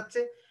 মাসে হয়ে যাচ্ছে।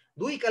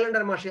 2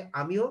 ক্যালেন্ডার মাসে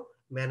আমিও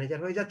ম্যানেজার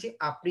হয়ে যাচ্ছি,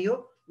 আপনিও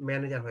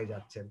ম্যানেজার হয়ে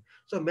যাচ্ছেন।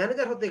 সো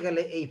ম্যানেজার হতে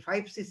গেলে এই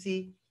 5cc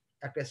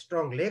একটা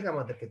স্ট্রং লেগ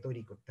আমাদেরকে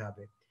তৈরি করতে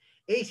হবে।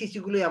 এই সিসি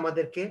গুলোই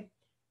আমাদেরকে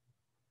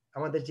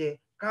আমাদের যে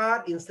কার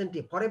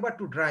ইনসেন্টিভ ফরএভার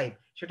টু ড্রাইভ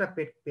সেটা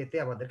পেতে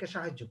আমাদেরকে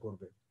সাহায্য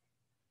করবে।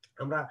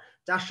 আমরা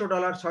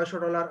 $400,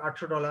 $600,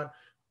 $800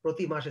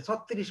 প্রতি মাসে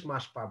 36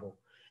 মাস পাবো।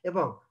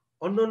 এবং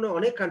অন্যান্য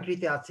অনেক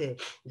কান্ট্রিতে আছে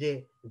যে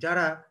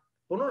যারা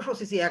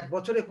 1500cc এক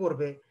বছরে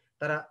করবে,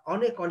 তারা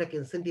অনেক অনেক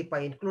ইনসেন্টিভ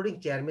পায়, ইনক্লুডিং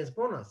চেয়ারম্যানস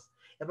বোনাস।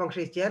 এবং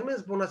সেই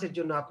চেয়ারম্যানস বোনাসের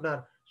জন্য আপনার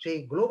সেই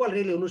গ্লোবাল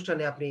রেলি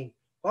অনুষ্ঠানে আপনি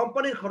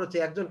কোম্পানির খরচে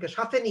একজনকে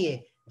সাথে নিয়ে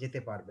যেতে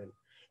পারবেন।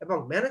 এবং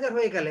ম্যানেজার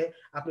হয়ে গেলে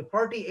আপনি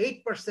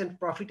 48%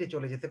 প্রফিটে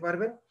চলে যেতে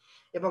পারবেন।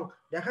 এবং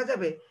দেখা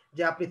যাবে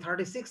যে আপনি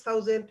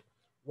 36,000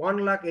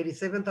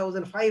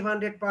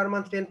 1,87,500 পার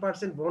মান্থ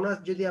 10% বোনাস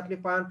যদি আপনি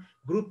পান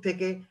গ্রুপ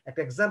থেকে।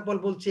 একটা এক্সাম্পল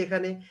বলছি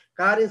এখানে,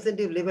 কার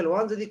ইনসেন্টিভ লেভেল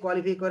 1 যদি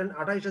কোয়ালিফাই করেন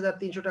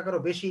 28,300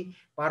 টাকারও বেশি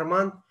পার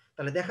মান্থ,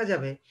 তাহলে দেখা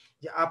যাবে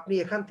যে আপনি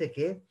এখান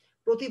থেকে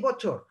প্রতি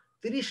বছর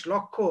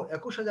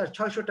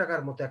 30,21,600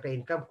 টাকার মতো একটা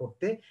ইনকাম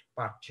করতে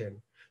পারছেন।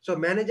 সো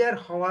ম্যানেজার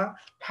হওয়া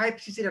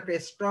 5cc-র একটা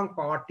স্ট্রং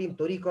পাওয়ার টিম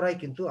তৈরি করাই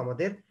কিন্তু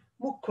আমাদের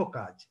মুখ্য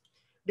কাজ।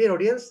 ডিয়ার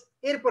অডিয়েন্স,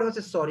 এরপর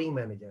হচ্ছে সরিং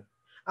ম্যানেজার।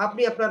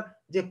 আপনি আপনার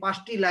যে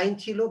 5টি লাইন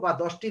ছিল বা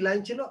 10টি লাইন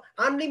ছিল,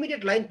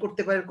 আনলিমিটেড লাইন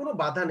করতে পারেন, কোনো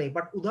বাধা নেই,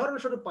 বাট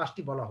উদাহরণস্বরূপ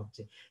 5টি বলা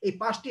হচ্ছে। এই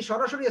 5টি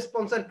সরাসরি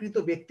স্পন্সরকৃত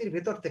ব্যক্তির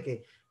ভেতর থেকে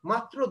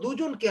মাত্র 2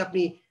 জনকে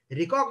আপনি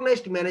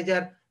রিকগনাইজড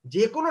ম্যানেজার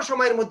যে কোনো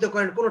সময়ের মধ্যে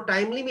করেন, কোনো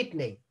টাইম লিমিট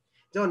নেই।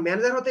 যেমন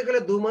ম্যানেজার হতে গেলে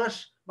 2 মাস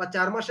বা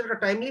 4 মাসের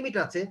একটা টাইম লিমিট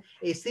আছে।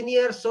 এই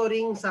senior,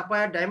 shoring,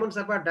 সাপায়ার, diamond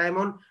সাপায়ার,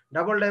 diamond,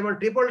 double diamond,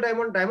 triple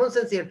diamond, diamond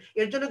সেন্সিয়ার,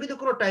 এর জন্য কিন্তু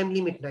কোনো টাইম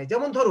লিমিট নাই।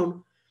 যেমন ধরুন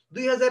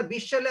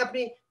 2020 সালে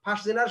আপনি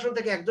ফার্স্ট জেনারেশন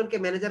থেকে একজনকে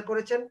ম্যানেজার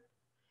করেছেন,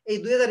 এই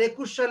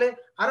 2021 সালে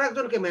আর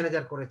একজনকে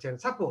ম্যানেজার করেছেন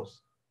সাপোজ,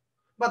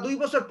 বা 2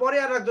 বছর পরে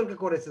আর একজনকে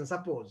করেছেন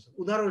সাপোজ,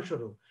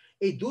 উদাহরণস্বরূপ।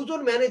 এই 2 জন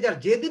ম্যানেজার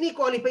যেদিনই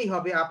কোয়ালিফাই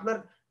হবে, আপনার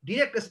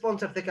ডিরেক্ট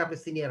স্পন্সর থেকে আপনি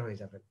সিনিয়র হয়ে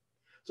যাবেন।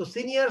 So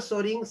senior,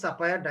 shoring,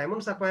 সাপায়ার,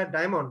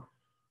 diamond,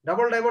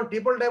 double diamond,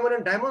 triple diamond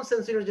and diamond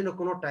সেন্সিয়ারের জন্য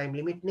কোনো টাইম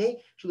লিমিট নেই।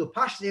 শুধু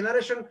ফার্স্ট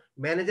জেনারেশন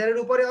ম্যানেজারের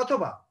উপরে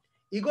অথবা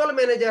ইগল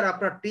ম্যানেজার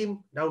আপনার টিম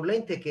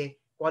ডাউনলাইন থেকে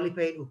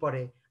কোয়ালিফাই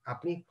উপরে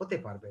আপনি হতে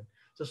পারবেন।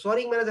 সো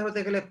সোরিং ম্যানেজার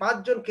হতে গেলে 5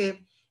 জনকে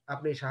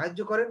আপনি সাহায্য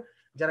করেন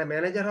যারা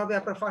ম্যানেজার হবে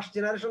আপনার ফার্স্ট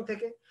জেনারেশন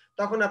থেকে।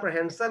 তখন আপনার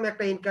হ্যান্ডসাম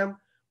একটা ইনকাম,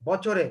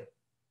 বছরে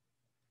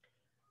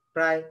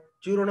প্রায়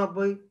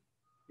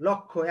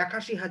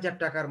 94,81,000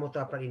 টাকার মতো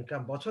আপনার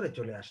ইনকাম বছরে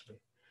চলে আসবে।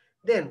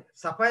 দেন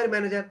সাফায়ার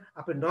ম্যানেজার,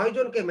 আপনি 9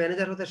 জনকে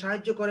ম্যানেজার হতে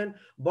সাহায্য করেন,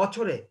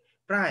 বছরে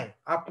প্রায়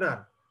আপনার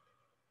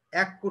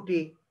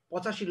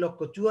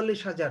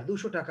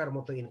 1,85,44,200 টাকার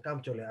মতো ইনকাম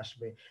চলে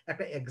আসবে।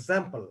 একটা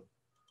এক্সাম্পল,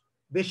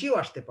 বেশিও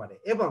আসতে পারে।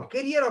 এবং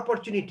ক্যারিয়ার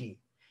অপরচুনিটি,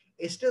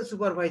 অ্যাসিস্ট্যান্ট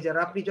সুপারভাইজার,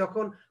 আপনি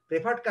যখন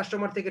প্রেফার্ড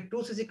কাস্টমার থেকে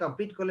 2cc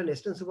কমপ্লিট করলেন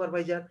অ্যাসিস্ট্যান্ট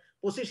সুপারভাইজার,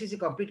 25cc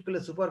কমপ্লিট করলে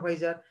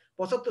সুপারভাইজার,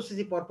 75cc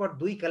পরপর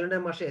 2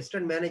 ক্যালেন্ডার মাসে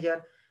অ্যাসিস্ট্যান্ট ম্যানেজার,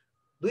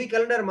 2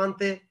 ক্যালেন্ডার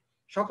মান্থে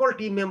সকল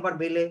টিম মেম্বার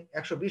মিলে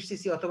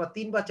 120cc অথবা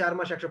 3 বা 4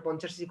 মাস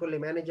 150cc করলে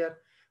ম্যানেজার।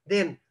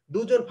 দেন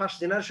 2 জন ফার্স্ট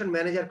জেনারেশন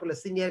ম্যানেজার করলে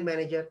সিনিয়র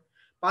ম্যানেজার,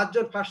 5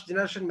 জন ফার্স্ট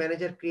জেনারেশন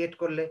ম্যানেজার ক্রিয়েট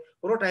করলে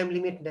কোনো টাইম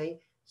লিমিট নেই,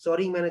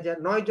 সরিং ম্যানেজার,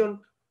 9 জন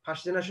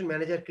ফার্স্ট জেনারেশন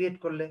ম্যানেজার ক্রিয়েট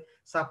করলে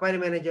সাফায়ার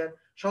ম্যানেজার,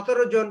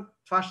 17 জন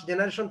ফার্স্ট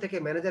জেনারেশন থেকে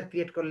ম্যানেজার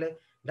ক্রিয়েট করলে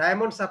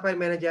ডায়মন্ড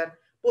সাফায়ার ম্যানেজার,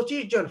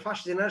 25 জন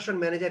ফার্স্ট জেনারেশন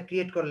ম্যানেজার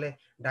ক্রিয়েট করলে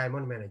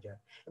diamond manager.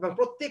 এবং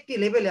প্রত্যেকটি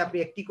লেভেলে আপনি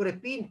একটি করে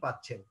পিন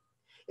পাচ্ছেন।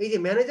 এই যে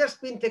ম্যানেজার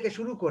পিন থেকে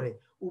শুরু করে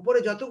উপরে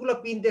যতগুলো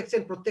পিন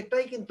দেখছেন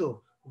প্রত্যেকটাই কিন্তু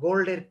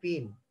গোল্ডের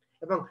পিন।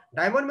 এবং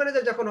ডায়মন্ড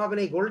ম্যানেজার যখন হবেন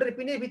এই গোল্ডের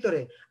পিনের ভিতরে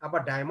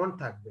আবার ডায়মন্ড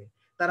থাকবে।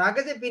 তার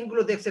আগে যে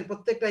পিনগুলো দেখছেন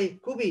প্রত্যেকটাই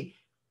খুবই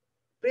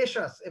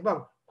প্রেশাস এবং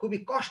খুবই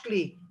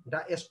কস্টলি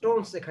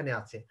স্টোনস এখানে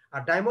আছে।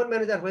 আর ডায়মন্ড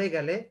ম্যানেজার হয়ে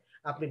গেলে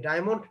আপনি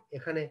ডায়মন্ড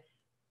এখানে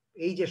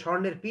এই যে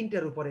স্বর্ণের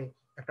পিনটার উপরে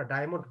একটা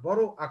ডায়মন্ড,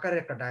 বড়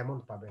আকারের একটা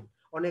ডায়মন্ড পাবেন,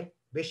 অনেক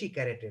বেশি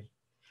ক্যারেটের।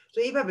 তো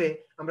এইভাবে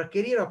আমরা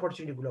কেরিয়ার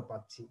অপরচুনিটি গুলো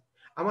পাচ্ছি।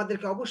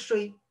 আমাদেরকে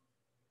অবশ্যই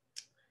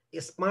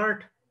স্মার্ট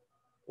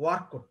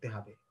ওয়ার্ক করতে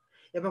হবে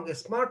এবং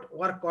স্মার্ট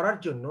ওয়ার্ক করার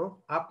জন্য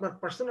আপনার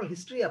পার্সোনাল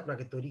হিস্ট্রি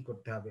আপনাকে তৈরি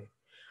করতে হবে।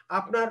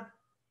 আপনার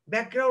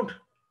background,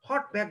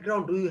 what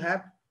background do you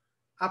have,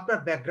 আপনার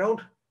ব্যাকগ্রাউন্ড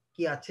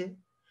কি আছে,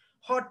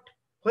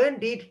 when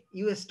did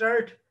you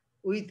start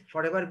with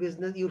forever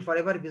business, your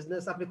forever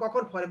business, আপনি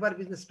কখন forever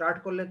business স্টার্ট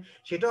করলেন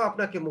সেটাও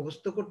আপনাকে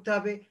মুখস্থ করতে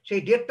হবে,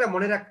 সেই ডেটটা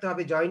মনে রাখতে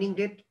হবে, joining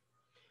date.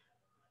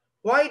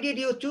 why did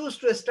you choose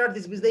to start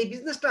this business, এই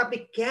বিজনেসটা আপনি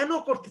কেন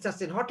করতে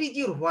চাচ্ছেন, what is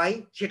your why,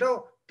 সেটাও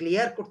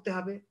ক্লিয়ার করতে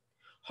হবে।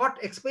 what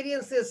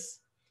experiences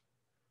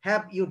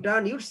have you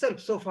done yourself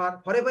so far,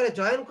 ফরএভারে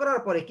join করার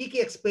পরে কি কি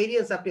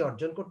এক্সপেরিয়েন্স আপনি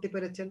অর্জন করতে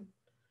পেরেছেন।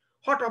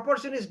 what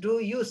opportunities do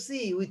you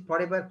see with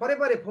forever,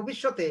 ফরএভারে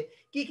ভবিষ্যতে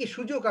কি কি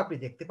সুযোগ আপনি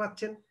দেখতে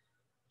পাচ্ছেন,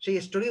 সেই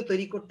স্টোরিও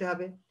তৈরি করতে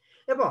হবে।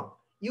 এবং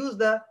ইউজ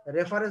দ্য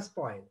রেফারেন্স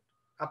পয়েন্ট,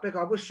 আপনাকে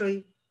অবশ্যই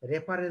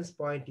রেফারেন্স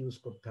পয়েন্ট ইউজ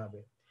করতে হবে।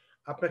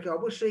 আপনাকে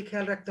অবশ্যই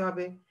খেয়াল রাখতে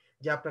হবে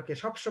যে আপনাকে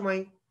সবসময়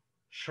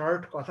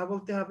শর্ট কথা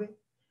বলতে হবে,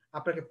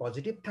 আপনাকে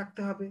পজিটিভ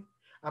থাকতে হবে,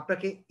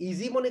 আপনাকে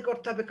ইজি মনে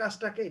করতে হবে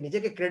কাজটাকে,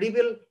 নিজেকে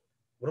ক্রেডিবল,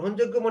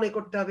 গ্রহণযোগ্য মনে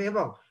করতে হবে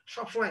এবং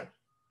সবসময়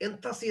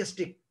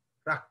এনথাসিয়াস্টিক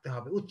রাখতে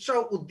হবে, উৎসাহ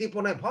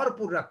উদ্দীপনায়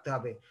ভরপুর রাখতে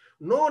হবে।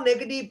 No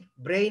negative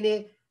ব্রেইনে,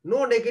 no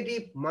negative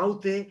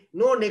মাউথে,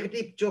 no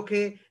negative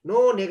চোখে, নো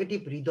নেগেটিভ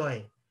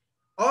হৃদয়ে,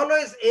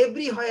 অলওয়েজ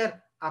এভরিহোয়ার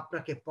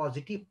আপনাকে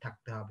পজিটিভ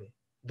থাকতে হবে।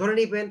 ধরে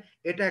নিবেন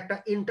এটা একটা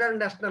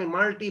international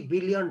multi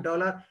billion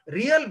dollar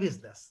real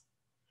business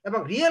এবং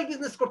রিয়েল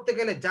বিজনেস করতে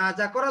গেলে যা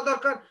যা করা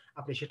দরকার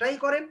আপনি সেটাই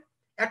করেন।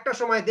 একটা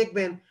সময়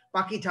দেখবেন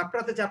পাখি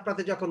ঝাপড়াতে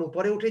ঝাপড়াতে যখন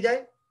উপরে উঠে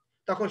যায়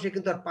তখন সে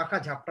কিন্তু আর পাখা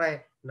ঝাপড়ায়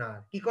না,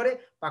 কি করে,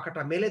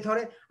 পাখাটা মেলে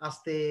ধরে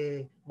আস্তে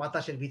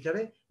বাতাসের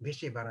ভিতরে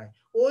ভেসে বেড়ায়।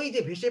 ওই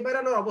যে ভেসে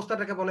বেড়ানোর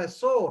অবস্থাটাকে বলে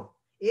সোর,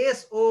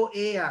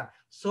 SOAR,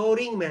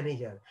 সোরিং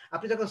ম্যানেজার।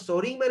 আপনি যখন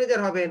সোরিং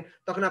ম্যানেজার হবেন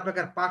তখন আপনাকে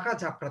আর পাখা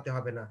ঝাপড়াতে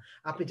হবে না,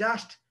 আপনি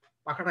জাস্ট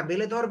পাখাটা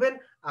মেলে ধরবেন,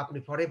 আপনি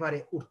ফরএভারে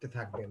উঠতে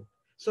থাকবেন।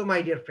 সো মাই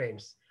ডিয়ার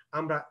ফ্রেন্ডস,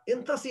 আমরা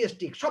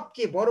এনথাসিয়াস্টিক,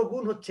 সবচেয়ে বড়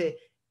গুণ হচ্ছে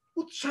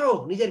উৎসাহ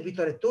নিজের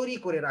ভিতরে তৈরি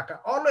করে রাখা,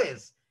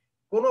 অলওয়েজ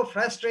কোনো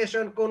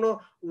ফ্রাস্ট্রেশন, কোনো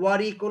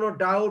ওয়ারি, কোনো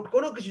ডাউট,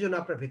 কোনো কিছু যেন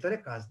আপনার ভিতরে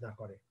কাজ না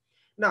করে।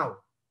 নাও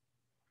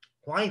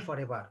হোয়াই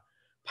ফরএভার,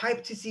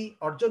 5cc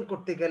অর্জন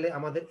করতে গেলে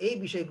আমাদের এই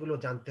বিষয়গুলো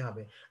জানতে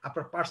হবে।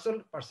 আপনার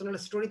পার্সোনাল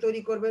স্টোরি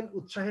তৈরি করবেন,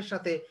 উৎসাহের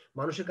সাথে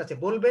মানুষের কাছে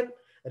বলবেন,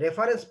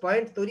 রেফারেন্স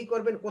পয়েন্ট তৈরি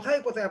করবেন,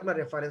 কোথায় কোথায় আপনার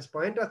রেফারেন্স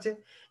পয়েন্ট আছে,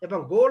 এবং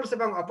গোলস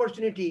এবং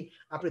অপরচুনিটি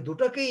আপনি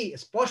দুটোকেই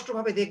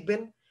স্পষ্টভাবে দেখবেন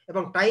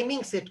এবং টাইমিং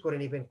সেট করে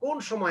নেবেন, কোন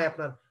সময়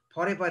আপনার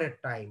ফরএভারের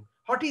time,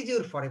 what is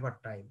your forever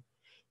time.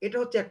 এটা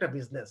হচ্ছে একটা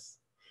বিজনেস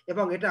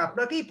এবং এটা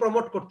আপনাকেই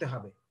প্রমোট করতে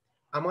হবে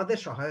আমাদের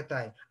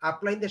সহায়তায়,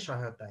 আপলাইনদের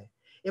সহায়তায়।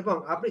 এবং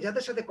আপনি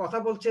যাদের সাথে কথা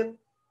বলছেন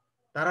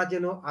তারা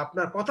যেন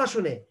আপনার কথা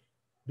শুনে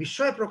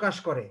বিস্ময় প্রকাশ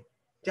করে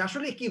যে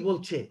আসলে কি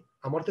বলছে,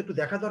 আমার তো একটু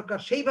দেখা দরকার,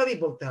 সেইভাবেই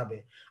বলতে হবে।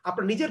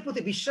 আপনার নিজের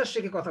প্রতি বিশ্বাস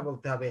রেখে কথা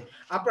বলতে হবে।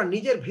 আপনার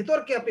নিজের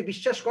ভিতরকে আপনি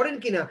বিশ্বাস করেন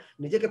কিনা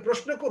নিজেকে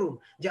প্রশ্ন করুন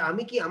যে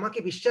আমি কি আমাকে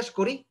বিশ্বাস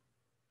করি,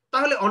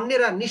 তাহলে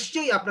অন্যেরা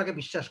নিশ্চয়ই আপনাকে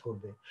বিশ্বাস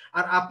করবে।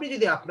 আর আপনি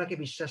যদি আপনাকে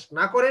বিশ্বাস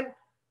না করেন,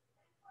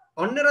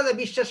 অন্যরা যে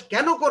বিশ্বাস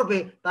কেন করবে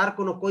তার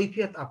কোনো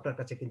কৈফিয়ত আপনার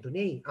কাছে কিন্তু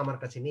নেই, আমার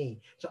কাছে নেই।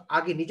 তো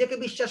আগে নিজেকে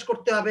বিশ্বাস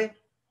করতে হবে,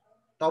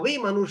 তবেই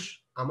মানুষ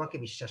আমাকে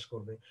বিশ্বাস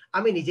করবে।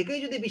 আমি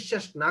নিজেকেই যদি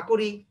বিশ্বাস না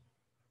করি,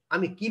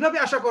 আমি কিভাবে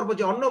আশা করব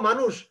যে অন্য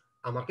মানুষ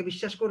আমাকে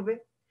বিশ্বাস করবে।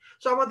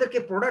 সো আমাদেরকে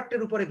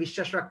প্রোডাক্টের উপরে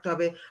বিশ্বাস রাখতে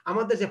হবে,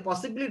 আমাদের যে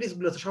পসিবিলিটিস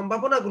গুলো আছে,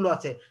 সম্ভাবনাগুলো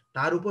আছে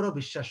তার উপরেও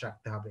বিশ্বাস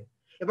রাখতে হবে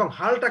এবং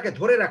হালটাকে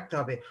ধরে রাখতে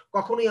হবে।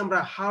 কখনোই আমরা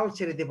হাল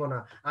ছেড়ে দেব না।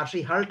 আর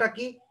সেই হালটা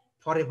কি,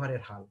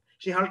 ফরএভারের হাল।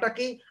 সেই হালটা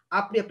কি,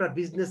 আপনি আপনার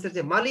বিজনেসের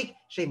যে মালিক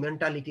সেই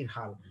মেন্টালিটির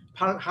হাল।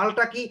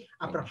 হালটা কি,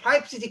 আপনার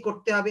 5cc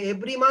করতে হবে,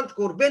 every month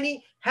করবেনই,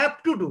 have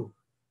to do,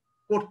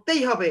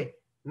 করতেই হবে,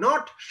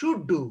 নট শুড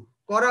ডু,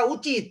 করা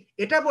উচিত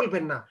এটা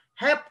বলবেন না,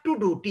 হ্যাভ টু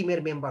ডু,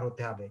 টিমের মেম্বার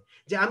হতে হবে।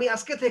 যে আমি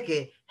আজকে থেকে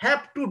হ্যাভ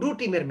টু ডু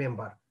টিমের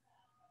মেম্বার,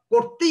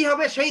 করতেই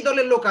হবে সেই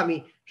দলের লোক আমি,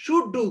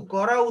 শুড ডু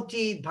করা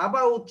উচিত,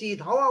 ভাবা উচিত,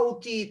 হওয়া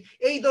উচিত,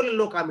 এই দলের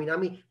লোক আমি না,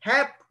 আমি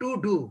হ্যাভ টু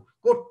ডু,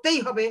 করতেই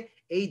হবে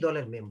এই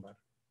দলের মেম্বার।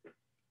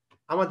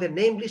 আমাদের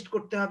নেম লিস্ট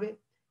করতে হবে,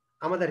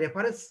 আমাদের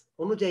রেফারেন্স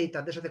অনুযায়ী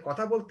তাদের সাথে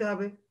কথা বলতে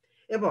হবে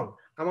এবং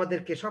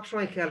আমাদেরকে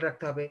সবসময় খেয়াল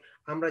রাখতে হবে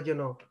আমরা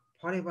যেন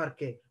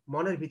ফরএভারকে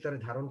মনের ভিতরে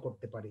ধারণ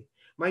করতে পারি।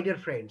 মাই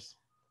ডিয়ার ফ্রেন্ডস,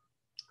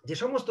 যে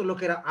সমস্ত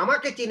লোকেরা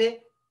আমাকে চিনে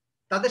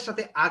তাদের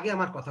সাথে আগে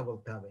আমার কথা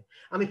বলতে হবে।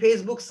 আমি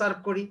ফেসবুক সার্চ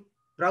করি,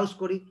 ব্রাউজ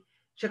করি,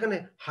 সেখানে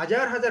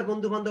হাজার হাজার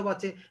বন্ধু বান্ধব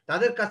আছে,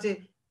 তাদের কাছে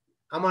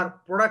আমার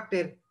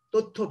প্রোডাক্টের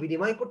তথ্য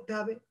বিনিময় করতে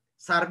হবে,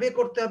 সার্ভে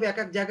করতে হবে, এক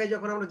এক জায়গায়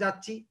যখন আমরা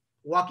যাচ্ছি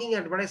ওয়াকিং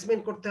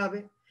অ্যাডভার্টাইজমেন্ট করতে হবে,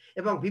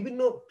 এবং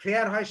বিভিন্ন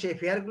ফেয়ার হয় সেই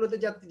ফেয়ারগুলোতে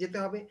যেতে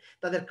হবে,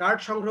 তাদের কার্ড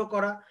সংগ্রহ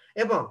করা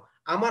এবং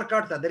আমার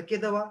কার্ড তাদেরকে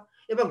দেওয়া,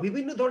 এবং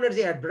বিভিন্ন ধরনের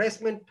যে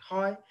অ্যাডভার্টাইজমেন্ট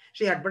হয়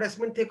সেই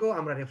অ্যাডভার্টাইজমেন্ট থেকেও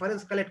আমরা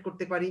রেফারেন্স কালেক্ট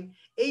করতে পারি।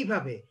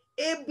 এইভাবে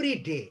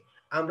এভরিডে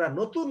আমরা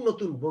নতুন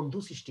নতুন বন্ধু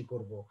সৃষ্টি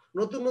করব,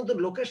 নতুন নতুন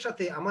লোকের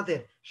সাথে আমাদের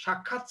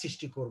সাক্ষাৎ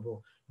সৃষ্টি করব,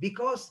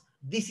 because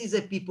this is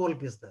a people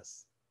business,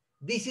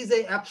 this is a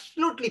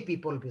absolutely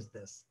people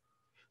business.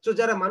 So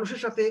যারা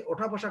মানুষের সাথে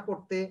ওঠা বসা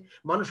করতে,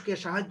 মানুষকে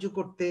সাহায্য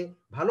করতে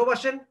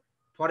ভালোবাসেন,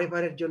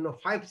 ফরএভারের জন্য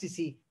 5cc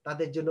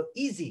তাদের জন্য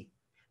ইজি।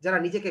 যারা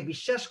নিজেকে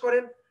বিশ্বাস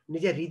করেন,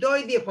 নিজের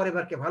হৃদয় দিয়ে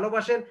ফরএভারকে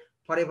ভালোবাসেন,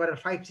 ফরএভারের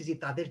 5cc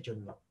তাদের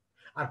জন্য।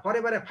 আর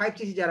ফরএভারের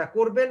 5cc যারা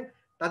করবেন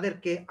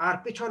তাদেরকে আর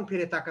পেছন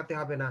ফিরে তাকাতে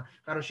হবে না,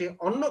 কারণ সে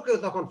অন্য কেউ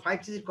তখন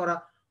 5cc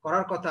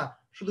করার কথা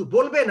শুধু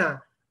বলবে না,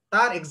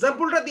 তার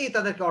এক্সাম্পলটা দিয়ে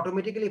তাদেরকে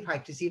অটোমেটিক্যালি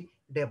 5cc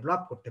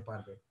ডেভেলপ করতে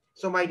পারবে।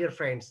 সো মাই ডিয়ার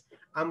ফ্রেন্ডস,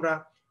 আমরা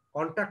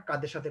কন্ট্যাক্ট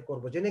কাদের সাথে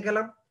করব জেনে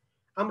গেলাম।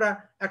 আমরা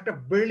একটা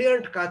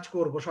ব্রিলিয়ান্ট কাজ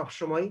করব সব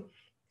সময়,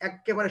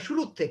 একেবারে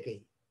শুরু থেকেই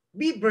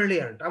বি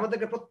ব্রিলিয়ান্ট।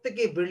 আমাদেরকে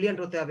প্রত্যেকে ব্রিলিয়ান্ট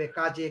হতে হবে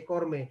কাজে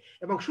কর্মে,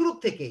 এবং শুরু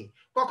থেকেই।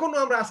 কখনো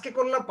আমরা আজকে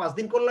করলাম 5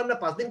 দিন করলাম না,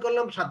 5 দিন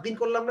করলাম 7 দিন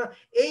করলাম না,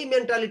 এই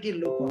মেন্টালিটির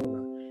লোক হব না।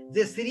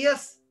 যে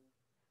সিরিয়াস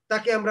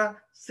তাকে আমরা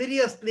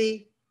সিরিয়াসলি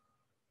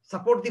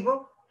সাপোর্ট দিব,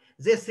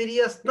 যে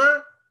সিরিয়াস না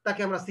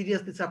তাকে আমরা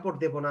সিরিয়াসলি সাপোর্ট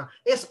দেব না।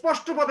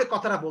 স্পষ্টভাবে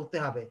কথাটা বলতে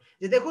হবে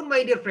যে দেখুন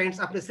মাই ডিয়ার ফ্রেন্ডস,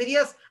 আপনি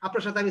সিরিয়াস,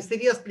 আপনার সাথে আমি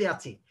সিরিয়াসলি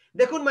আছি।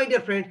 দেখুন মাই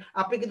ডিয়ার ফ্রেন্ড,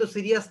 আপনি কিন্তু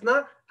সিরিয়াস না,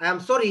 আই এম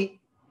সরি,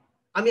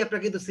 আমি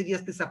আপনাকে কিন্তু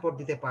সিরিয়াসলি সাপোর্ট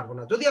দিতে পারবো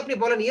না। যদি আপনি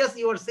বলেন ইয়েস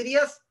ইউ আর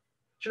সিরিয়াস,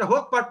 সেটা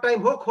হোক পার্ট টাইম,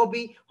 হোক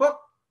হবি, হোক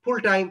ফুল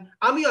টাইম,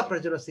 আমিও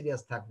আপনার জন্য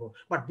সিরিয়াস থাকবো।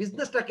 বাট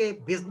বিজনেসটাকে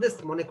বিজনেস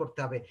মনে করতে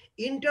হবে,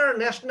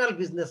 ইন্টারন্যাশনাল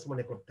বিজনেস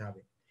মনে করতে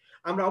হবে।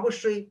 আমরা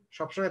অবশ্যই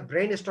সবসময়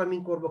ব্রেইন স্টর্মিং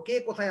করবো, কে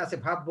কোথায় আছে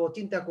ভাববো,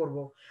 চিন্তা করব,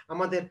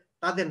 আমাদের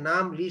তাদের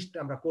নাম লিস্ট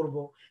আমরা করব,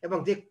 এবং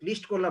যে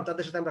লিস্ট করলাম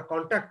তাদের সাথে আমরা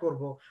কন্ট্যাক্ট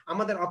করব,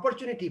 আমাদের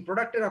অপরচুনিটি,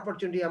 প্রোডাক্টের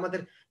অপরচুনিটি,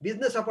 আমাদের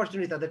বিজনেস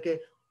অপরচুনিটি তাদেরকে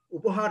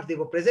উপহার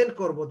দেব, প্রেজেন্ট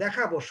করব,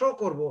 দেখাবো, শো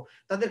করব,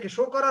 তাদেরকে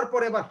শো করার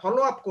পরে এবার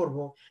ফলো আপ করব,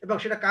 এবং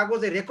সেটা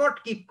কাগজে রেকর্ড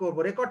কিপ করব,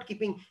 রেকর্ড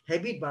কিপিং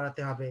হ্যাবিট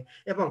বাড়াতে হবে,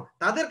 এবং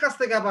তাদের কাছ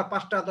থেকে আবার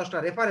 5টা 10টা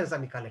রেফারেন্স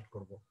আমি কালেক্ট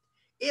করব।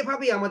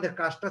 এভাবেই আমাদের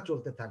কাজটা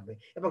চলতে থাকবে,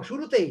 এবং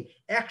শুরুতেই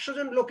 100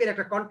 জন লোকের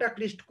একটা কন্ট্যাক্ট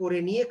লিস্ট করে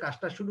নিয়ে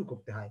কাজটা শুরু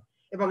করতে হয়,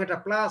 এবং এটা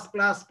প্লাস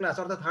প্লাস প্লাস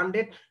অর্থাৎ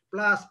 100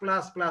 প্লাস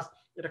প্লাস প্লাস,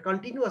 এটা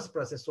কন্টিনিউয়াস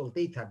প্রসেস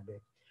চলতেই থাকবে।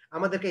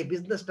 আমাদেরকে এই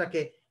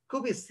বিজনেসটাকে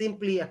খুবই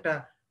সিম্পলি একটা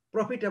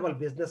প্রফিটেবল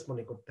বিজনেস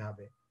মনে করতে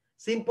হবে।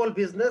 Simple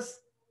business,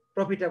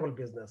 profitable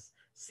business,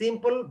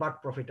 simple but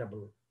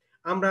profitable.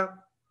 আমরা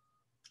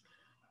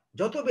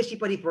যত বেশি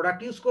পারি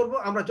প্রোডাক্ট ইউজ করব,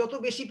 আমরা যত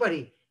বেশি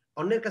পারি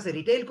অন্যের কাছে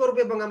রিটেইল করব,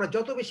 এবং আমরা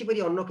যত বেশি পারি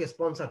অন্যকে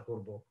স্পন্সর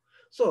করব।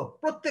 সো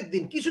প্রত্যেক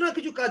দিন কিছু না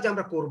কিছু কাজ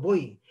আমরা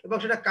করবই, এবং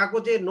সেটা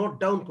কাগজে নোট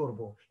ডাউন করব,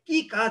 কি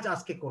কাজ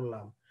আজকে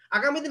করলাম,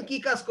 আগামী দিন কি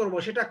কাজ করব,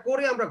 সেটা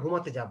করে আমরা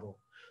ঘুমাতে যাব।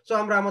 সো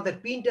আমরা আমাদের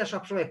পিনটা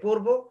সবসময়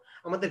পড়বো,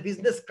 আমাদের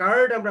বিজনেস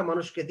কার্ড আমরা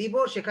মানুষকে দিব,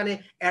 সেখানে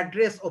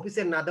অ্যাড্রেস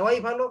অফিসের না দেওয়াই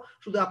ভালো,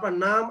 শুধু আপনার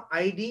নাম,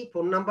 ID,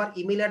 phone number,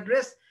 email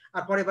address,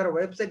 আর পরে এবার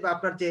ওয়েবসাইট বা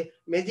আপনার যে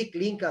ম্যাজিক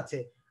লিঙ্ক আছে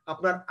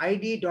আপনার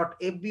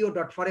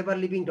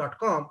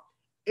id.fbo.foreverliving.com,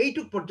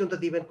 এইটুক পর্যন্ত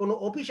দিবেন, কোনো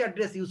অফিস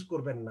অ্যাড্রেস ইউজ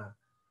করবেন না।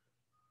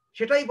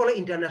 সেটাই বলে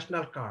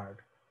ইন্টারন্যাশনাল কার্ড।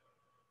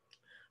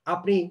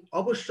 আপনি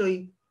অবশ্যই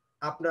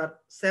আপনার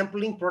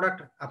স্যাম্পলিং প্রোডাক্ট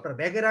আপনার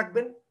ব্যাগে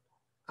রাখবেন,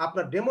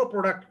 আপনার ডেমো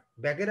প্রোডাক্ট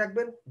ব্যাগে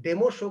রাখবেন,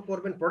 ডেমো শো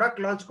করবেন, প্রোডাক্ট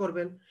লঞ্চ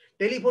করবেন,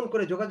 টেলিফোন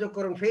করে যোগাযোগ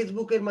করবেন,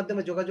 ফেসবুকের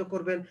মাধ্যমে যোগাযোগ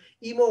করবেন,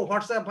 ইমো,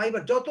 হোয়াটসঅ্যাপ,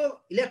 ভাইবার, যত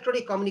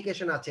ইলেকট্রনিক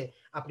কমিউনিকেশন আছে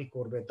আপনি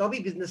করবেন,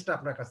 তবেই বিজনেসটা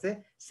আপনার কাছে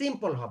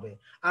সিম্পল হবে।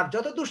 আর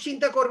যত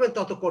দুশ্চিন্তা করবেন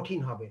তত কঠিন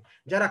হবে।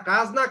 যারা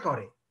কাজ না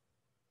করে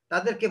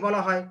তাদেরকে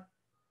বলা হয়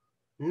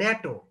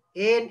ন্যাটো,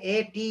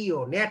 NATO,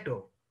 ন্যাটো।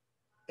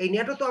 এই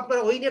ন্যাটো তো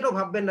আপনারা ওই ন্যাটো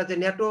ভাববেন না যে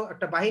ন্যাটো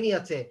একটা বাহিনী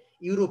আছে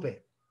ইউরোপে,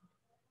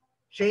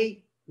 সেই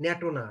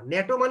ন্যাটো না।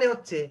 ন্যাটো মানে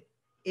হচ্ছে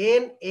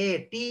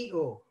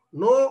NATO,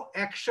 no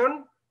action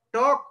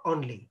talk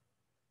only.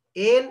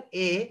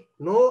 NA,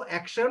 no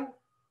action,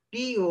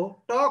 TO,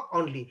 talk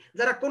only.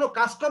 যারা কোনো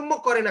কাজকর্ম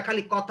করে না,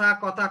 খালি কথা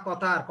কথা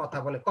কথা আর কথা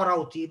বলে, করা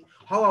উচিত,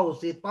 হওয়া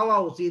উচিত, পাওয়া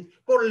উচিত,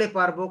 করলে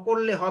পারবো,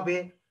 করলে হবে,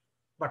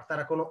 বাট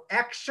তারা কোনো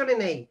অ্যাকশনে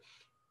নেই,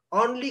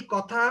 অনলি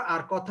কথা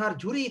আর কথার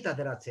ঝুড়ি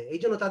তাদের আছে। এই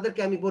জন্য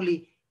তাদেরকে আমি বলি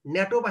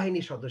ন্যাটো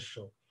বাহিনীর সদস্য।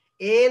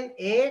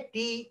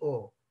 NATO,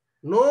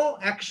 নো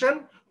অ্যাকশন,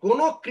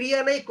 কোনো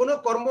ক্রিয়া নেই, কোনো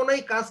কর্ম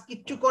নেই, কাজ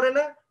কিচ্ছু করে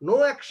না, নো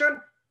অ্যাকশন,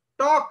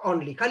 টক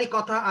অনলি, খালি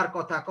কথা আর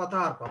কথা, কথা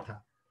আর কথা।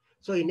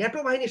 সো এই ন্যাটো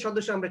বাহিনীর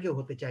সদস্য আমরা কেউ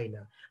হতে চাই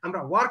না। আমরা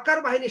ওয়ার্কার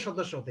বাহিনীর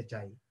সদস্য হতে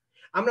চাই,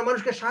 আমরা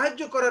মানুষকে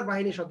সাহায্য করার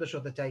বাহিনীর সদস্য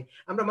হতে চাই,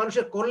 আমরা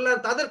মানুষের কল্যাণ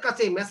তাদের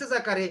কাছে মেসেজ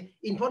আকারে,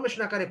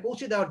 ইনফরমেশন আকারে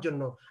পৌঁছে দেওয়ার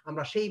জন্য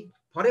আমরা সেই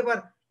ফরএভার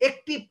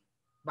অ্যাক্টিভ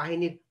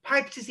বাহিনীর,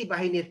 5cc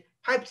বাহিনীর,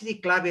 5cc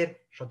ক্লাবের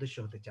সদস্য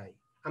হতে চাই।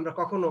 আমরা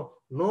কখনো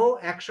নো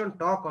অ্যাকশন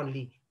টক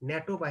অনলি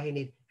ন্যাটো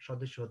বাহিনীর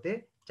সদস্য হতে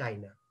চাই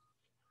না।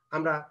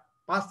 আমরা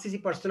 5cc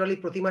পার্সোনালি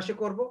প্রতি মাসে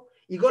করব,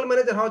 ইগল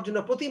ম্যানেজার হওয়ার জন্য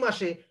প্রতি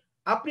মাসে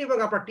আপনি এবং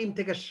আপনার টিম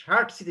থেকে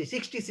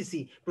 60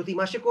 সিসি প্রতি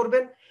মাসে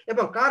করবেন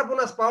এবং কার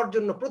বোনাস পাওয়ার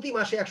জন্য প্রতি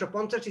মাসে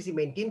 150 সিসি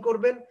মেনটেন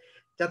করবেন,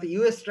 যাতে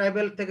ইউএস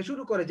ট্রাইবেল থেকে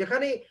শুরু করে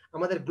যেখানে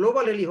আমাদের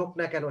গ্লোবাল রেলি হোক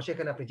না কেন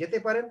সেখানে আপনি যেতে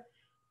পারেন।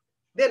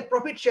 দেন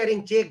প্রফিট শেয়ারিং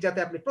চেক যাতে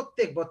আপনি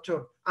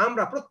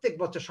আমরা প্রত্যেক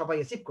বছর সবাই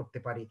রিসিভ করতে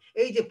পারি।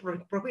 এই যে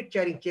প্রফিট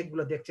শেয়ারিং চেক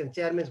গুলো দেখছেন,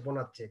 চেয়ারম্যান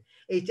বোনাস চেক,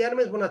 এই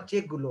চেয়ারম্যান বোনাস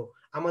চেক গুলো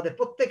আমাদের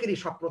প্রত্যেকেরই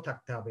স্বপ্ন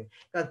থাকতে হবে,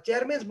 কারণ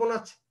চেয়ারম্যান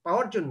বোনাস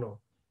পাওয়ার জন্য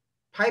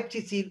 5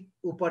 সিসির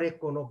উপরে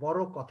কোনো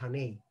বড় কথা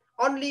নেই।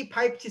 অনলি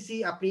 5 সিসি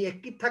আপনি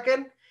অ্যাক্টিভ থাকেন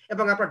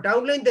এবং আপনার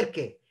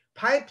ডাউনলাইনদেরকে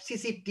 5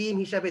 সিসি টিম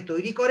হিসাবে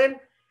তৈরি করেন,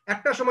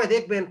 একটা সময়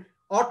দেখবেন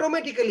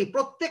অটোমেটিক্যালি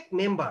প্রত্যেক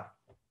মেম্বার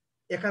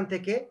এখান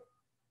থেকে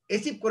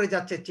অ্যাচিভ করে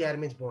যাচ্ছে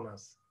চেয়ারম্যান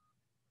বোনাস,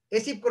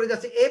 অ্যাচিভ করে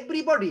যাচ্ছে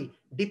এভরিবডি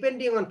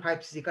ডিপেন্ডিং অন 5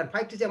 সিসি। কারণ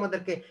 5 সিসি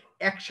আমাদেরকে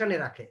অ্যাকশনে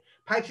রাখে,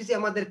 5 সিসি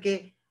আমাদেরকে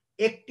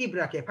অ্যাক্টিভ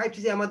রাখে, 5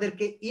 সিসি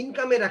আমাদেরকে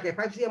ইনকামে রাখে,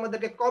 5 সিসি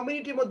আমাদেরকে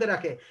কমিউনিটির মধ্যে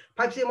রাখে,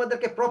 5 সিসি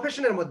আমাদেরকে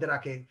প্রফেশনের মধ্যে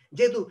রাখে,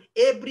 যেহেতু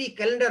এভরি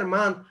ক্যালেন্ডার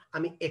মান্থ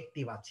আমি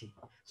অ্যাক্টিভ আছি।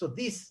 So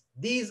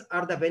this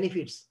are the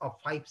benefits of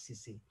 5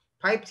 CC.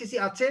 5 CC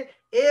আছে,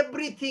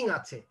 এভরিথিং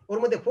আছে ওর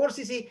মধ্যে। 4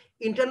 সিসি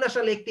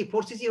ইন্টারন্যাশনাল অ্যাক্টিভ,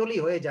 4 সিসি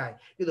হলেই হয়ে যায়,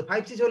 কিন্তু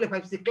 5 সিসি হলে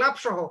 5 সিসি ক্লাব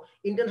সহ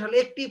ইন্টারন্যাশনাল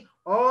অ্যাক্টিভ,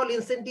 অল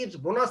ইনসেনটিভস,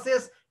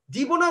 বোনাসেস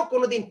জীবনেও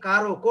কোনোদিন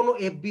কারো কোনো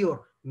এফবিওর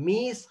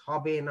মিস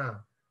হবে না।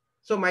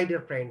 সো মাই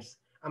ডিয়ার ফ্রেন্ডস,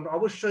 আমরা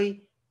অবশ্যই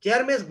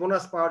চেয়ারম্যান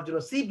বোনাস পাওয়ার জন্য,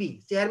 সিবি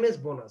চেয়ারম্যান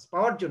বোনাস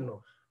পাওয়ার জন্য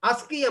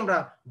আজকেই আমরা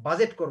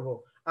বাজেট করব।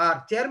 আর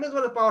চেয়ারম্যান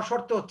বোনাস পাওয়ার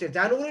শর্ত হচ্ছে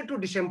জানুয়ারি টু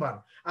ডিসেম্বর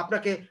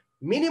আপনাকে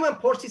মিনিমাম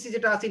 4 সিসি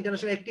যেটা আছে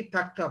ইন্টারন্যাশনাল অ্যাক্টিভ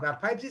থাকতে হবে, আর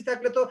 5 সিসি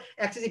থাকলে তো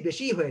 1 সিসি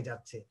বেশিই হয়ে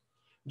যাচ্ছে।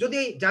 যদি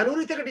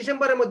জানুয়ারি থেকে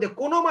ডিসেম্বরের মধ্যে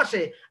কোনো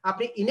মাসে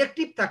আপনি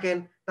ইনঅ্যাক্টিভ থাকেন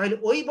তাহলে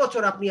ওই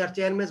বছর আপনি আর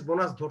চেয়ারম্যান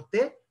বোনাস ধরতে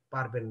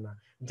পারবেন না।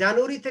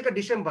 জানুয়ারি থেকে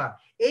ডিসেম্বর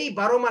এই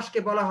 12 মাসকে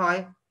বলা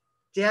হয়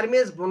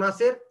চেয়ারম্যান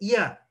বোনাসের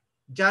ইয়ার।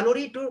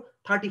 জানুয়ারি টু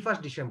 31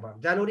 ডিসেম্বর,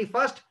 জানুয়ারি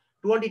 1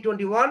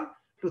 2021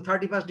 টু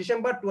 31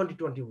 ডিসেম্বর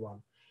 2021,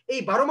 এই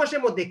 12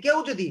 মাসের মধ্যে কেউ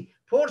যদি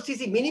 4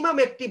 সিসি মিনিমাম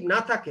অ্যাক্টিভ না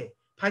থাকে,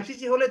 5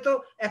 সিসি হলে তো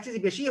 1 সিসি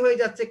বেশি হয়ে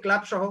যাচ্ছে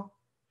ক্লাব সহ,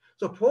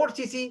 সো 4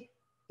 সিসি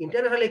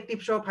ইন্টারন্যাশনাল অ্যাক্টিভ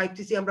সহ 5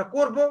 সিসি আমরা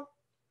করব,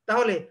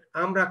 তাহলে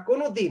আমরা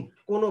কোনোদিন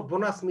কোনো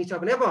বোনাস মিস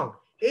হবে না। এবং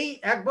এই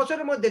এক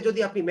বছরের মধ্যে যদি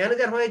আপনি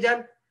ম্যানেজার হয়ে যান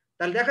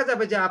তাহলে দেখা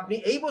যাবে যে আপনি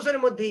এই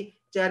বছরের মধ্যেই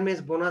চেয়ারম্যান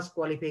বোনাস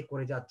কোয়ালিফাই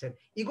করে যাচ্ছেন,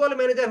 ইগল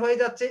ম্যানেজার হয়ে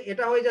যাচ্ছে,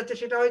 এটা হয়ে যাচ্ছে,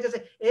 সেটা হয়ে যাচ্ছে,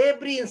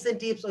 এভরি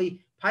ইনসেনটিভস ওই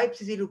 5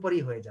 সিসির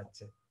উপরই হয়ে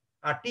যাচ্ছে।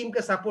 আর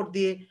টিমকে সাপোর্ট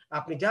দিয়ে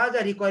আপনি যা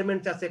যা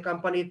রিকোয়ারমেন্টস আছে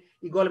কোম্পানির,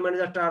 eagle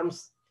manager terms,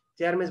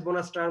 chairman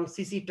bonus terms,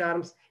 CC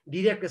terms,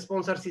 direct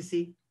sponsor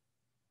CC,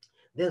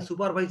 দেন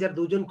সুপারভাইজার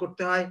 2 জন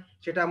করতে হয়,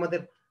 সেটা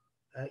আমাদের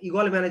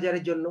ইগল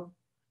ম্যানেজারের জন্য,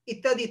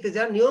 ইত্যাদি ইত্যাদি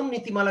যা নিয়ম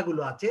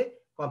নীতিমালাগুলো আছে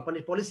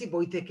কোম্পানির পলিসি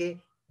বই থেকে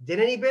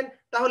জেনে নেবেন,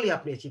 তাহলে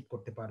আপনি অ্যাচিভ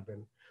করতে পারবেন।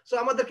 সো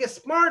আমাদেরকে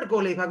স্মার্ট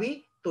গোল এইভাবেই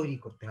তৈরি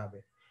করতে হবে,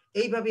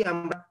 এইভাবেই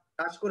আমরা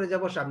কাজ করে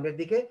যাব সামনের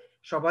দিকে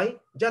সবাই,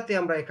 যাতে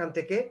আমরা এখান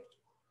থেকে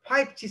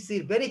 5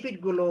 সিসির বেনিফিট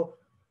গুলো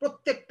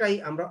প্রত্যেকটাই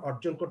আমরা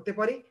অর্জন করতে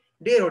পারি।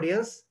 ডিয়ার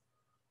অডিয়েন্স,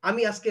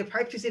 আমি আজকে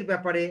 5 সিসির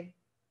ব্যাপারে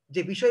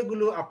যে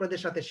বিষয়গুলো আপনাদের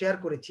সাথে শেয়ার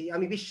করেছি,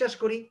 আমি বিশ্বাস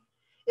করি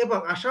এবং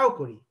আশাও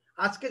করি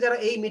আজকে যারা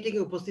এই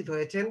মিটিংয়ে উপস্থিত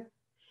হয়েছেন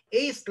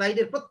এই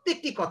স্লাইডের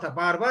প্রত্যেকটি কথা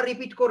বারবার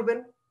রিপিট করবেন।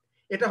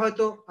 এটা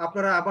হয়তো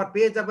আপনারা আবার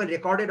পেয়ে যাবেন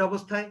রেকর্ডেড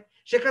অবস্থায়,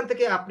 সেখান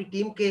থেকে আপনি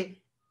টিমকে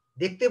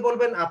দেখতে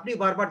বলবেন, আপনি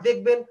বারবার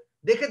দেখবেন,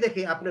 দেখে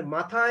দেখে আপনার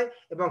মাথায়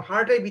এবং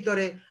হার্টের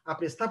ভিতরে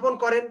আপনি স্থাপন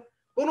করেন।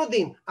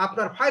 কোনোদিন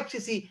আপনার 5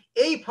 সিসি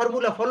এই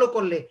ফর্মুলা ফলো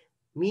করলে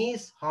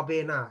মিস হবে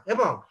না,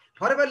 এবং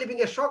ফরএভার লিভিং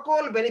এর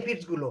সকল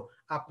বেনিফিটস গুলো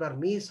আপনার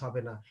মিস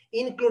হবে না,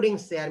 including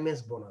chairman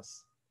bonus.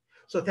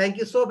 So thank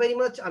you so very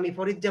much. আমি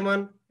ফরিদ জামান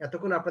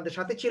এতক্ষণ আপনাদের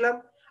সাথে ছিলাম।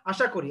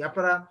 আশা করি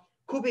আপনারা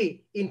খুবই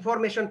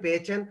ইনফরমেশন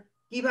পেয়েছেন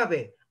কিভাবে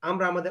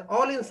আমরা আমাদের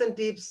অল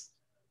ইনসেনটিভস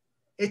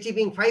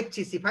অ্যাচিভিং 5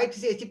 সিসি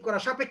অ্যাচিভ করা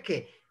সাপেক্ষে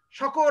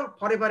সকল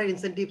ফরএভারের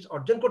ইনসেনটিভস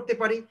অর্জন করতে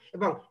পারি।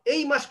 এবং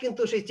এই মাস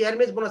কিন্তু সেই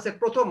চেয়ারম্যান বোনাসের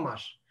প্রথম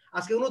মাস,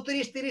 আজকে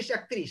 29, 30,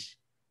 31,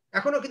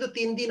 এখনো কিন্তু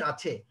 3 দিন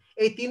আছে।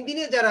 এই 3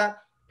 দিনে যারা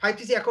 5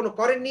 সিসি এখনো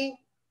করেননি,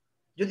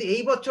 যদি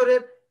এই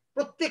বছরের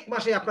প্রত্যেক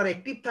মাসে আপনারা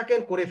অ্যাক্টিভ থাকেন,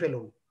 করে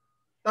ফেলুন,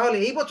 তাহলে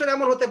এই বছর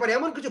এমন হতে পারে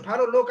এমন কিছু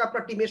ভালো লোক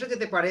আপনার টিমে এসে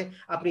যেতে পারে,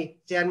 আপনি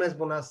চেয়ারম্যান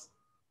বোনাস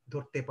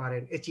ধরতে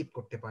পারেন, অ্যাচিভ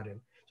করতে পারেন।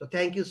 So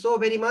thank you so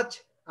very much.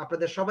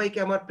 আপনাদের সবাইকে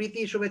আমার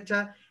প্রীতি, শুভেচ্ছা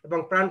এবং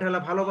প্রাণ ঢালা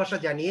ভালোবাসা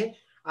জানিয়ে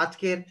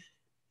আজকের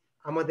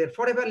আমাদের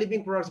ফরএভার লিভিং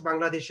প্রোডাক্টস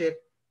বাংলাদেশের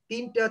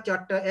 3টা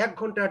 4টা 1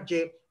 ঘন্টার যে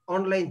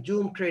অনলাইন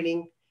জুম ট্রেনিং,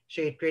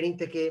 সেই ট্রেনিং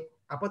থেকে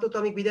আপাতত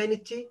আমি বিদায়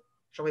নিচ্ছি।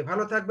 সবাই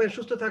ভালো থাকবেন,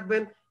 সুস্থ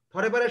থাকবেন,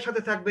 ফরএভারের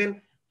সাথে থাকবেন,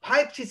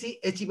 5 সিসি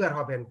অ্যাচিভার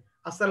হবেন।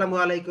 আসসালামু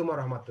আলাইকুম ওয়া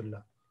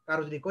রাহমাতুল্লাহ।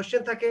 কারো যদি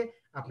কোশ্চেন থাকে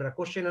আপনারা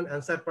কোশ্চেন এন্ড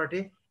অ্যানসার পার্টে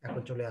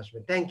এখন চলে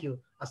আসবেন। Thank you.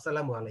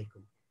 আসসালামু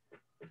আলাইকুম।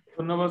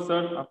 ধন্যবাদ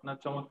স্যার আপনার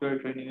চমৎকার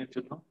ট্রেনিং এর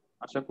জন্য।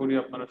 আশা করি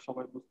আপনারা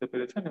সবাই বুঝতে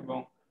পেরেছেন এবং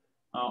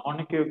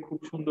অনেকে খুব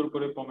সুন্দর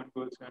করে কমেন্ট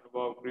করেছেন,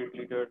 wow great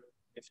leader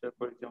mister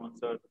Farid জামান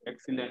স্যার,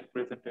 এক্সিলেন্ট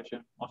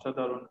প্রেজেন্টেশন,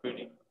 অসাধারণ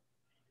ট্রেনিং।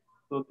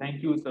 তো থ্যাংক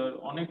ইউ স্যার,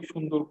 অনেক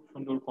সুন্দর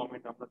সুন্দর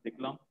কমেন্ট আমরা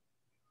দেখলাম।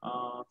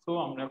 তো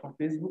আমরা এখন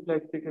ফেসবুক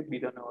লাইভ থেকে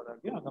বিদায় নেওয়ার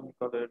আগে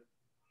আগামীকালের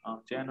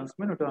যে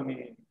অ্যানাউন্সমেন্ট ওটা আমি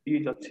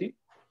দিয়ে যাচ্ছি।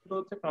 সেটা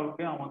হচ্ছে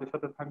কালকে আমাদের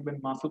সাথে থাকবেন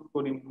মাসুদ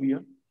করিম ভুইয়া।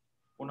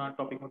 ওনার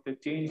টপিক হচ্ছে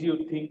change your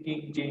thinking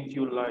change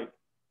your life.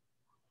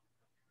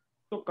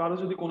 তো কারো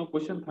যদি কোনো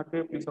কোয়েশ্চেন থাকে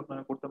প্লিজ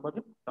আপনারা করতে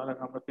পারেন, তার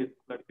আগে আমরা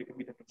ফেসবুক লাইভ থেকে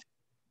বিদায় নিচ্ছি।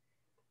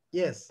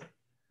 Yes,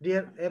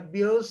 dear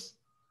FBOs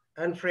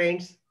and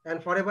friends and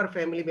forever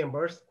family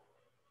members,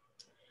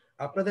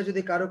 আপনাদের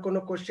যদি কারো কোনো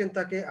কোশ্চেন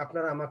থাকে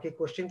আপনারা আমাকে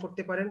কোশ্চেন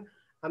করতে পারেন।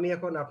 আমি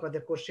এখন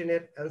আপনাদের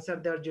কোশ্চেনের অ্যান্সার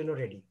দেওয়ার জন্য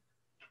রেডি।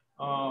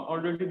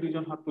 অলরেডি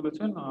দুইজন হাত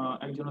তুলেছেন,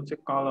 একজন হচ্ছে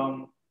কালাম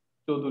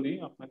চৌধুরী,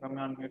 আপনাকে আমি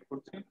আনমিউট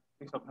করছি,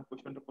 প্লিজ আপনার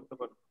কোয়েশ্চেনটা করতে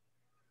পারেন।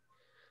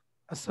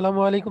 আসসালামু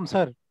আলাইকুম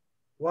স্যার।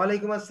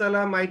 ওয়ালাইকুম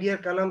আসসালাম মাই ডিয়ার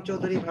কালাম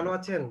চৌধুরী, ভালো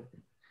আছেন?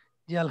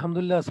 জি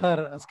আলহামদুলিল্লাহ স্যার,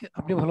 আজকে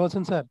আপনি ভালো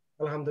আছেন স্যার?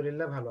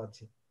 আলহামদুলিল্লাহ ভালো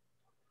আছি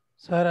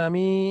স্যার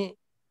আমি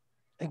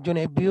একজন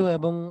এফবিও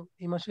এবং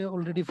এই মাসে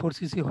অলরেডি 4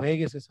 সিসি হয়ে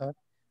গেছে স্যার,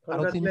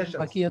 আরো 3 দিন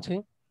কংগ্রাচুলেশনস। বাকি আছে।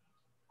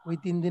 ওই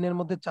 3 দিনের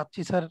মধ্যে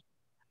চাচ্ছি স্যার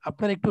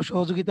আপনার একটু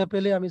সহযোগিতা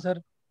পেলে আমি স্যার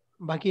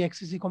বাকি 1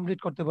 সিসি কমপ্লিট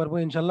করতে পারবো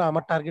ইনশাল্লাহ।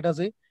 আমার টার্গেট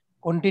আছে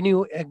কন্টিনিউ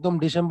একদম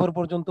ডিসেম্বর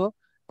পর্যন্ত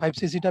 5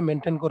 সিসিটা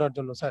মেনটেন করার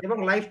জন্য স্যার। এবং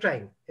লাইফ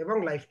টাইম, এবং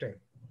life time.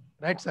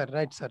 Right sir,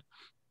 right sir.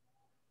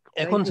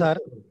 Thank এখন ইউ স্যার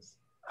সো মাচ।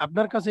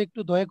 আপনার কাছে একটু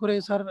দয়া করে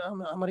স্যার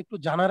আমার একটু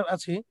জানার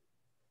আছে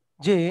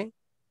যে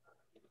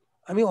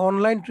আমি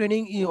অনলাইন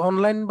ট্রেনিং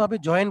অনলাইন ভাবে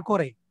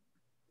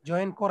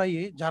জয়েন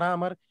করাইয়ে যারা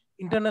আমার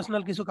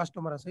ইন্টারন্যাশনাল কিছু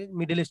কাস্টমার আছে,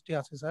 মিডল ইস্টে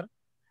আছে স্যার,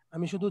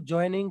 আমি শুধু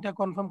জয়েনিংটা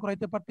কনফার্ম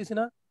করাইতে পারতেছি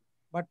না,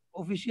 বাট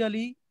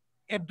অফিসিয়ালি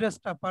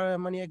অ্যাড্রেসটা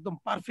মানে একদম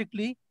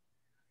পারফেক্টলি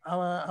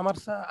আমার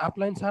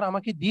আপলাইন স্যার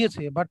আমাকে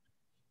দিয়েছে, বাট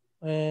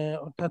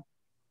অর্থাৎ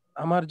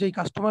আমার যেই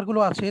কাস্টমার গুলো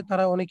আছে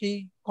তারা অনেকেই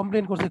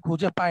কমপ্লেন করছে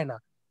খুঁজে পায় না,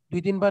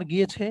 2-3 বার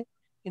গিয়েছে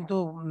কিন্তু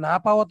না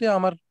পাওয়াতে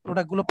আমার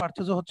প্রোডাক্ট গুলো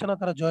পারচেজও হচ্ছে না,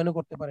 তারা জয়েনও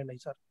করতে পারে নাই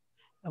স্যার।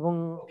 এবং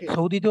ওকে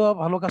সৌদিতেও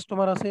ভালো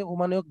কাস্টমার আছে,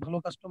 ওমানেও ভালো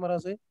কাস্টমার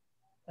আছে,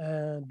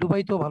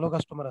 দুবাইতেও ভালো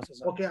কাস্টমার আছে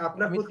স্যার। ওকে,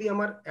 আপনার আমি প্রতি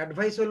আমার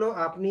অ্যাডভাইস হলো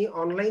আপনি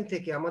অনলাইন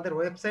থেকে আমাদের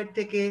ওয়েবসাইট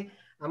থেকে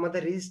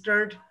আমাদের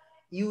রেজিস্টার্ড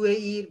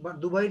ইউএই বা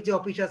দুবাইয়ের যে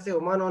অফিস আছে,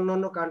 ওমান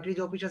অন্যান্য কান্ট্রি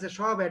যে অফিস আছে,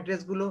 সব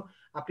অ্যাড্রেস গুলো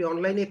আপনি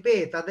অনলাইনে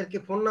পেয়ে তাদেরকে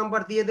ফোন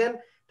নাম্বার দিয়ে দেন।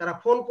 তারা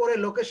ফোন করে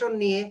লোকেশন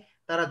নিয়ে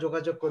তারা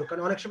যোগাযোগ করুক।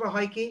 কারণ অনেক সময়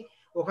হয় কি,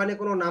 ওখানে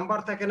কোনো নাম্বার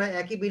থাকে না,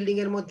 একই বিল্ডিং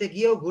এর মধ্যে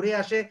গিয়েও ঘুরে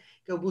আসে,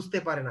 কেউ বুঝতে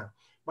পারে না।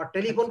 বা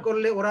টেলিফোন আচ্ছা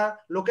করলে ওরা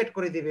লোকেট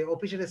করে দিবে।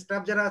 অফিসের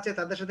স্টাফ যারা আছে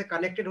তাদের সাথে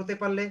কানেক্টেড হতে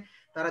পারলে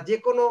তারা যে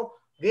কোনো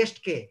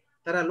গেস্টকে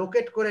তারা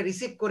লোকেট করে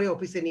রিসিভ করে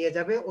অফিসে নিয়ে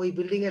যাবে, ওই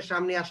বিল্ডিং এর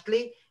সামনে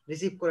আসলেই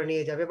রিসিভ করে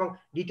নিয়ে যাবে এবং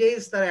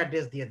ডিটেইলস তার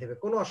অ্যাড্রেস দিয়ে দেবে,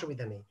 কোনো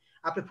অসুবিধা নেই।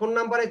 আপনি ফোন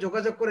নাম্বারে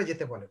যোগাযোগ করে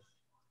যেতে বলেন।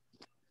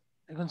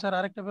 এখন স্যার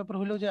আরেকটা ব্যাপার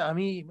হলো যে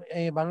আমি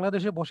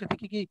বাংলাদেশে বসে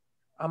থেকে কি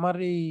আমার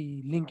এই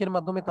লিংকের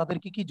মাধ্যমে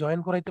তাদেরকে কি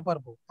জয়েন করাইতে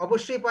পারবো?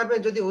 অবশ্যই পারবেন,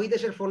 যদি ওই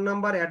দেশের ফোন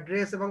নাম্বার,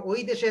 অ্যাড্রেস এবং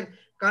ওই দেশের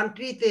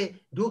কান্ট্রিতে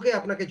ঢুকে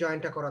আপনাকে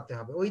জয়েনটা করাতে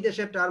হবে, ওই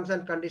দেশের টার্মস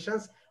অ্যান্ড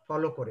কন্ডিশনস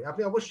ফলো করে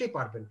আপনি অবশ্যই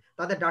পারবেন।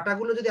 তাদের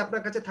ডাটাগুলো যদি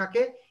আপনার কাছে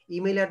থাকে,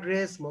 ইমেল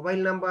অ্যাড্রেস, মোবাইল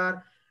নাম্বার,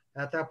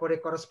 তারপরে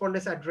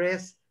করসপন্ডেন্স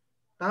অ্যাড্রেস,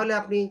 তাহলে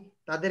আপনি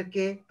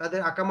তাদেরকে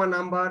তাদের আকামা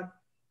নাম্বার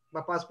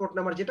বা পাসপোর্ট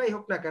নাম্বার যেটাই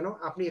হোক না কেন,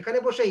 আপনি এখানে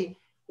বসেই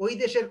ওই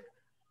দেশের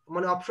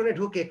মানে অপশনে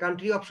ঢুকে,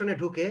 কান্ট্রি অপশনে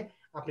ঢুকে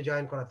আপনি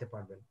জয়েন করাতে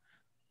পারবেন।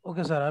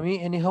 ওকে স্যার, আমি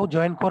এনিহাউ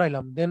জয়েন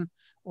করাইলাম, দেন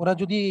ওরা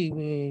যদি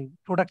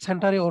প্রোডাক্ট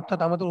সেন্টারে অর্থাৎ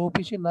আমাদের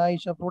অফিসে না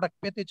এসে প্রোডাক্ট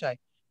পেতে চায়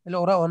তাহলে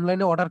ওরা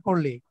অনলাইনে অর্ডার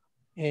করলে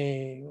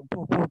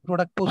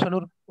প্রোডাক্ট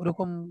পৌঁছানোর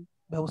ওরকম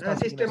ব্যবস্থা হ্যাঁ,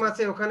 আছে কিনা সিস্টেম স্যার?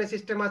 আছে, ওখানে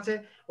সিস্টেম আছে,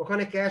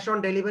 ওখানে ক্যাশ অন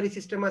ডেলিভারি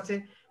সিস্টেম আছে।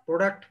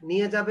 প্রোডাক্ট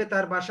নিয়ে যাবে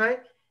তার বাসায়,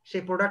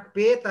 সেই প্রোডাক্ট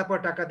পেয়ে তারপর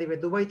টাকা দিবে।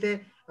 দুবাইতে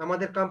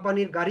আমাদের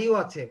কোম্পানির গাড়িও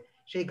আছে,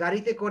 সেই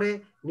গাড়িতে করে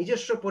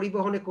নিজস্ব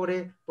পরিবহনে করে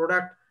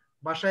প্রোডাক্ট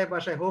বাসায়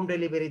বাসায় হোম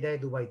ডেলিভারি দেয়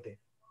দুবাইতে।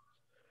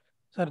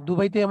 স্যার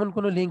দুবাইতে এমন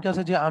কোনো লিংক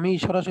আছে যে আমি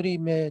সরাসরি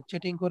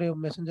চ্যাটিং করে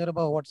মেসেঞ্জারে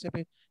বা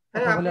হোয়াটসঅ্যাপে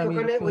হ্যাঁ, কথা বলে আপনি আমি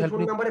ওখানে একটু ওই হেল্প ফোন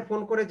নিতে? নাম্বারে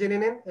ফোন করে জেনে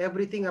নেন,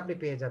 এভরিথিং আপনি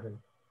পেয়ে যাবেন।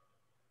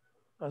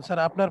 স্যার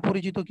আপনার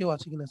পরিচিত কেউ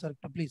আছে কিনা স্যার,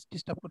 একটু প্লিজ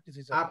ডিস্টার্ব করতেছি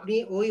স্যার। আপনি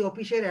ওই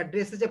অফিসের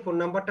অ্যাড্রেসে যে ফোন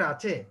নাম্বারটা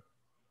আছে,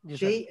 জি স্যার।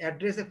 সেই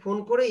অ্যাড্রেসে ফোন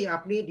করেই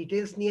আপনি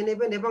ডিটেলস নিয়ে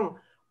নেবেন এবং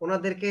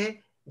ওনাদেরকে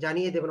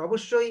জানিয়ে দেবেন।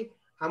 অবশ্যই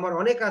আমার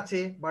অনেক আছে,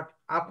 বাট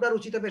আপনার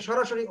উচিত হবে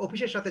সরাসরি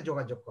অফিসের সাথে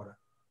যোগাযোগ করা।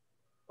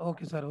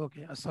 ওকে স্যার,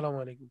 ওকে, আসসালামু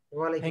আলাইকুম।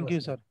 ওয়ালাইকুম থ্যাংক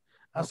ইউ স্যার। আসসালাম।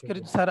 ওকে, আজকের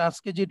স্যার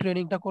আজকে যে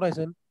ট্রেনিংটা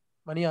করাইছেন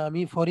মানে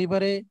আমি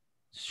পরিবারে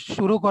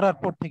শুরু করার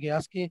পর থেকে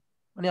আজকে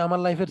মানে আমার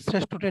লাইফের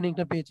শ্রেষ্ঠ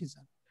ট্রেনিংটা পেয়েছি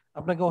স্যার।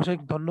 আপনাকে অশেষ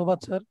ধন্যবাদ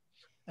স্যার,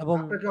 এবং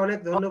আপনাকে অনেক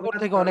অন্তর ধন্যবাদ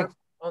থেকে অনেক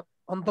কালাম।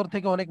 অন্তর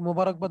থেকে অনেক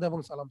মোবারকবাদ এবং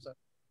সালাম স্যার।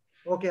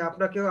 ওকে,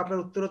 আপনাকেও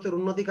আপনার উত্তরোত্তর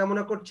উন্নতি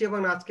কামনা করছি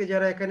এবং আজকে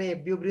যারা এখানে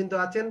এফবিও বৃন্দ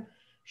আছেন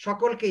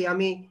সকলকেই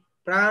আমি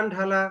প্রাণ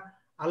ঢালা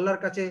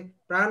আল্লাহর কাছে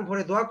প্রাণ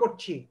ভরে দোয়া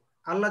করছি,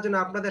 আল্লাহ যেন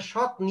আপনাদের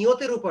সৎ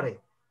নিয়তের উপরে,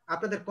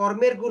 আপনাদের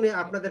কর্মের গুণে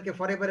আপনাদেরকে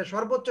ফরেভারের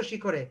সর্বোচ্চ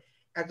শিখরে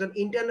একজন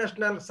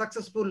ইন্টারন্যাশনাল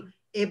সাকসেসফুল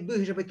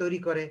এফবিও হিসেবে তৈরি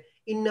করে।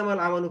 ইন্নামাল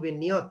আমানু বিন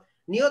নিয়ত,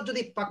 নিয়ত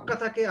যদি পাক্কা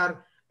থাকে আর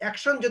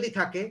অ্যাকশন যদি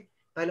থাকে,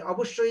 তাহলে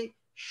অবশ্যই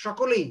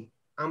সকলেই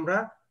আমরা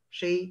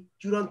সেই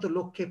চূড়ান্ত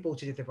লক্ষ্যে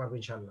পৌঁছে যেতে পারবো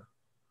ইনশাআল্লাহ।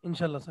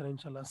 ইনশাল্লাহ স্যার,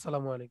 ইনশাল্লাহ।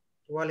 আসসালামু আলাইকুম।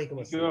 ওয়ালাইকুম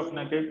থ্যাংক ইউ আসসালাম।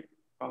 আপনাকে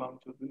কালাম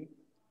চৌধুরী।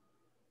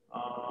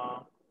 আহ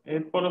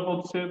এরপরে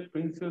হচ্ছে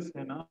প্রিন্সেস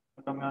হেনা,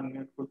 আমি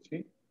আনমিউট করছি,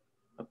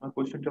 আপনার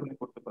কোয়েশ্চেনটা আপনি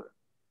করতে পারেন।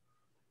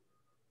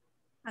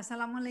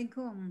 আসসালামু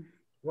আলাইকুম।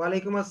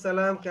 ওয়ালাইকুম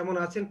আসসালাম, কেমন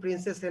আছেন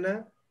প্রিন্সেস হেনা?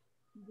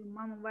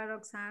 জুম্মা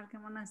মুবারক স্যার,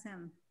 কেমন আছেন?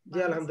 জি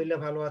আলহামদুলিল্লাহ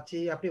ভালো আছি,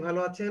 আপনি ভালো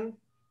আছেন?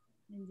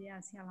 জি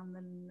আছি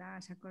আলহামদুলিল্লাহ,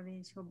 আশা করি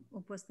সব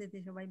উপস্থিতি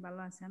সবাই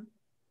ভালো আছেন।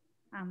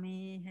 আমি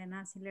হেনা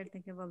সিলেট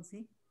থেকে বলছি।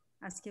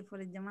 আজকে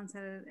ফরিদজামান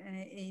স্যারের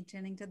এই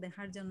ট্রেনিংটা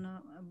দেখার জন্য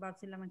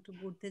ভাবছিলাম একটু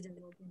ঘুরতে যাব,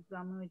 কিন্তু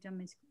আমি ওইটা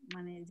মিস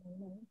মানে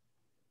যাইনি,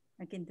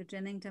 কিন্তু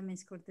ট্রেনিংটা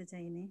মিস করতে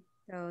চাইনি।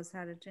 তো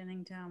স্যারের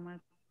ট্রেনিংটা আমার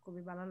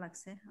খুবই ভালো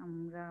লাগছে,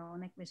 আমরা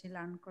অনেক বেশি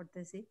লার্ন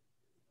করতেছি।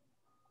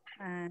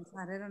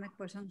 স্যারের অনেক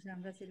প্রশংসা।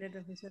 আমরা সিলেট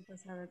অফিসে তো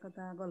স্যারের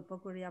কথা গল্প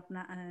করি,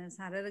 আপনার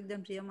স্যারের একজন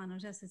প্রিয়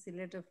মানুষ আছে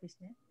সিলেট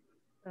অফিসে,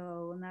 তো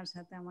ওনার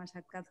সাথে আমার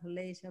সাক্ষাৎ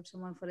হলেই সব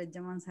সময়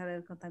ফরিদজামান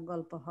স্যারের কথা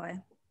গল্প হয়।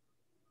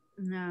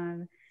 আর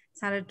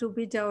স্যারের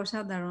টুপিটা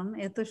অসাধারণ,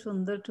 এত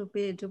সুন্দর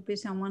টুপি, টুপির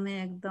সামনে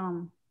একদম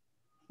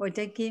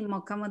ওইটা কি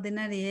মক্কা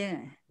মদিনার ইয়ে?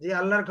 জি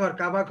আল্লাহর ঘর,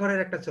 কাবা ঘরের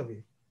একটা ছবি।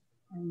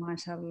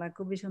 মাশাআল্লাহ,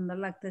 খুবই সুন্দর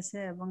লাগতেছে।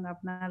 এবং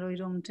আপনার ওই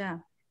রুমটা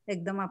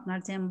একদম আপনার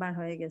চেম্বার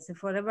হয়ে গেছে,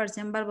 ফরএভার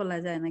চেম্বার বলা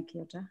যায় নাকি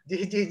ওটা? জি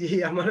জি জি,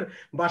 আমার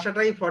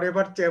বাসাটাই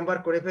ফরএভার চেম্বার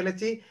করে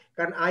ফেলেছি,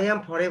 কারণ I am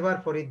forever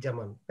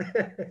ফরিদজামান।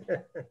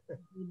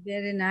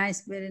 Very nice,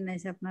 very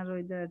nice. আপনার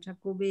ওই এটা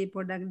খুবই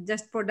প্রোডাক্ট,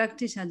 জাস্ট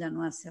প্রোডাক্টই সাজানো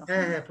আছে হ্যাঁ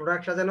ওখানে। হ্যাঁ,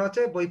 প্রোডাক্ট সাজানো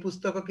আছে, বই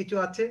পুস্তকও কিছু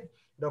আছে,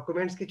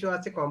 ডকুমেন্টস কিছু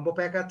আছে, কম্বো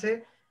প্যাক আছে।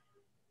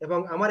 এবং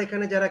আমার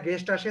এখানে যারা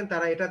গেস্ট আসেন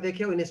তারা এটা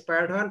দেখেও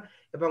ইন্সপায়ার্ড হন,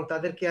 এবং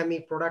তাদেরকে আমি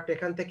প্রোডাক্ট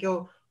এখান থেকেও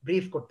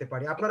ব্রিফ করতে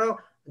পারি। আপনারাও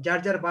যার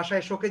যার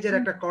বাসায় শোকেজের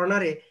একটা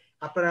কর্নারে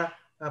আপনারা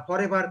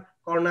ফরএভার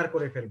কর্নার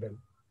করে ফেলবেন।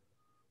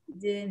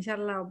 যে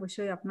ইনশাল্লাহ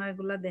অবশ্যই আপনার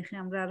এগুলা দেখে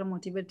আমরা আরো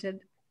মোটিভেটেড।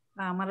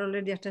 আমার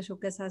অলরেডি একটা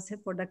শোকেস আছে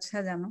প্রোডাক্ট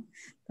সাজানো।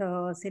 তো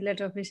সিলেট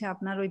অফিসে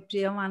আপনার ওই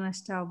প্রিয়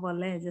মানুষটাও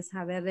বলে যে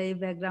স্যারের এই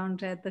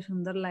ব্যাকগ্রাউন্ডটা এত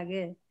সুন্দর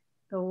লাগে,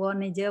 তো ও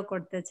নিজেও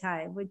করতে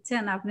চায়,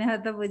 বুঝছেন? আপনি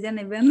হয়তো বুঝে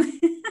নেবেন।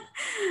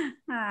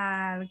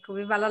 আর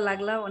খুবই ভালো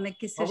লাগলো, অনেক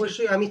কিছু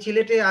অবশ্যই আমি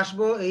সিলেটে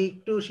আসবো, এই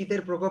একটু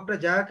শীতের প্রকোপটা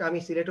যাক, আমি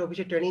সিলেট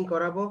অফিসে ট্রেনিং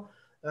করাবো।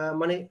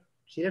 মানে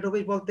সিলেট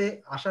অফিস বলতে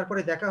আসার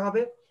পরে দেখা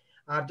হবে,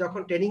 আর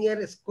যখন ট্রেনিং এর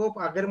স্কোপ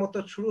আগের মতো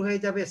শুরু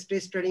হয়ে যাবে,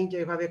 স্টেজ ট্রেনিং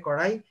যেভাবে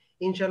করাই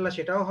ইনশাল্লাহ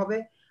সেটাও হবে।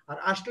 আর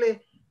আসলে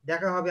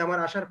দেখা হবে, আমার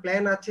আসার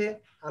প্ল্যান আছে,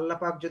 আল্লাহ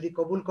পাক যদি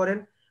কবুল করেন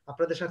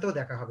আপনাদের সাথেও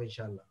দেখা হবে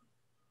ইনশাল্লাহ।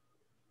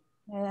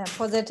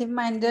 পজিটিভ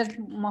মাইন্ডের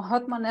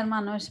মহৎ মনের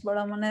মানুষ,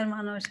 বড় মনের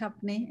মানুষ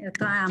আপনি,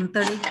 এত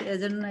আন্তরিক,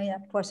 এজন্যই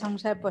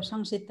প্রশংসায়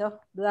প্রশংসিত।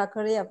 দোয়া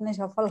করি আপনি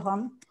সফল হন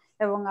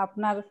এবং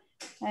আপনার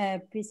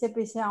পিছে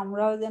পিছে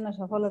আমরাও যেন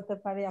সফল হতে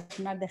পারি,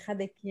 আপনার দেখা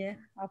দেখিয়ে,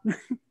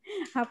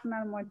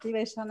 আপনার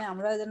মোটিভেশনে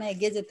আমরাও যেন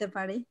এগিয়ে যেতে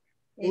পারি,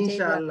 এইটাই দোয়া।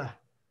 ইনশাআল্লাহ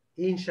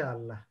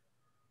ইনশাআল্লাহ।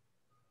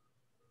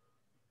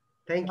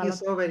 থ্যাংক ইউ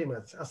ভালো সো ভেরি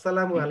মাচ।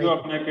 আসসালামু থ্যাংক ইউ আলাইকুম।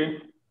 আপনাকে।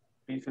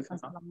 প্লিজ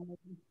আসসালামু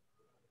আলাইকুম।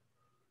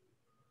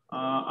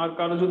 আর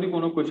কারো যদি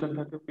কোনো কোয়েশ্চেন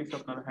থাকে প্লিজ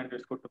আপনারা হ্যান্ড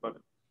রেজ করতে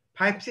পারেন।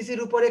 5cc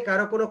র উপরে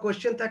কারো কোনো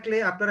কোশ্চেন থাকলে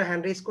আপনারা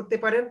হ্যান্ড রেজ করতে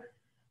পারেন।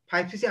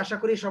 5cc আশা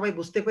করি সবাই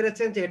বুঝতে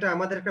পেরেছেন যে এটা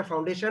আমাদের একটা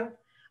ফাউন্ডেশন,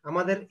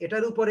 আমাদের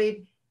এটার উপরেই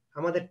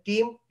আমাদের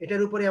টিম,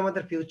 এটার উপরে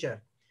আমাদের ফিউচার।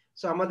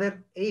 সো আমাদের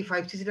এই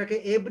 5cc-টাকে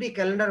এভরি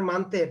ক্যালেন্ডার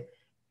মান্থের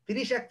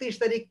 30-31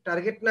 তারিখ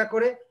টার্গেট না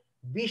করে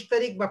 20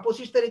 তারিখ বা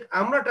 25 তারিখ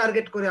আমরা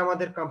টার্গেট করে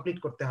আমাদের কমপ্লিট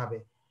করতে হবে।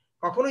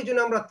 কখনোই যেন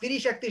আমরা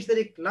 30-31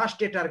 তারিখ লাস্ট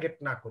ডে টার্গেট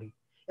না করি,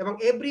 এবং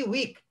এভরি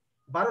উইক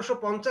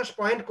 1250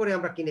 পয়েন্ট করে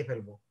আমরা কিনে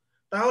ফেলবো।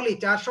 তাহলেই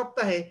 4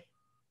 সপ্তাহে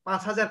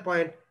 5000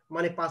 পয়েন্ট,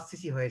 মানে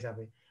 5cc হয়ে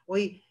যাবে।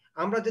 ওই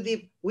আমরা যদি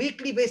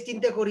উইকলি বেস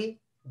চিন্তা করি,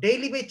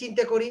 ডেইলি বেস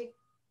চিন্তা করি,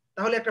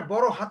 তাহলে একটা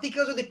বড়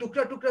হাতিকেও যদি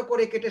টুকরা টুকরা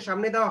করে কেটে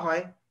সামনে দেওয়া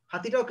হয়,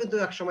 হাতিটাও কিন্তু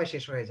এক সময়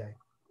শেষ হয়ে যায়।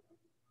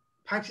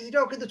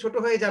 5cc-টাও কিন্তু ছোট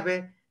হয়ে যাবে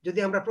যদি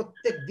আমরা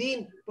প্রত্যেক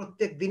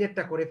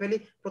দিনেরটা করে ফেলি,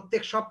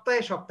 প্রত্যেক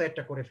সপ্তাহে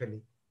সপ্তাহেরটা করে ফেলি।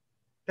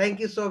 Thank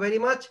you so very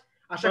much.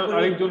 আশা করি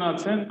আরেকজন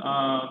আছেন,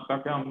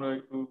 তাকে আমরা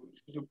একটু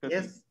সুযোগটা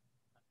দিই।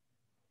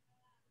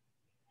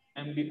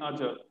 এমডি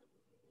আজাদ,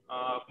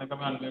 আপনাকে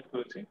আমি আনমিউট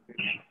করেছি,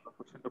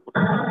 কোশ্চেনটা করতে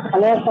পারেন।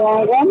 হ্যালো, আসসালামু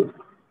আলাইকুম।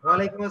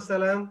 ওয়ালাইকুম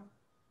আসসালাম।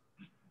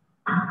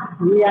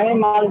 জি, আমি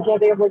মালয়েশিয়া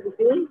থেকে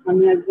বলতেছি।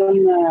 আমি একজন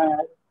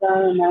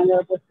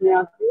ম্যানেজার পোস্টে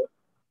আছি।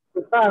 তো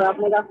স্যার,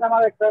 আপনার কাছে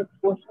আমার একটা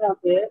কোশ্চেন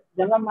আছে,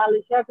 যেমন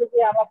মালয়েশিয়া থেকে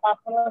আমরা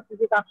পার্সোনাল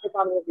সিসি কাটতে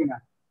পারবো কিনা?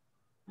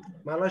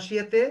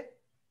 মালয়েশিয়া থেকে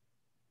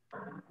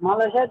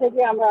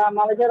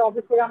মালয়েশিয়ার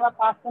অফিস থেকে আমরা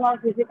পার্সোনাল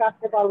সিসি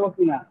কাটতে পারবো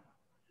কিনা?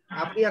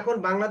 আপনি এখন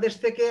বাংলাদেশ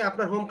থেকে,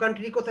 আপনার হোম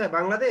কান্ট্রি কোথায়?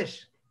 বাংলাদেশ?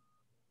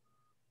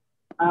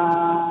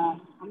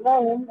 আমরা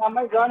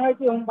জয়েন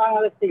হয়েছি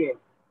বাংলাদেশ থেকে।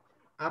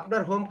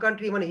 আপনার হোম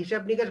কান্ট্রি মানে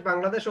হিসাব নিকাশ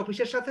বাংলাদেশ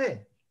অফিসের সাথে?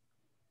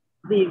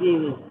 জি জি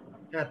জি।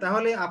 হ্যাঁ,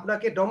 তাহলে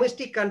আপনাকে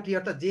ডোমেস্টিক কান্ট্রি,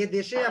 অর্থাৎ যে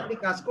দেশে আপনি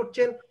কাজ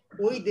করছেন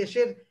ওই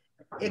দেশের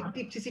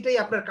অ্যাক্টিভ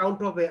সিসিটাই আপনার কাউন্ট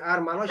হবে। আর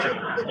মালয়েশিয়া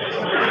থেকে যদি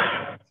আপনি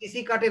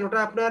সিসি কাটেন, ওটা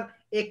আপনার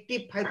অ্যাক্টিভ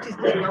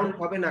 5cc কাউন্ট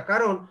হবে না,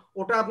 কারণ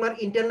ওটা আপনার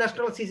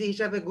ইন্টারন্যাশনাল সিসি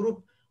হিসাবে গ্রুপ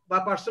বা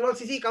পার্সোনাল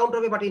সিসি কাউন্ট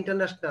হবে, বাট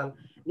ইন্টারন্যাশনাল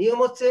নিয়ম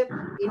হচ্ছে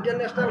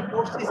ইন্টারন্যাশনাল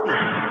 4cc।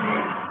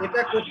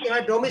 এটা করতে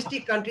হয়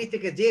ডোমেস্টিক কান্ট্রি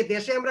থেকে, যে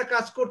দেশে আমরা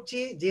কাজ করছি,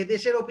 যে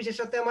দেশের অফিসের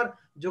সাথে আমার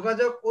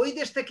যোগাযোগ, ওই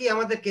দেশ থেকে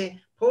আমাদেরকে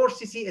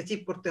 4cc অ্যাচিভ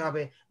করতে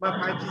হবে বা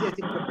 5cc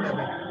অ্যাচিভ করতে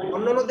হবে।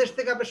 অন্যান্য দেশ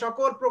থেকে আপনি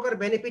সকল প্রকার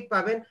বেনিফিট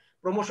পাবেন,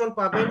 প্রমোশন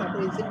পাবেন,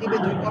 আপনার ইনসেন্টিভে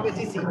যোগ হবে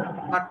সিসি,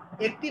 বাট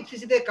অ্যাক্টিভ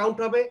সিসিতে কাউন্ট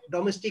হবে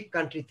ডোমেস্টিক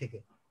কান্ট্রি থেকে।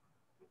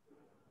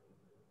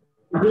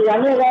 জি,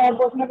 আমি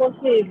প্রশ্ন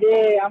করছি যে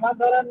আমার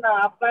ধরেন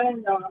আপনার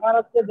আমার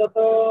হচ্ছে যত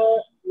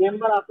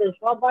মেম্বার আছে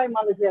সবাই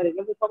মালয়েশিয়ার,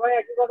 কিন্তু সবাই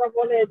একই কথা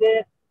বলে যে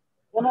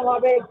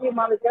কোনোভাবে কি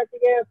মালয়েশিয়া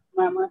থেকে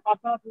মানে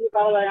পার্সোনাল ছুটি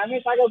করা যায়। আমি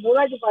তাকে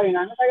বোঝাইতে পারি না,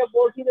 আমি তাকে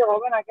বলছি যে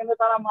হবে না, কিন্তু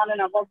তারা মানে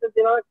না, বলতে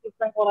যেভাবে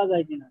সিস্টেম করা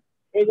যায় কিনা।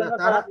 এই না জন্য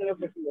স্যার তারা আপনাকে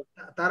প্রশ্ন করছি।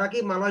 তারা কি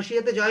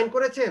মালয়েশিয়াতে জয়েন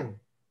করেছেন?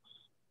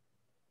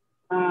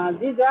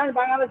 জি, জয়েন্ট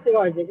বাংলাদেশ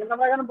থেকে হয়েছে, কিন্তু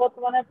আমরা এখানে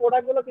বর্তমানে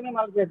প্রোডাক্ট গুলো কিনি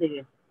মালয়েশিয়া থেকে।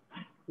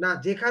 না,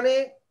 যেখানে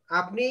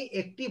আপনি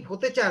অ্যাক্টিভ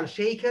হতে চান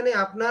সেইখানে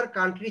আপনার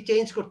কান্ট্রি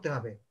চেঞ্জ করতে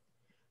হবে।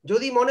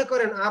 যদি মনে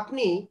করেন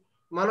আপনি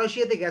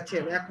মালয়েশিয়াতে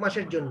গেছেন 1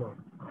 মাসের জন্য,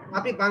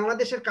 আপনি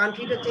বাংলাদেশের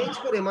কান্ট্রিটা চেঞ্জ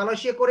করে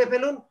মালয়েশিয়া করে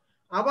ফেলুন,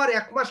 আবার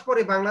 1 মাস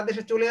পরে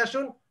বাংলাদেশে চলে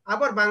আসুন,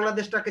 আবার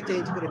বাংলাদেশটাকে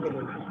চেঞ্জ করে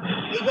ফেলুন।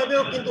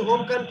 এইভাবেও কিন্তু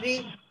হোম কান্ট্রি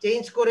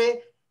চেঞ্জ করে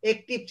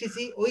অ্যাক্টিভ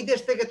সিসি ওই দেশ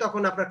থেকে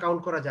তখন আপনার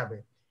কাউন্ট করা যাবে।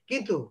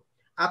 কিন্তু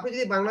আপনি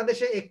যদি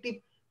বাংলাদেশে অ্যাক্টিভ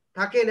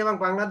থাকেন এবং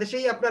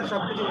বাংলাদেশেই আপনার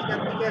সবকিছু হিসাব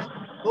নিকাশ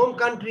হোম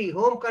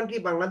কান্ট্রি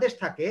বাংলাদেশ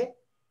থাকে,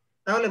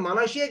 তাহলে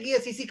মালয়েশিয়া গিয়ে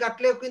সিসি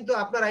কাটলেও কিন্তু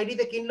আপনার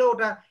আইডিতে কিনলেও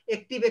ওটা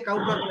অ্যাক্টিভে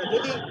কাউন্ট হবে না।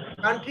 যদি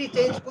কান্ট্রি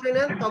চেঞ্জ করে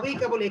নেন তবেই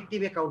কেবল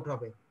অ্যাক্টিভে কাউন্ট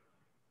হবে।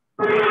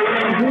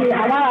 জি,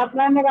 আমার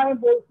আপনার আমি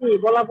বলছি,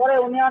 বলার পরে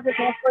উনি আমাকে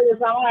চেঞ্জ করে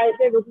দিয়েছে। আমার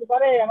আইডিতে ঢুকতে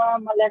পারে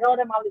আমার লেখা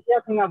ওঠে মালয়েশিয়া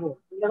সিঙ্গাপুর,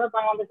 কিন্তু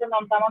বাংলাদেশের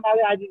নামটা আমার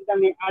আইডিটা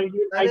নেই, তাহলে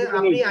আইডিতে নেই।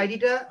 আপনি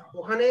আইডিটা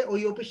ওখানে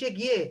ওই অফিসে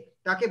গিয়ে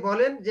তাকে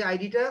বলেন যে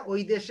আইডিটা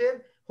ওই দেশের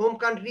হোম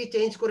কান্ট্রি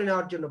চেঞ্জ করে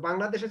নেওয়ার জন্য।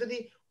 বাংলাদেশে যদি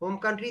হোম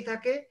কান্ট্রি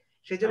থাকে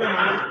সেজন্য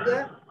মালয়েশিয়া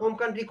হোম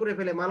কান্ট্রি করে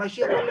ফেলে।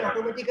 মালয়েশিয়া করলে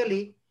অটোমেটিক্যালি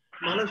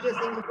মালয়েশিয়া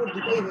সিঙ্গাপুর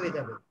দুটোই হয়ে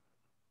যাবে।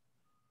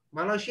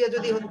 মালয়েশিয়া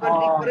যদি হোম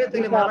কান্ট্রি করে জি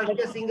তাহলে স্যার, আপনি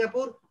মালয়েশিয়া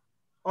সিঙ্গাপুর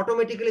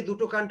অটোমেটিক্যালি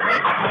দুটো কান্ট্রি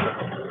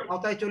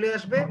আওতায় চলে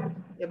আসবে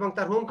এবং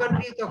তার হোম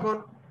কান্ট্রি তখন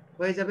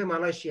হয়ে যাবে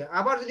মালয়েশিয়া।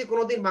 আবার যদি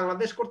কোনোদিন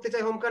বাংলাদেশ করতে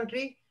চায় হোম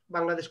কান্ট্রি,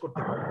 বাংলাদেশ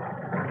করতে পারবে।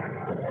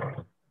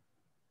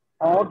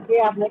 ওকে,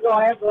 আপনাকে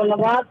অনেক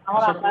ধন্যবাদ।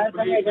 আমার আশা আপনার করি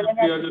সঙ্গে এখানে আমি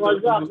প্রিয়া একটু যতটুকু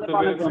বলবো, বুঝতে আপনাকে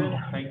অনেক পেরেছেন।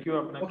 ধন্যবাদ। থ্যাংক ইউ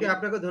আপনাকে। ওকে,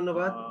 আপনাকে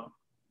ধন্যবাদ।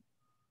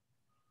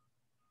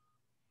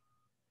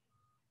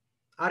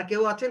 আর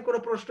কেউ আছেন কোনো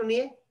প্রশ্ন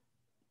নিয়ে?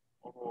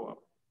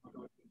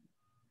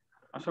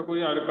 আশা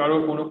করি আর কারো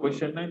কোনো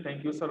কোয়েশ্চেন নাই।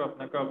 থ্যাংক ইউ স্যার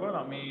আপনাকে। আবার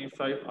আমি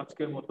সাইফ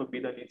আজকের মতো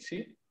বিদায় নিচ্ছি।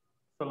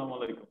 আসসালামু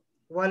আলাইকুম।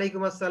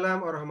 ওয়ালাইকুম আসসালাম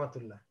ওয়া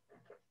রাহমাতুল্লাহ।